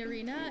still in the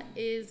arena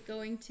is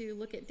going to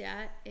look at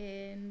Dat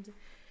and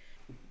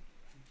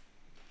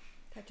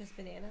Touch his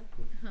banana.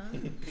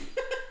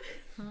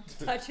 huh?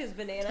 Touch his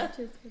banana.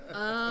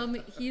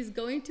 He's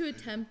going to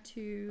attempt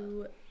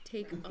to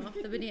take off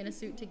the banana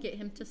suit to get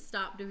him to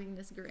stop doing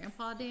this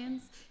grandpa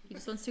dance. He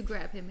just wants to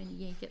grab him and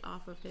yank it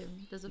off of him.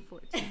 Does a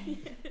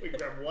 14. Wait,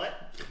 grab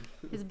what?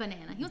 His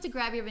banana. He wants to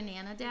grab your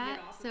banana, Dad.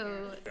 off of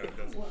So it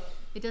doesn't.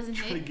 it doesn't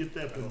Trying to hit. get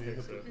that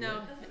banana.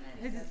 No,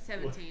 his is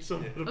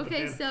 17.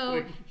 Okay,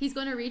 so he's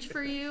going to reach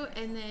for you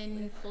and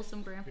then pull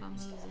some grandpa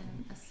moves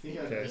and a spin.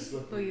 Okay.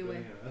 Boogie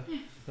away.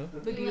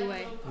 Boogie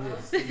away.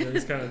 Yeah,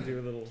 he's kind of do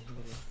a little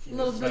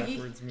boogie.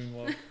 backwards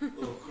moonwalk.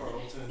 Little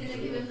Carlton. Gonna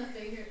give him the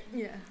finger.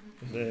 Yeah.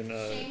 And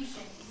then,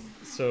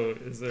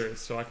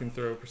 so I can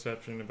throw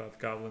perception about the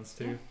goblins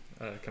too.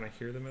 Can I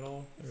hear them at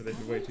all? Or are they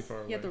way too far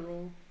away? You have to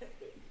roll.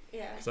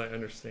 Yeah. Because I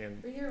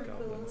understand We're here,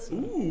 goblins.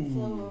 Ooh.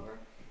 Flow over.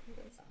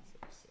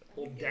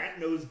 Old Dat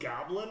knows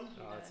Goblin?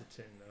 Oh, it's a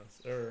 10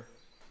 though. Or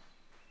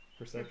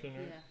perception,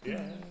 right?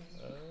 Yeah.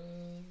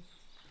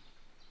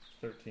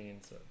 13,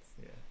 so it's,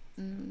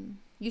 yeah.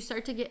 You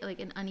start to get like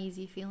an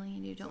uneasy feeling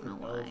and you don't know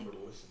why.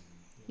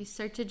 You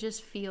start to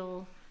just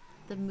feel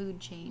the mood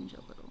change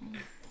a little.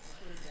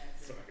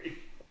 Sorry.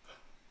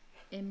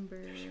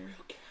 Ember.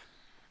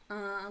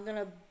 I'm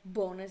gonna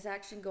bonus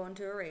action go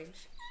into a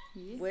rage,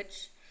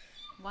 which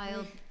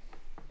Wild.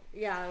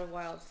 yeah,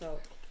 wild. So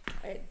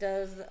it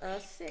does a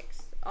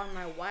 6 on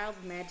my wild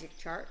magic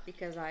chart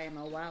because I am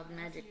a wild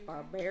magic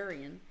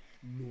barbarian.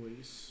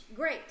 Noise.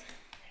 Great.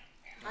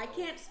 I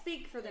can't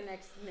speak for the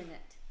next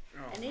minute.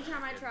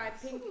 Anytime I try,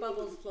 pink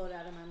bubbles float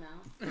out of my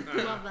mouth.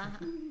 Love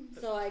that.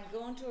 So I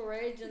go into a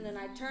rage and then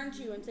I turn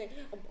to you and say,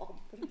 I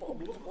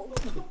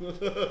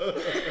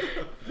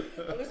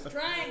was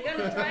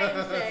gonna try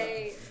and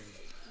say,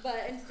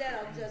 but instead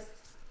I'll just.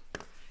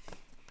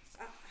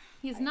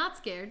 He's not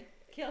scared.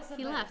 Kill He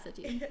somebody. laughs at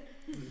you.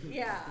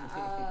 Yeah,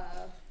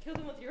 Kill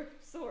them with your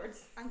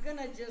swords. I'm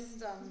gonna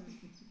just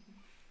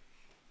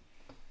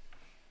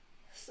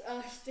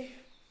stay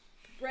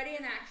ready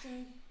in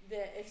action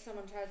that if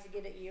someone tries to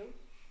get at you,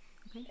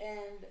 Okay.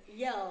 and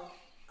yell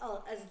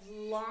as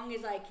long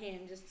as I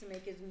can just to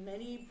make as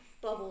many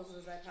bubbles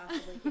as I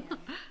possibly can.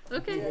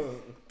 Okay.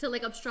 To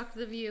like obstruct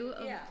the view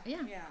of. Yeah,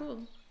 Yeah. yeah.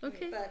 Cool.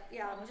 Okay. But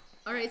yeah,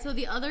 All right. So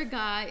the other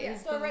guy yeah.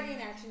 is. So ready in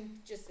action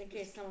just in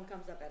case someone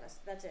comes up at us.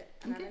 That's it,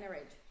 and Okay. I'm in a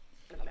rage.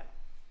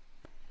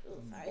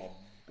 Ooh, sorry.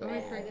 Oh,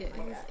 I forget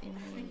who's in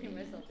the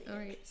arena. All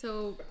right.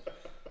 So,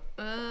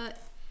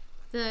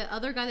 the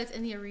other guy that's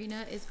in the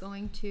arena is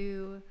going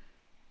to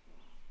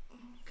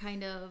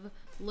kind of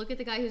look at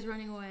the guy who's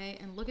running away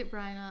and look at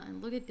Bryna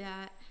and look at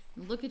Dat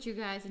and look at you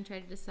guys and try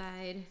to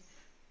decide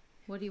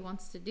what he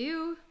wants to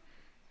do.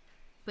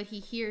 But he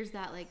hears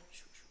that like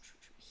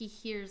he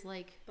hears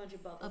like Bunch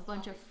of bubbles. a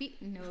bunch of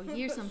feet. No, he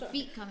hears some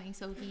feet coming.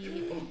 So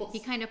he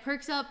kind of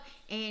perks up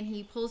and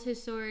he pulls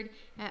his sword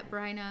at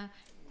Bryna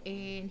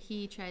and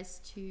he tries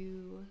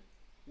to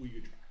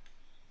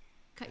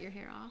cut your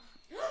hair off.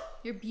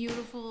 Your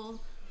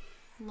beautiful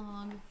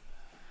long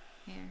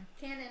hair.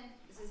 Cannon.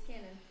 This is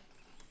cannon.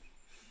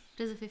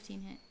 Does a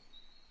 15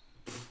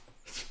 hit?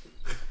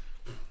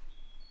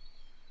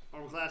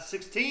 Armor class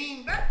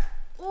 16.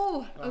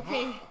 Oh,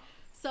 okay.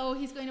 So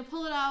he's going to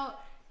pull it out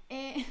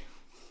and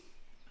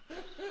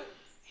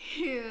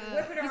yeah.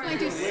 He's going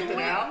to Whip it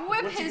out.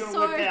 whip What's he his gonna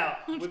sword. whip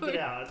out? Whip it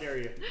out. I dare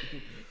you.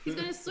 He's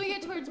going to swing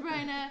it towards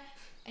Bryna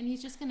and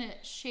he's just going to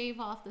shave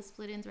off the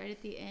split ends right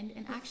at the end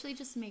and actually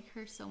just make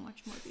her so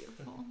much more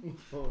beautiful.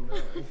 Oh no.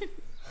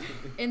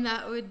 And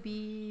that would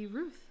be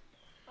Ruth.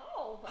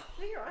 Oh,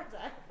 you're on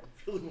that.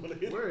 Really want to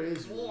hit Where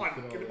is one?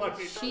 Ruth? Get in my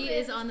face. She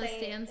is on the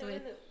stands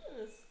with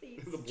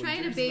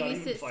trying to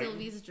babysit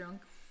Sylvie's drunk.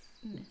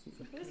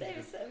 Who's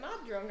babysitting my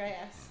drunk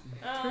ass?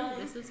 True,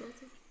 this is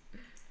also.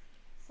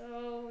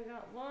 So we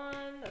got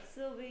one. That's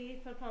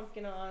Sylvie. Put a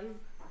pumpkin on.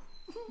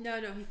 No,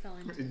 he fell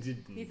into it. It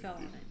did. He fell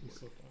on it.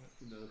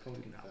 The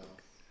pumpkin fell.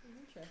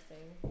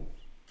 Interesting.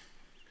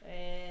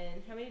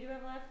 And how many do we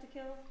have left to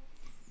kill?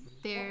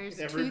 There's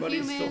two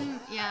Everybody's human.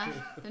 Yeah,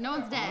 no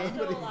one's dead.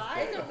 Still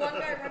alive? Isn't one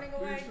guy running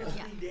away?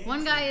 Yeah,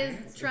 one guy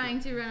is trying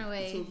to run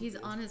away. He's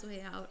on his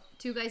way out.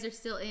 Two guys are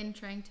still in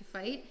trying to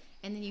fight,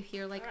 and then you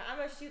hear like, Alright, I'm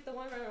gonna shoot the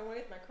one running away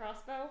with my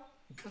crossbow.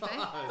 okay,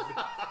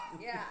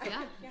 Yeah.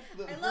 yeah.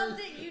 I love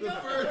that you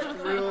don't First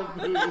real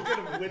I'm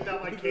gonna whip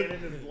out my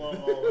cannon and blow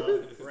all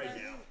up right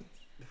now.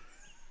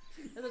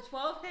 Does a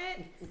 12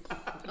 hit?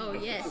 Oh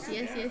yes.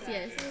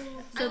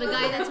 So the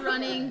guy that's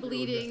running,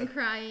 bleeding,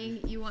 crying,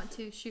 you want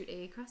to shoot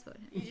a crossbow at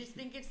him. You just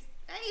think it's,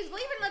 hey, he's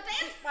leaving the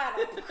dance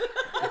battle.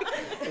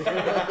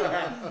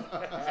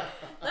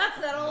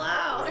 That's not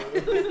allowed.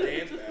 Dance battle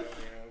ain't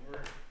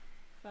over.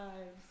 5,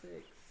 6,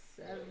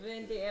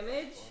 7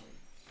 damage.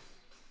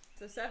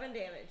 So 7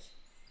 damage.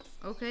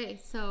 Okay,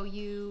 so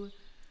you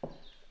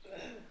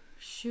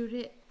shoot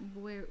it.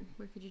 Where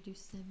could you do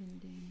 7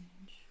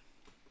 damage?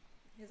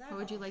 What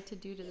would you like to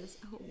do to this?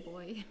 Oh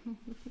boy.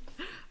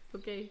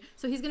 Okay,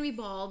 so he's gonna be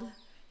bald.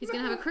 He's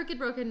gonna have a crooked,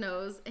 broken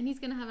nose, and he's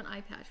gonna have an eye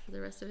patch for the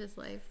rest of his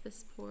life.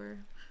 This poor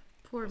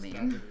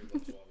man.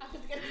 If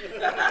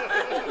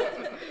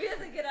he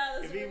doesn't get out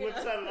of this If he ring, whips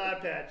out an eye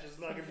patch, it's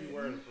not gonna be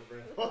worth it for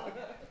Grandpa.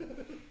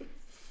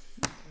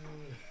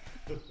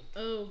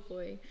 Oh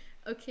boy.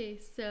 Okay,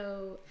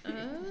 so I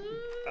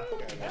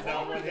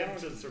don't want him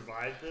to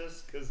survive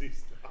this because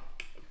he's not.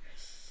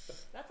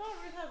 That's all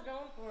Ruth has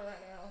going for her right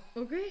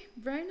now. okay,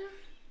 Bryna.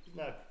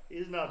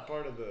 He's not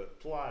part of the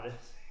plot, is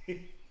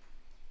he?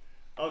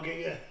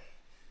 Okay,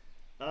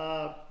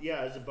 yeah. Yeah,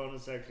 as a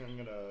bonus action, I'm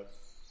gonna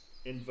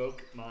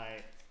invoke my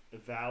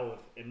vow of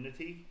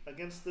enmity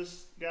against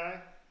this guy.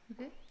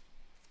 Okay.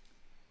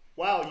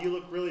 Wow, you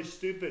look really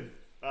stupid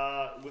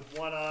with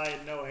one eye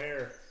and no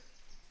hair.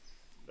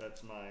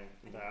 That's my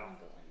vow.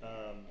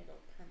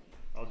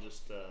 I'll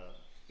just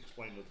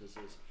explain what this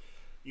is.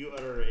 You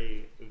utter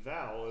a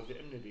vow of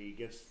enmity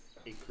against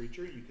a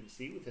creature you can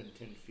see within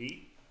 10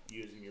 feet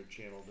using your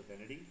channel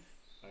divinity.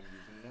 I'm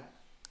using that.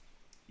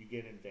 You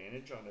gain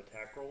advantage on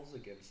attack rolls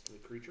against the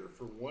creature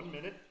for 1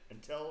 minute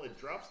until it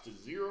drops to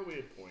 0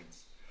 hit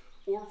points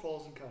or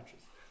falls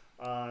unconscious.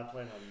 I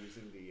plan on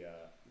using the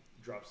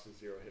drops to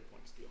 0 hit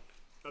points deal.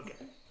 Okay.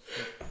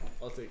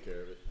 I'll take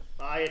care of it.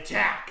 I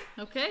attack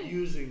Okay.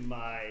 using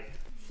my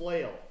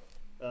flail,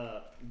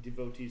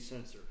 devotee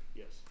sensor.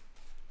 Yes.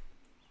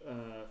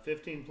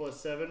 15 plus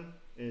 7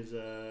 is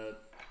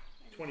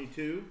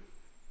 22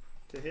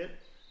 to hit.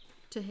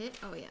 To hit?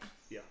 Oh yeah.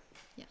 Yeah.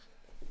 Yeah.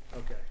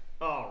 Okay.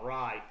 All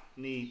right.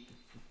 Neat.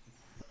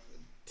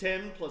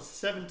 10 plus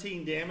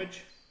 17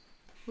 damage,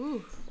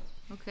 Ooh.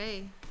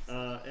 Okay.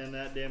 and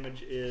that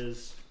damage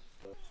is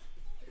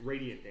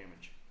radiant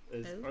damage.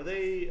 Oh. Are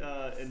they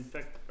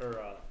infect or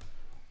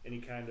any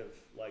kind of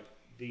like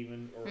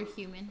demon or? Or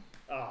human.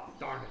 Oh,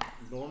 darn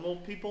it. Normal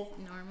people?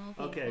 Normal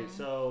people. Okay,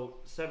 so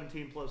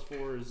 17 plus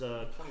 4 is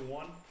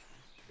 21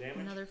 damage.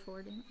 Another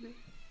 4 damage.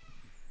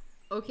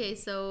 Okay,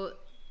 so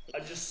I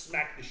just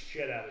smacked the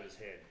shit out of his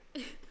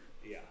head.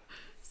 Yeah.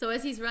 so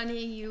as he's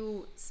running,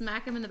 you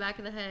smack him in the back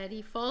of the head.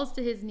 He falls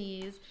to his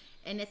knees,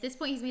 and at this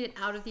point, he's made it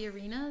out of the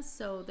arena.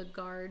 So the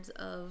guards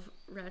of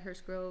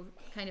Radhurst Grove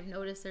kind of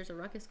notice there's a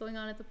ruckus going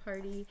on at the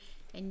party,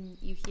 and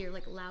you hear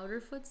like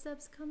louder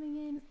footsteps coming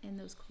in, and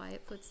those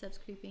quiet footsteps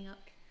creeping up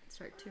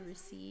start to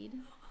recede.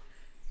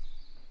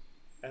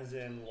 As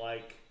in,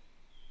 like,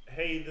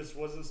 hey, this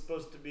wasn't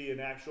supposed to be an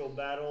actual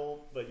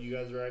battle, but you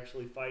guys are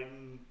actually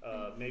fighting.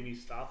 Maybe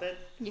stop it.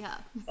 Yeah.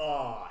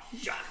 Aw,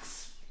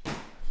 shucks.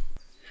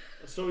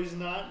 So he's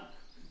not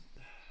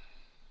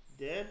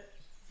dead?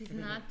 He's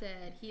not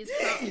dead. He is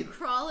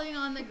crawling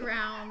on the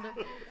ground,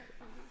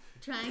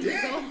 trying to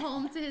go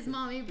home to his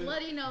mommy.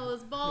 Bloody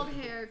nose, bald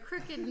hair,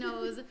 crooked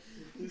nose,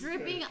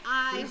 dripping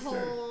eye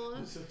hole.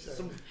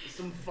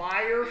 Some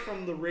fire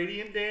from the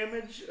radiant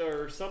damage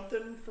or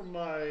something from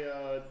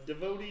my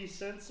devotee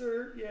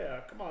sensor.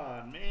 Yeah, come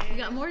on, man. You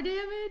got more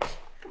damage?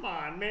 Come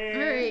on, man.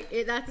 All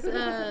right, that's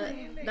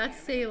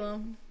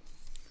Salem.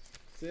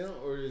 Salem,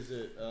 or is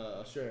it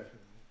Australia?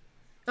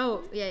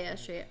 Oh yeah,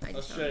 straight. I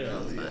just Australia.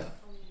 don't know.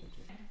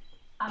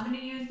 I'm gonna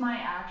use my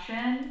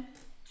action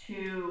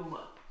to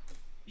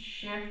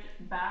shift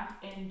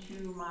back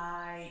into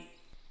my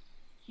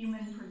human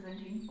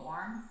presenting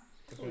form.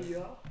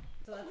 Yeah.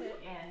 So that's it.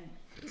 And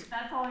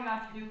that's all I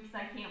got to do because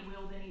I can't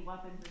wield any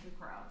weapons as a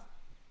crow.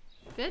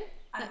 Good.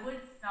 I would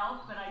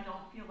stealth, but I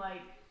don't feel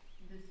like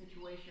this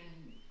situation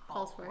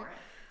calls for it.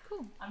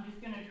 Cool. I'm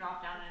just gonna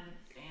drop down into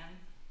the stands.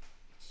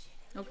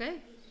 Okay.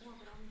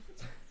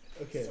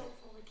 Okay.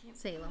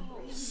 Salem.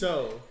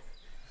 So,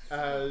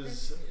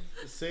 as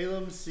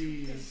Salem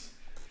sees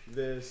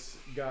this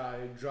guy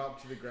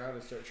drop to the ground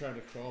and start trying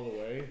to crawl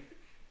away,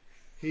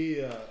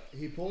 he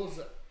pulls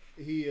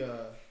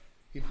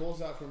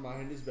out from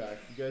behind his back.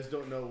 You guys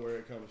don't know where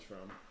it comes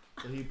from,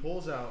 but he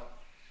pulls out,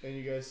 and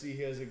you guys see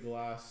he has a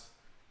glass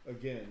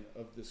again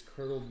of this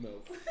curdled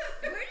milk. Where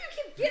do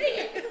you keep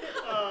getting it?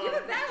 You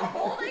have a bag of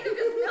holding of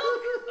this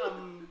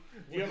milk?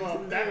 You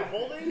have a bag of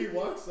holding? He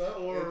walks up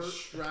and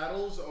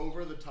straddles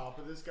over the top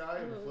of this guy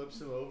and flips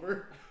him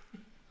over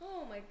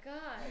Oh my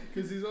god.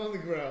 because he's on the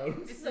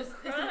ground. It's a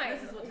crime.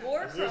 this is what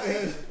War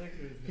crime.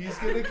 He's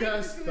gonna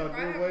cast Right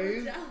Thunder where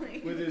Wave we're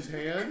telling. with his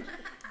hand.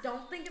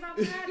 Don't think about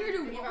that. You're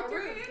doing Think what about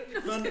with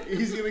your Ruth. hand?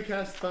 He's gonna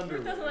cast Thunder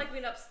Ruth doesn't Wave. like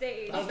being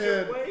upstage.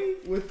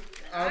 And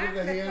with out of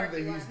the I'm the hand that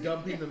quirky he's one.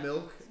 dumping the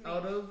milk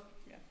out of,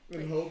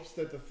 in hopes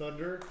that the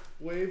Thunder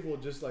Wave will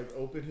just like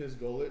open his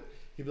gullet.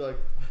 He'd be like,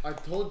 "I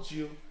told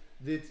you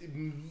that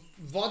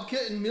vodka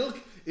and milk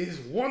is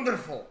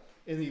wonderful,"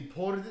 and he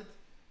poured it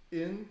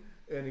in,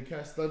 and he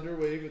cast Thunder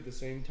Wave at the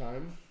same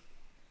time.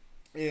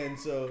 And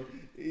so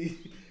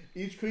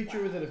each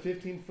creature within a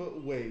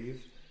 15-foot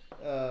wave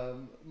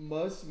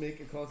must make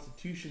a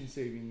Constitution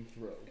saving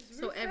throw.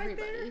 So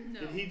everybody.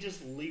 No. Did he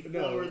just leaf No,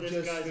 blower this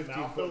just guy's 15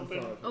 mouth foot in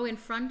open? front. Oh, in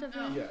front of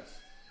him. Yes.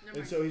 Never And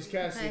mind. so he's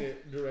casting Okay.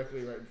 it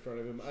directly right in front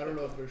of him. I don't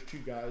know if there's two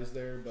guys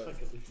there, but It's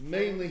like a leaf blower.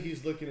 mainly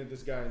he's looking at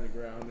this guy on the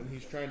ground and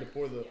he's trying to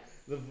pour the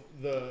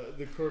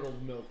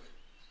curdled milk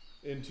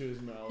into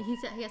his mouth.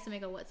 He has to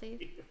make a what save?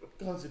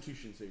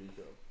 Constitution saving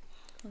throw.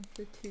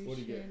 Constitution. What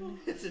do you get?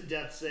 It's a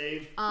death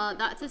save.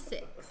 That's a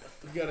 6.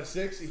 You got a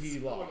 6, he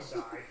I'm gonna lost.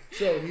 die.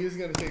 So he is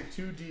going to take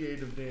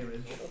 2d8 of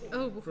damage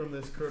Oh. from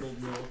this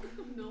curdled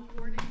milk. Milk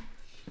warning.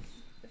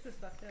 This is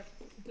fucked up.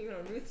 Even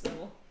on Ruth's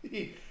level.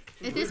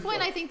 At this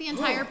point, I think the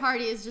entire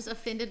party is just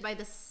offended by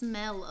the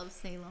smell of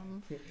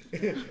Salem.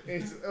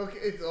 It's okay.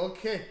 It's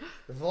okay.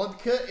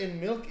 Vodka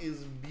and milk is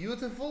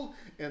beautiful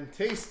and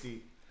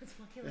tasty. It's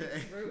fucking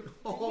like fruit.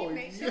 Oh,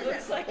 make yeah.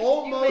 Looks like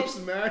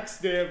Almost max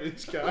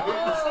damage, guys.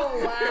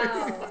 Oh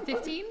wow.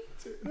 15?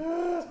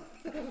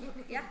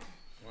 Yeah.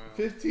 Wow.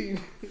 15.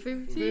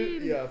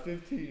 15? Yeah,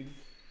 15.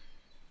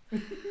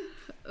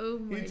 Oh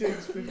my He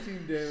takes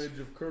 15 damage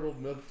of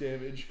curdled milk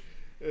damage,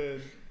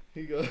 and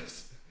he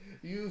goes,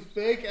 "You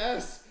fake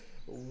ass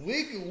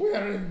wig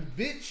wearing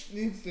bitch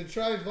needs to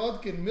try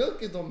vodka and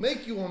milk. It'll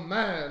make you a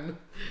man."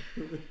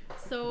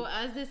 So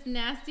as this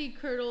nasty,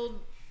 curdled,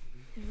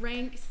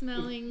 rank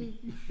smelling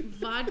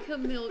vodka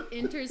milk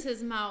enters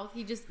his mouth,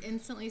 he just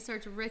instantly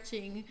starts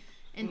retching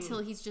until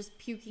he's just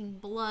puking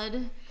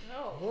blood.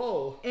 Oh.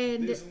 Oh,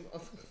 And- there's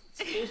nothing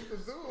supposed to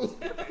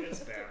do. It's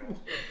barrel.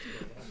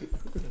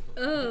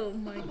 Oh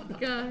my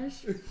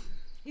gosh.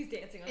 He's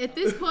dancing on At top.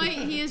 this point,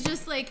 he is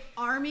just like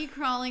army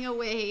crawling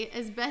away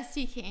as best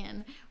he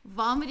can,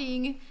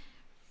 vomiting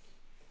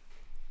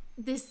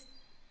this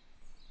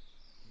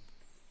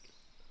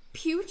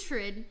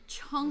putrid,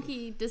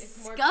 chunky,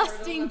 It's more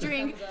disgusting turtle than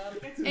drink.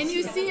 thumbs up. And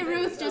you see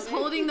Ruth just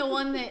holding the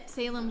one that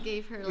Salem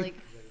gave her, like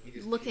He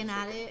just looking peels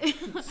at it it.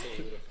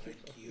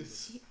 solidified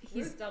cubes.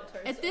 He's dumped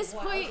her At so this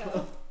wild. point,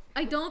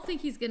 I don't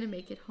think he's gonna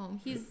make it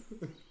home.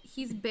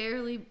 He's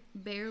barely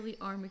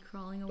army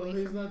crawling away Oh,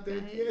 he's from not you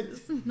dead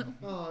guys. yet? No.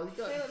 Oh, God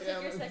Salem, take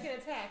damn your it. second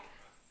attack.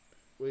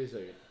 Wait a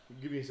second.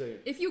 Give me a second.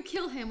 If you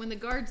kill him when the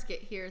guards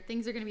get here,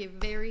 things are gonna be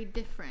very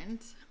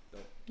different. No.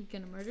 You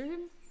gonna murder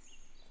him?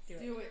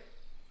 Do it.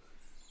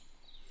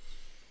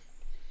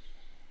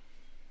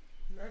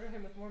 Murder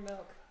him with more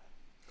milk.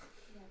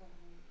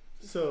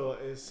 So,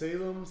 as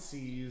Salem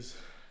sees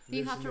Do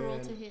you this have to roll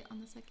man- to hit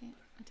on the second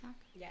attack?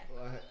 Yeah.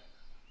 Well,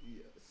 yeah,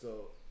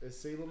 so as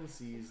Salem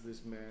sees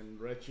this man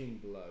retching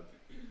blood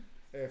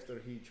after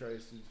he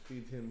tries to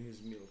feed him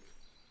his milk,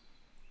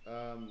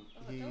 Oh,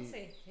 he don't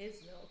say his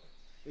milk.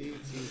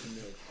 eats his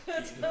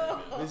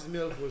milk. This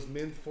milk was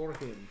meant for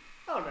him.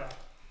 Oh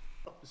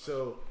no.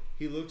 So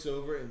he looks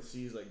over and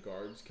sees like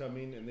guards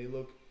coming, and they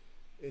look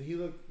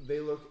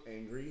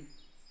angry.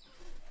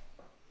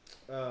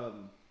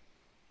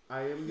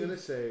 I am gonna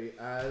say,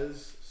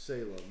 as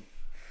Salem,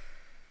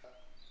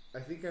 I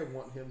think I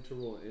want him to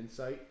roll an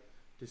insight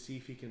to see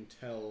if he can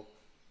tell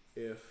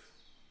if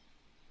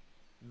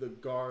the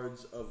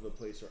guards of the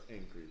place are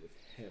angry with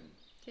him.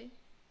 Okay.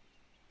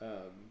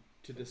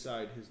 To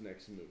decide his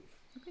next move.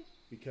 Okay.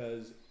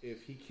 Because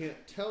if he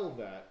can't tell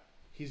that,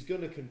 he's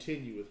gonna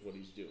continue with what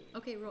he's doing.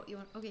 Okay, roll. You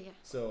want? Okay, yeah.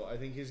 So I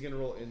think he's gonna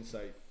roll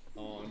insight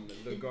on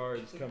the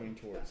guards coming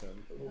towards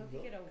him. I hope you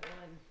get a 1.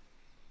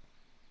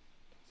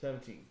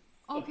 17.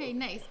 Okay,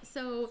 nice.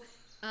 So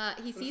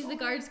he sees the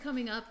guards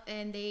coming up,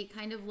 and they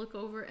kind of look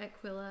over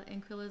at Quilla,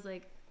 and Quilla's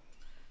like,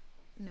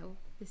 "No,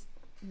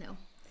 no."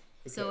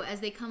 So Okay. as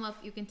they come up,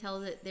 you can tell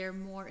that they're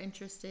more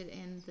interested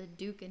in the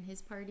Duke and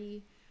his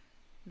party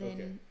than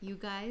Okay. you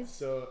guys.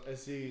 So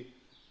as he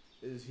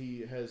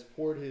has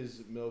poured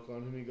his milk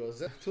on him, he goes,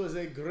 "That was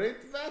a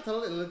great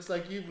battle. It looks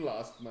like you've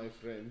lost, my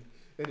friend."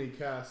 And he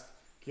cast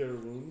Cure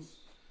Wounds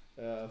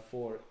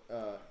for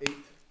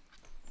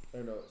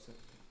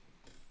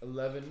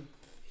 11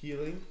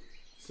 healing.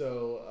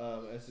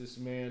 So as this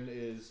man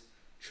is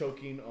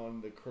choking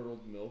on the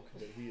curdled milk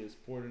that he has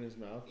poured in his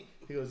mouth,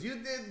 he goes,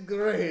 "You did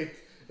great!"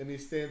 And he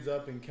stands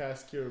up and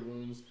casts Cure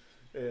Wounds,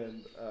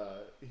 and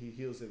he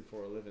heals him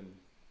for 11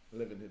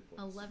 hit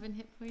points. 11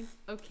 hit points.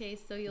 Okay,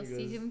 so you'll He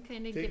see goes, him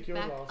kind of "Take get your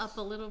back loss." up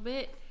a little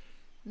bit,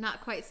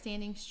 not quite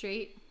standing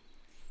straight,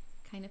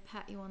 kind of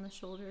pat you on the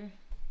shoulder,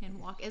 and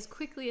walk as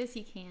quickly as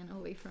he can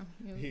away from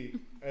you. He,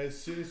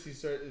 as soon as he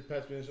started,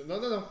 pats me on the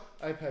shoulder. No,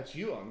 I pat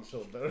you on the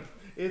shoulder.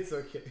 It's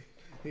okay.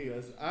 He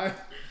goes, I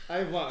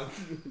won.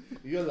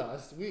 You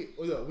lost. We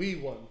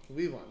won.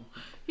 We won.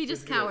 He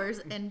just It's good. cowers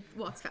and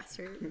walks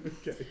faster.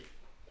 Okay.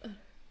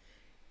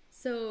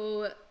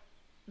 So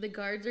the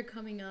guards are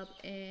coming up,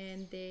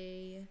 and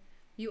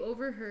you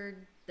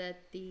overheard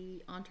that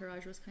the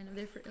entourage was kind of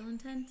there for ill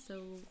intent.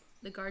 So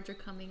the guards are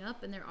coming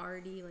up, and they're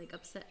already like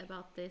upset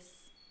about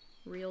this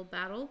real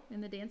battle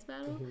in the dance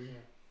battle.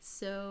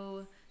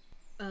 So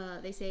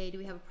they say, "Do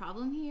we have a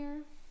problem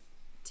here?"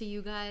 To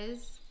you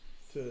guys,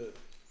 To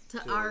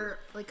our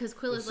like, because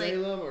Quilla's like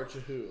Salem or to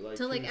who? Like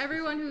to like who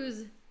everyone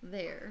specifically? who's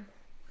there,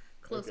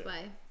 close Okay.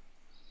 by.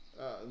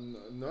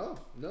 No.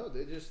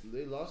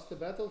 They lost the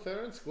battle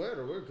fair and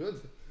square. We're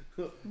good.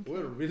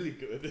 We're really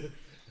good.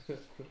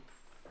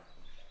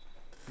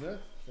 No,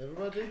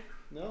 everybody.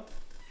 No.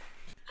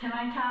 Can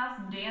I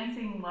cast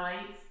dancing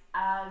lights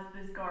as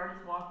this guard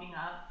is walking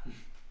up?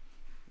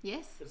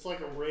 Yes. It's like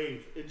a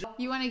rave. It just,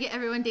 You want to get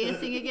everyone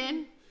dancing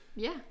again?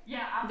 Yeah.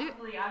 Yeah, Do-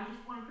 absolutely. I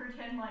just want to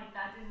pretend like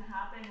that didn't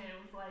happen. It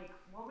was like,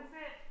 what was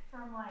it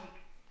from like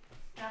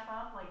Step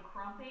Up, like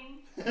crumping?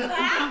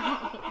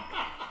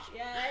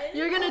 Yes.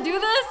 You're gonna do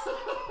this?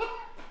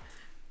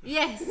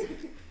 Yes.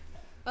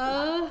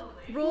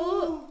 Absolutely.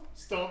 Roll.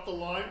 stomp the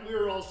line. We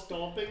were all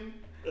stomping.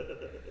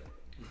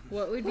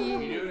 What would be? You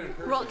do it in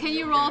person, Roll, can you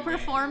you'll roll a get an A.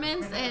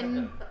 performance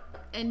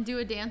and do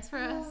a dance for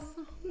us?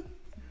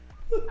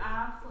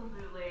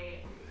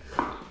 Absolutely.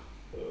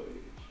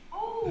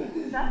 Oh,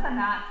 that's a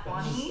nat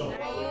 20.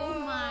 Oh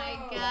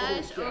my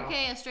gosh.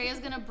 Okay, Estrella's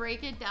gonna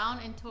break it down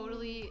and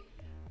totally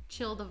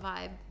chill the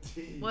vibe.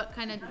 What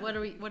are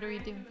we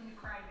doing? Doing the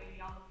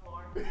crybaby on the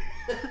floor.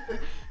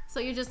 So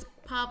you're just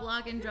pop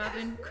locking,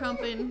 dropping,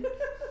 crumping.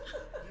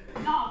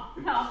 No,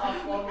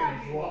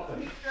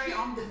 crybaby. He's straight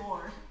on the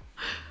floor.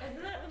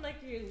 Isn't that when like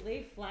you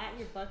lay flat and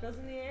your butt goes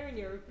in the air and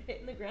you're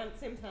hitting the ground at the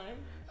same time?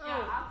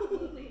 Yeah,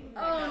 absolutely.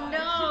 Oh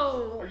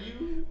no! Are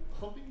you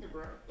humping the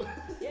ground?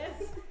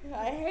 Yes.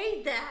 I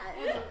hate that.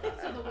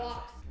 So the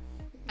walks.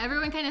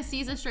 Everyone kind of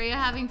sees Estrella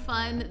having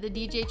fun. The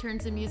DJ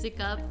turns the music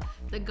up.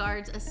 The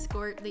guards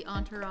escort the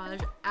entourage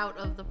out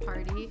of the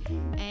party.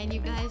 And you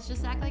guys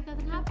just act like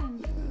nothing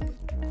happened.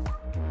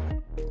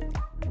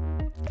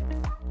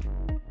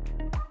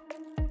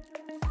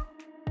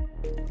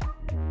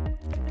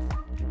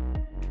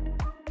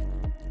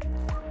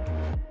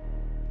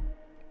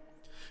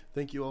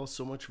 Thank you all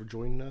so much for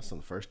joining us on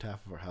the first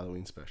half of our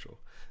Halloween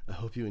special. I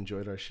hope you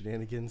enjoyed our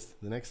shenanigans.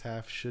 The next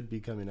half should be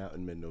coming out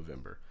in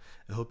mid-November.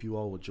 I hope you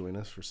all will join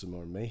us for some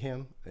more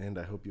mayhem, and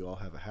I hope you all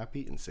have a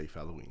happy and safe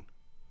Halloween.